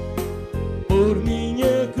 Por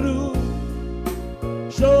minha cruz,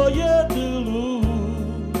 joia de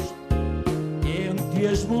luz entre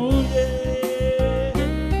as mulheres.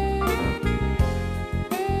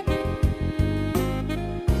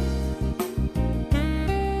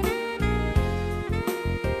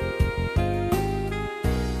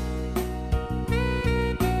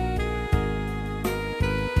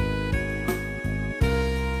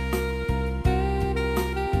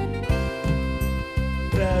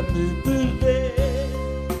 Pra me perder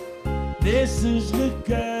nesses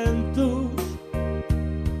recantos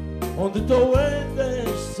onde tu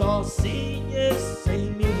andas sozinha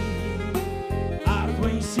sem mim. Ardo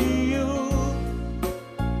em ciúme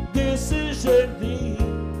desse jardim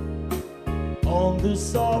onde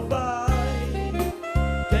só vai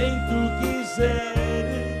quem tu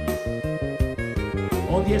quiseres,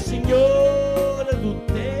 onde és senhora do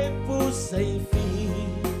tempo sem fim.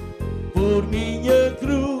 Por minha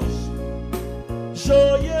cruz,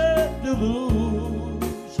 joia de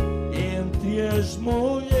luz entre as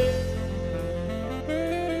mulheres.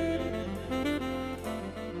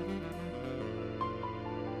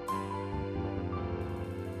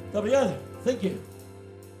 Muito obrigado. Thank you.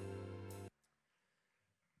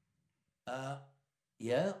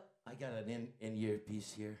 Yeah, I got an in-ear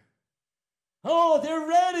piece here. Oh, they're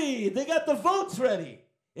ready. They got the votes ready.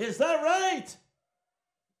 Is that right?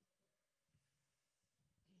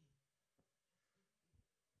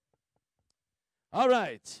 All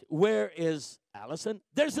right, where is Allison?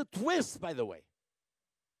 There's a twist, by the way.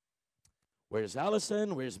 Where's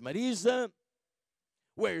Allison? Where's Marisa?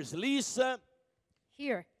 Where's Lisa?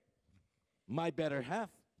 Here. My better half.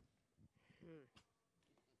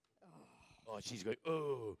 Oh, she's going,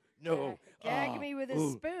 oh, no. Gag me with a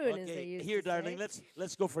spoon, as they used Here, to darling, say.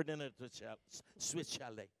 let's go for dinner to Swiss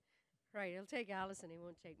Chalet. Right, he'll take Allison, he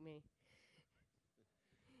won't take me.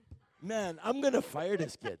 Man, I'm going to fire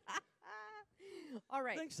this kid. All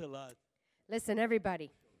right. Thanks a lot. Listen,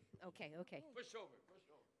 everybody. Okay. Push over.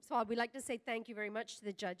 So we'd like to say thank you very much to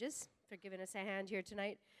the judges for giving us a hand here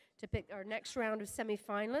tonight to pick our next round of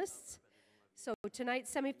semifinalists. So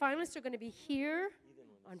tonight's semifinalists are going to be here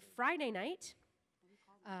on Friday night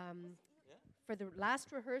for the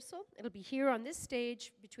last rehearsal. It'll be here on this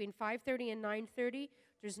stage between 5:30 and 9:30.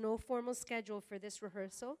 There's no formal schedule for this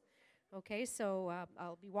rehearsal. Okay, so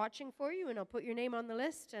I'll be watching for you, and I'll put your name on the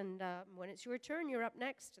list, and when it's your turn, you're up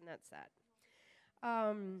next, and that's that.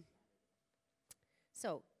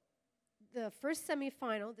 So the first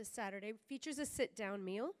semifinal this Saturday features a sit-down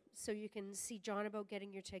meal, so you can see John about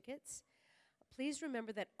getting your tickets. Please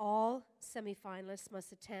remember that all semifinalists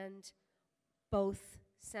must attend both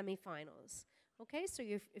semifinals. Okay, so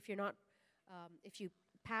if you're not, if you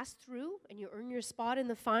pass through and you earn your spot in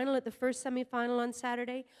the final at the first semifinal on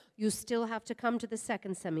Saturday, you still have to come to the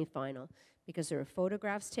second semifinal because there are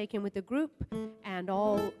photographs taken with the group, and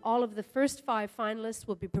all of the first 5 finalists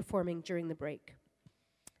will be performing during the break.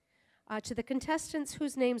 To the contestants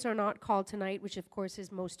whose names are not called tonight, which of course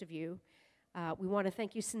is most of you, we want to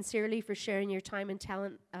thank you sincerely for sharing your time and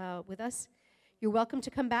talent with us. You're welcome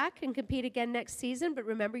to come back and compete again next season, but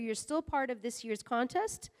remember, you're still part of this year's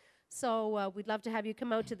contest. So we'd love to have you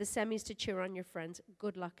come out to the semis to cheer on your friends.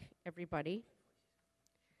 Good luck, everybody.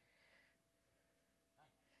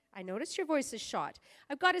 I noticed your voice is shot.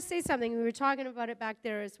 I've got to say something. We were talking about it back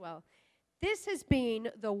there as well. This has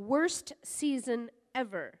been the worst season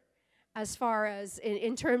ever as far as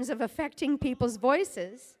in terms of affecting people's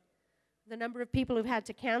voices. The number of people who've had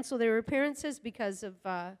to cancel their appearances because of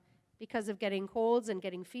because of getting colds and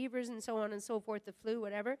getting fevers and so on and so forth, the flu,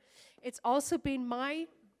 whatever. It's also been my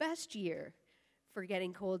best year for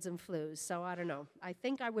getting colds and flus. So I don't know. I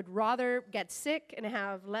think I would rather get sick and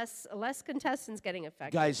have less contestants getting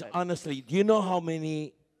affected. Guys, honestly, do you know how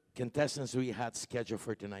many contestants we had scheduled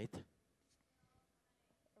for tonight?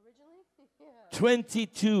 Originally?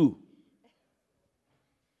 22.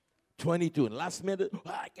 22. And last minute, "Oh,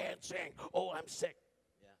 I can't sing. Oh, I'm sick."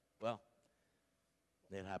 Yeah. Well,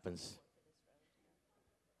 it happens.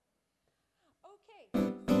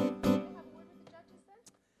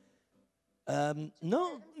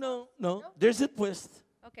 No. There's a twist.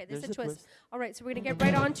 Okay, there's a twist. All right, so we're going to get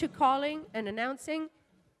right on to calling and announcing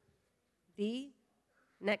the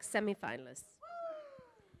next semifinalists.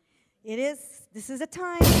 This is the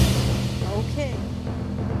time. Okay.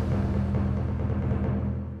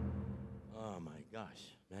 Oh my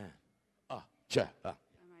gosh, man. Oh, cha. Am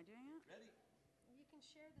I doing it?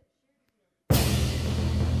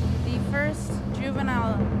 The first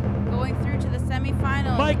juvenile going through to the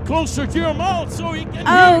semifinals. Mic closer to your mouth so he can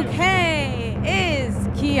hear you. Okay, is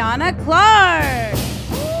Kiana Clark.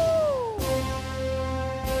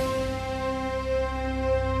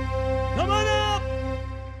 Come on up.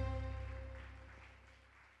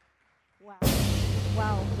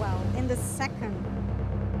 Wow. And the second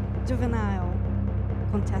juvenile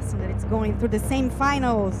contestant that is going through the same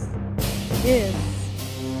finals is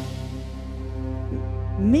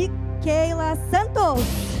Michaela Santos.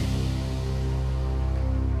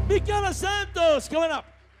 Michaela Santos, coming up.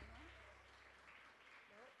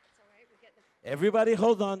 Everybody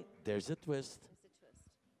hold on. There's a twist.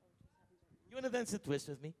 You want to dance a twist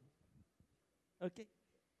with me? Okay.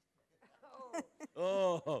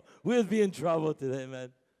 Oh, we'll be in trouble today,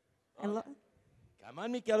 man. Come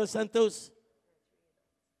on, Michaela Santos.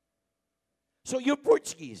 So you're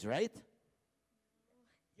Portuguese, right?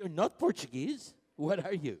 You're not Portuguese. What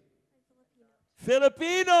are you?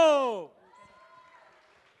 Filipino.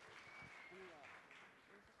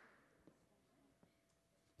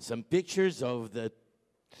 Some pictures of the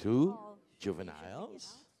two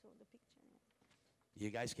juveniles. You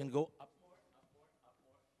guys can go up more, right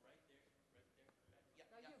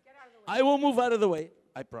there. I will move out of the way,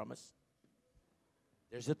 I promise.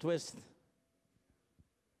 There's a twist.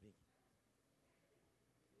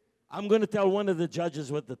 I'm going to tell one of the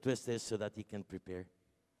judges what the twist is so that he can prepare.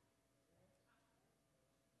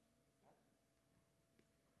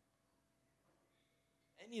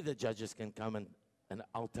 Any of the judges can come and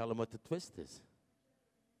I'll tell them what the twist is.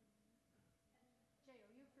 Jay,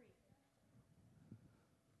 are you free?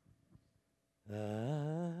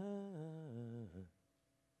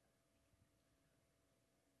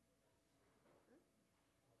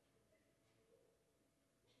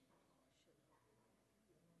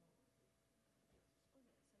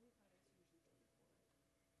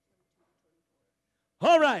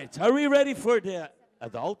 All right, are we ready for the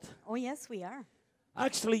adult? Oh, yes, we are.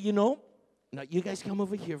 Actually, you know, now you guys come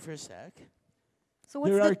over here for a sec. So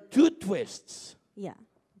what's there are two twists. Yeah,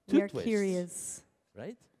 Two we're twists, curious.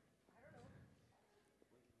 right?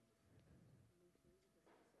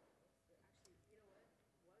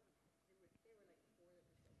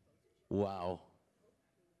 Wow.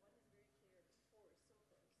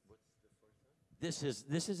 This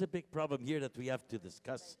is a big problem here that we have to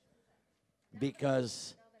discuss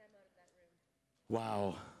because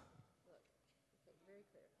wow.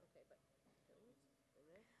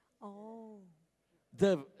 Oh.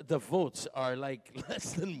 The votes are like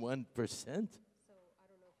less than 1%. So I don't know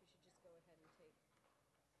if you should just go ahead and take.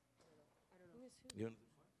 I don't know. You-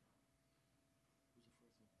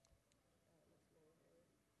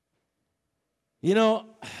 You know,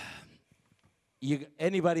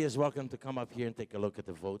 anybody is welcome to come up here and take a look at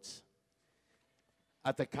the votes.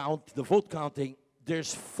 At the vote counting,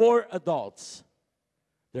 there's 4 adults.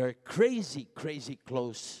 They're crazy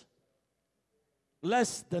close.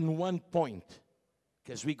 Less than 1 point,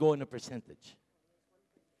 because we go in a percentage.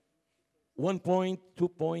 1 point, 2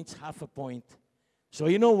 points, half a point. So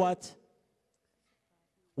you know what?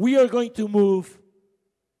 We are going to move,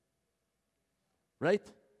 right?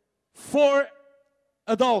 4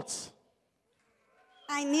 adults.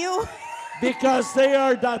 I knew. Because they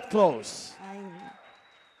are that close. I knew.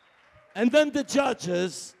 And then the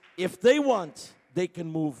judges, if they want, they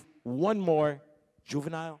can move 1 more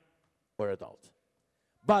juvenile or adult.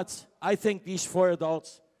 But I think these 4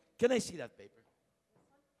 adults, can I see that paper?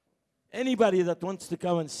 Anybody that wants to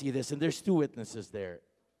come and see this, and there's 2 witnesses there,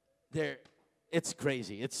 it's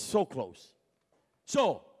crazy. It's so close.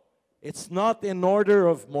 So, it's not in order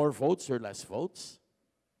of more votes or less votes.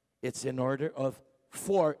 It's in order of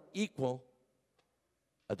 4 equal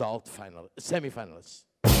adult semifinalists.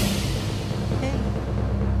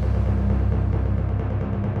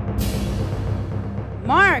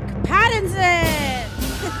 Mark Pattinson.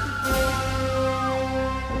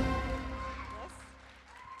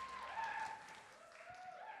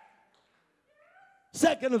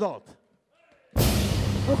 Second adult.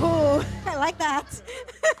 Oh, I like that.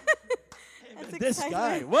 That's This exciting.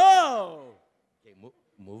 guy. Whoa. Okay,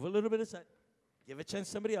 move a little bit aside. Give a chance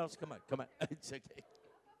to somebody else. Come on, come on. It's okay.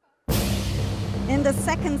 In the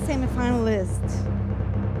second semifinalist,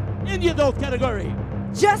 In the adult category.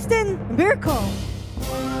 Justin Birko.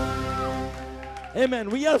 Hey man,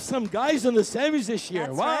 we have some guys in the semis this year.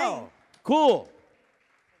 That's wow. right. Cool.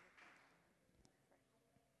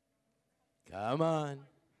 Come on.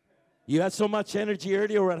 You had so much energy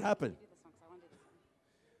earlier. What happened?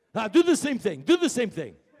 Do the same thing. Do the same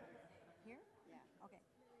thing.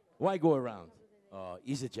 Why go around? Oh,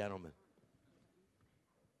 he's a gentleman.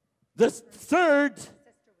 The third,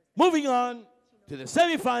 moving on to the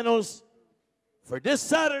semifinals for this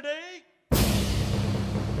Saturday.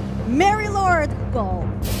 Mary Lord Goal.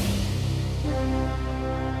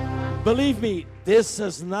 Believe me, this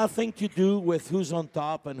has nothing to do with who's on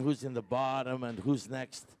top and who's in the bottom and who's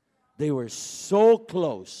next. They were so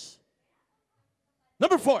close.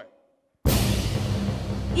 Number 4.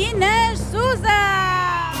 Inês Souza.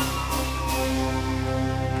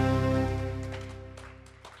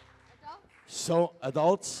 So,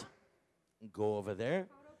 adults, go over there.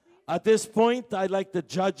 At this point, I'd like the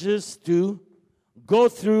judges to go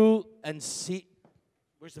through and see.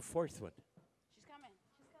 Where's the fourth one? She's coming.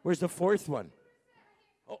 Where's the fourth one?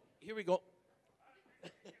 Oh, here we go.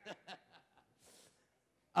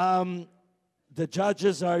 The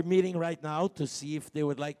judges are meeting right now to see if they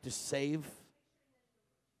would like to save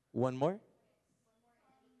one more.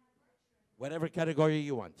 Whatever category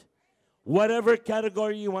you want. Whatever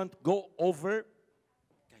category you want, go over.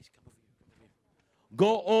 Guys, come over here. Come over here.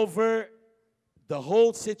 Go over the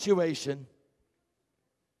whole situation.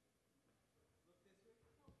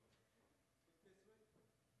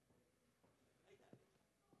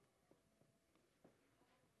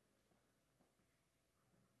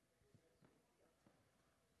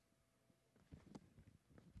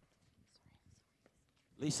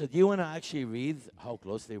 Lisa, do you want to actually read how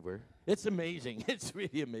close they were? It's amazing. It's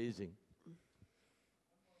really amazing.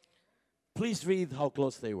 Please read how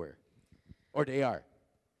close they were, or they are.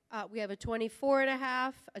 We have a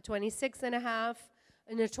 24.5, a 26.5,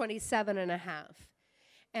 and a 27.5.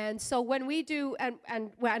 And so when we do,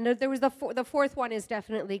 and there was the fourth one is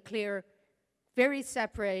definitely clear, very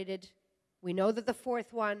separated. We know that the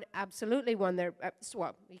fourth one absolutely won their,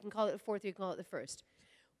 well, you can call it the fourth, you can call it the first.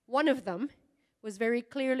 One of them was very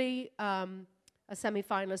clearly a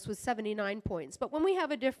semifinalist with 79 points. But when we have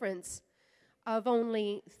a difference of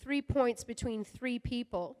only 3 points between 3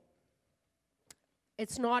 people,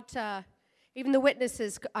 it's not, even the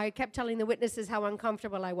witnesses, I kept telling the witnesses how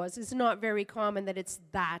uncomfortable I was. It's not very common that it's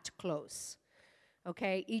that close.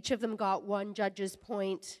 Okay, each of them got 1 judge's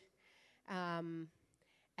point. And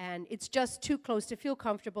it's just too close to feel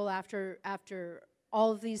comfortable after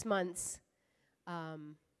all of these months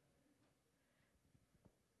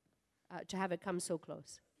to have it come so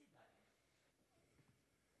close.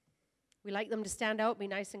 We like them to stand out, be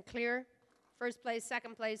nice and clear. First place,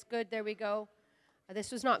 second place, good, there we go.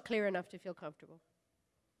 This was not clear enough to feel comfortable.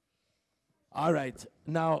 All right.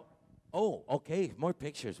 Now, oh, okay, more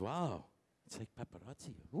pictures. Wow. It's like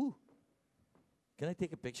paparazzi. Ooh. Can I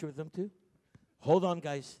take a picture with them too? Hold on,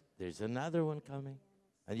 guys. There's another one coming.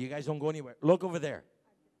 And you guys don't go anywhere. Look over there.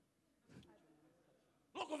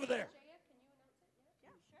 Look over there.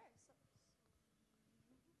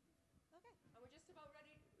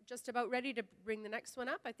 Just about ready to bring the next one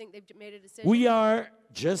up. I think they've made a decision. We are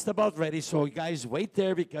just about ready, so you guys wait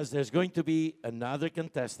there because there's going to be another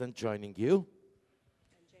contestant joining you.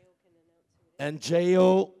 And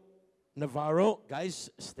J.O. Navarro, guys,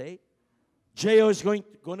 stay. J.O. is going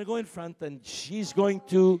to go in front, and she's going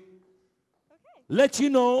to let you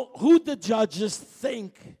know who the judges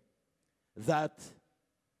think that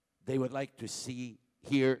they would like to see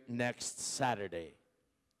here next Saturday.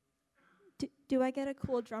 Do I get a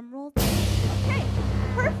cool drum roll? Okay,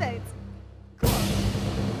 perfect.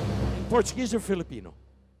 Portuguese or Filipino?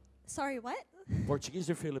 Sorry, what? Portuguese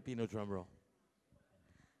or Filipino drum roll?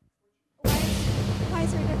 Why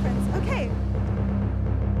is there a difference? Okay.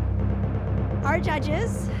 Our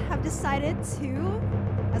judges have decided to,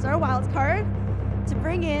 as our wild card, to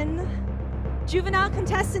bring in juvenile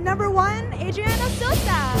contestant number 1, Adriana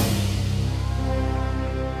Sosa.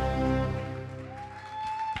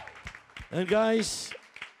 And guys,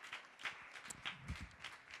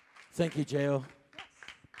 Thank you, Jo.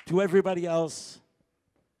 To everybody else,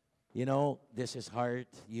 you know, this is hard.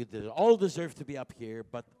 You all deserve to be up here,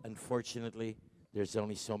 but unfortunately, there's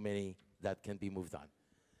only so many that can be moved on.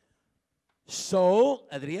 So,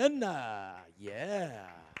 Adriana, yeah.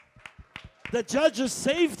 The judges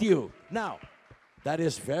saved you. Now, that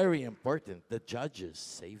is very important. The judges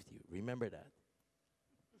saved you. Remember that.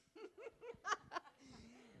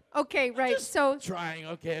 Okay, right. So trying,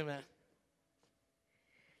 okay, man.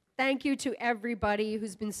 Thank you to everybody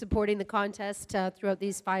who's been supporting the contest throughout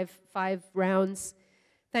these five rounds.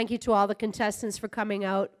 Thank you to all the contestants for coming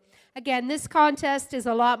out. Again, this contest is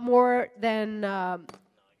a lot more than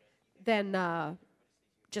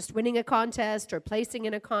just winning a contest or placing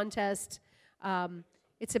in a contest.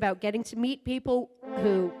 It's about getting to meet people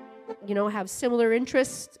who, you know, have similar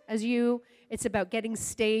interests as you. It's about getting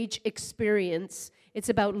stage experience. It's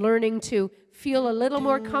about learning to feel a little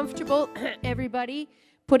more comfortable, everybody,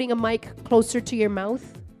 putting a mic closer to your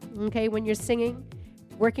mouth, okay, when you're singing,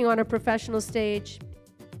 working on a professional stage.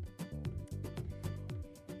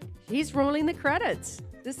 He's rolling the credits.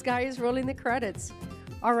 This guy is rolling the credits.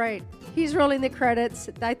 All right, he's rolling the credits.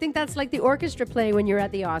 I think that's like the orchestra playing when you're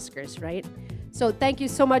at the Oscars, right? So thank you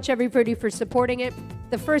so much, everybody, for supporting it.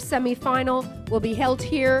 The first semifinal will be held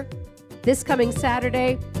here this coming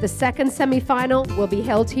Saturday. The second semifinal will be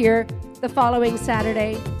held here the following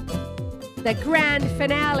Saturday. The grand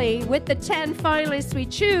finale with the 10 finalists we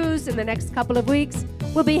choose in the next couple of weeks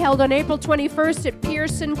will be held on April 21st at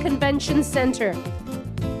Pearson Convention Center.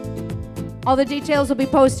 All the details will be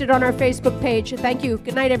posted on our Facebook page. Thank you.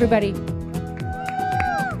 Good night, everybody.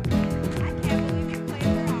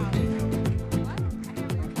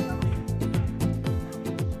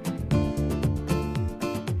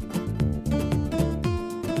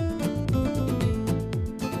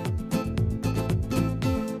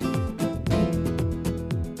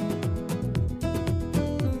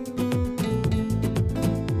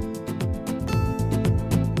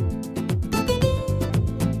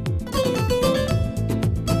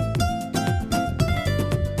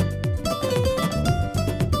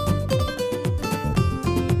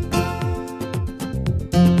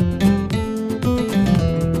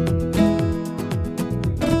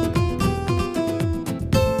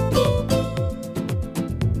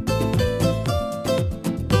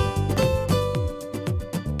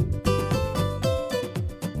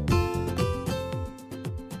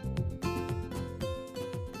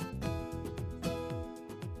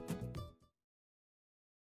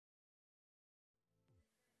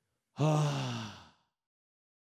 Ah.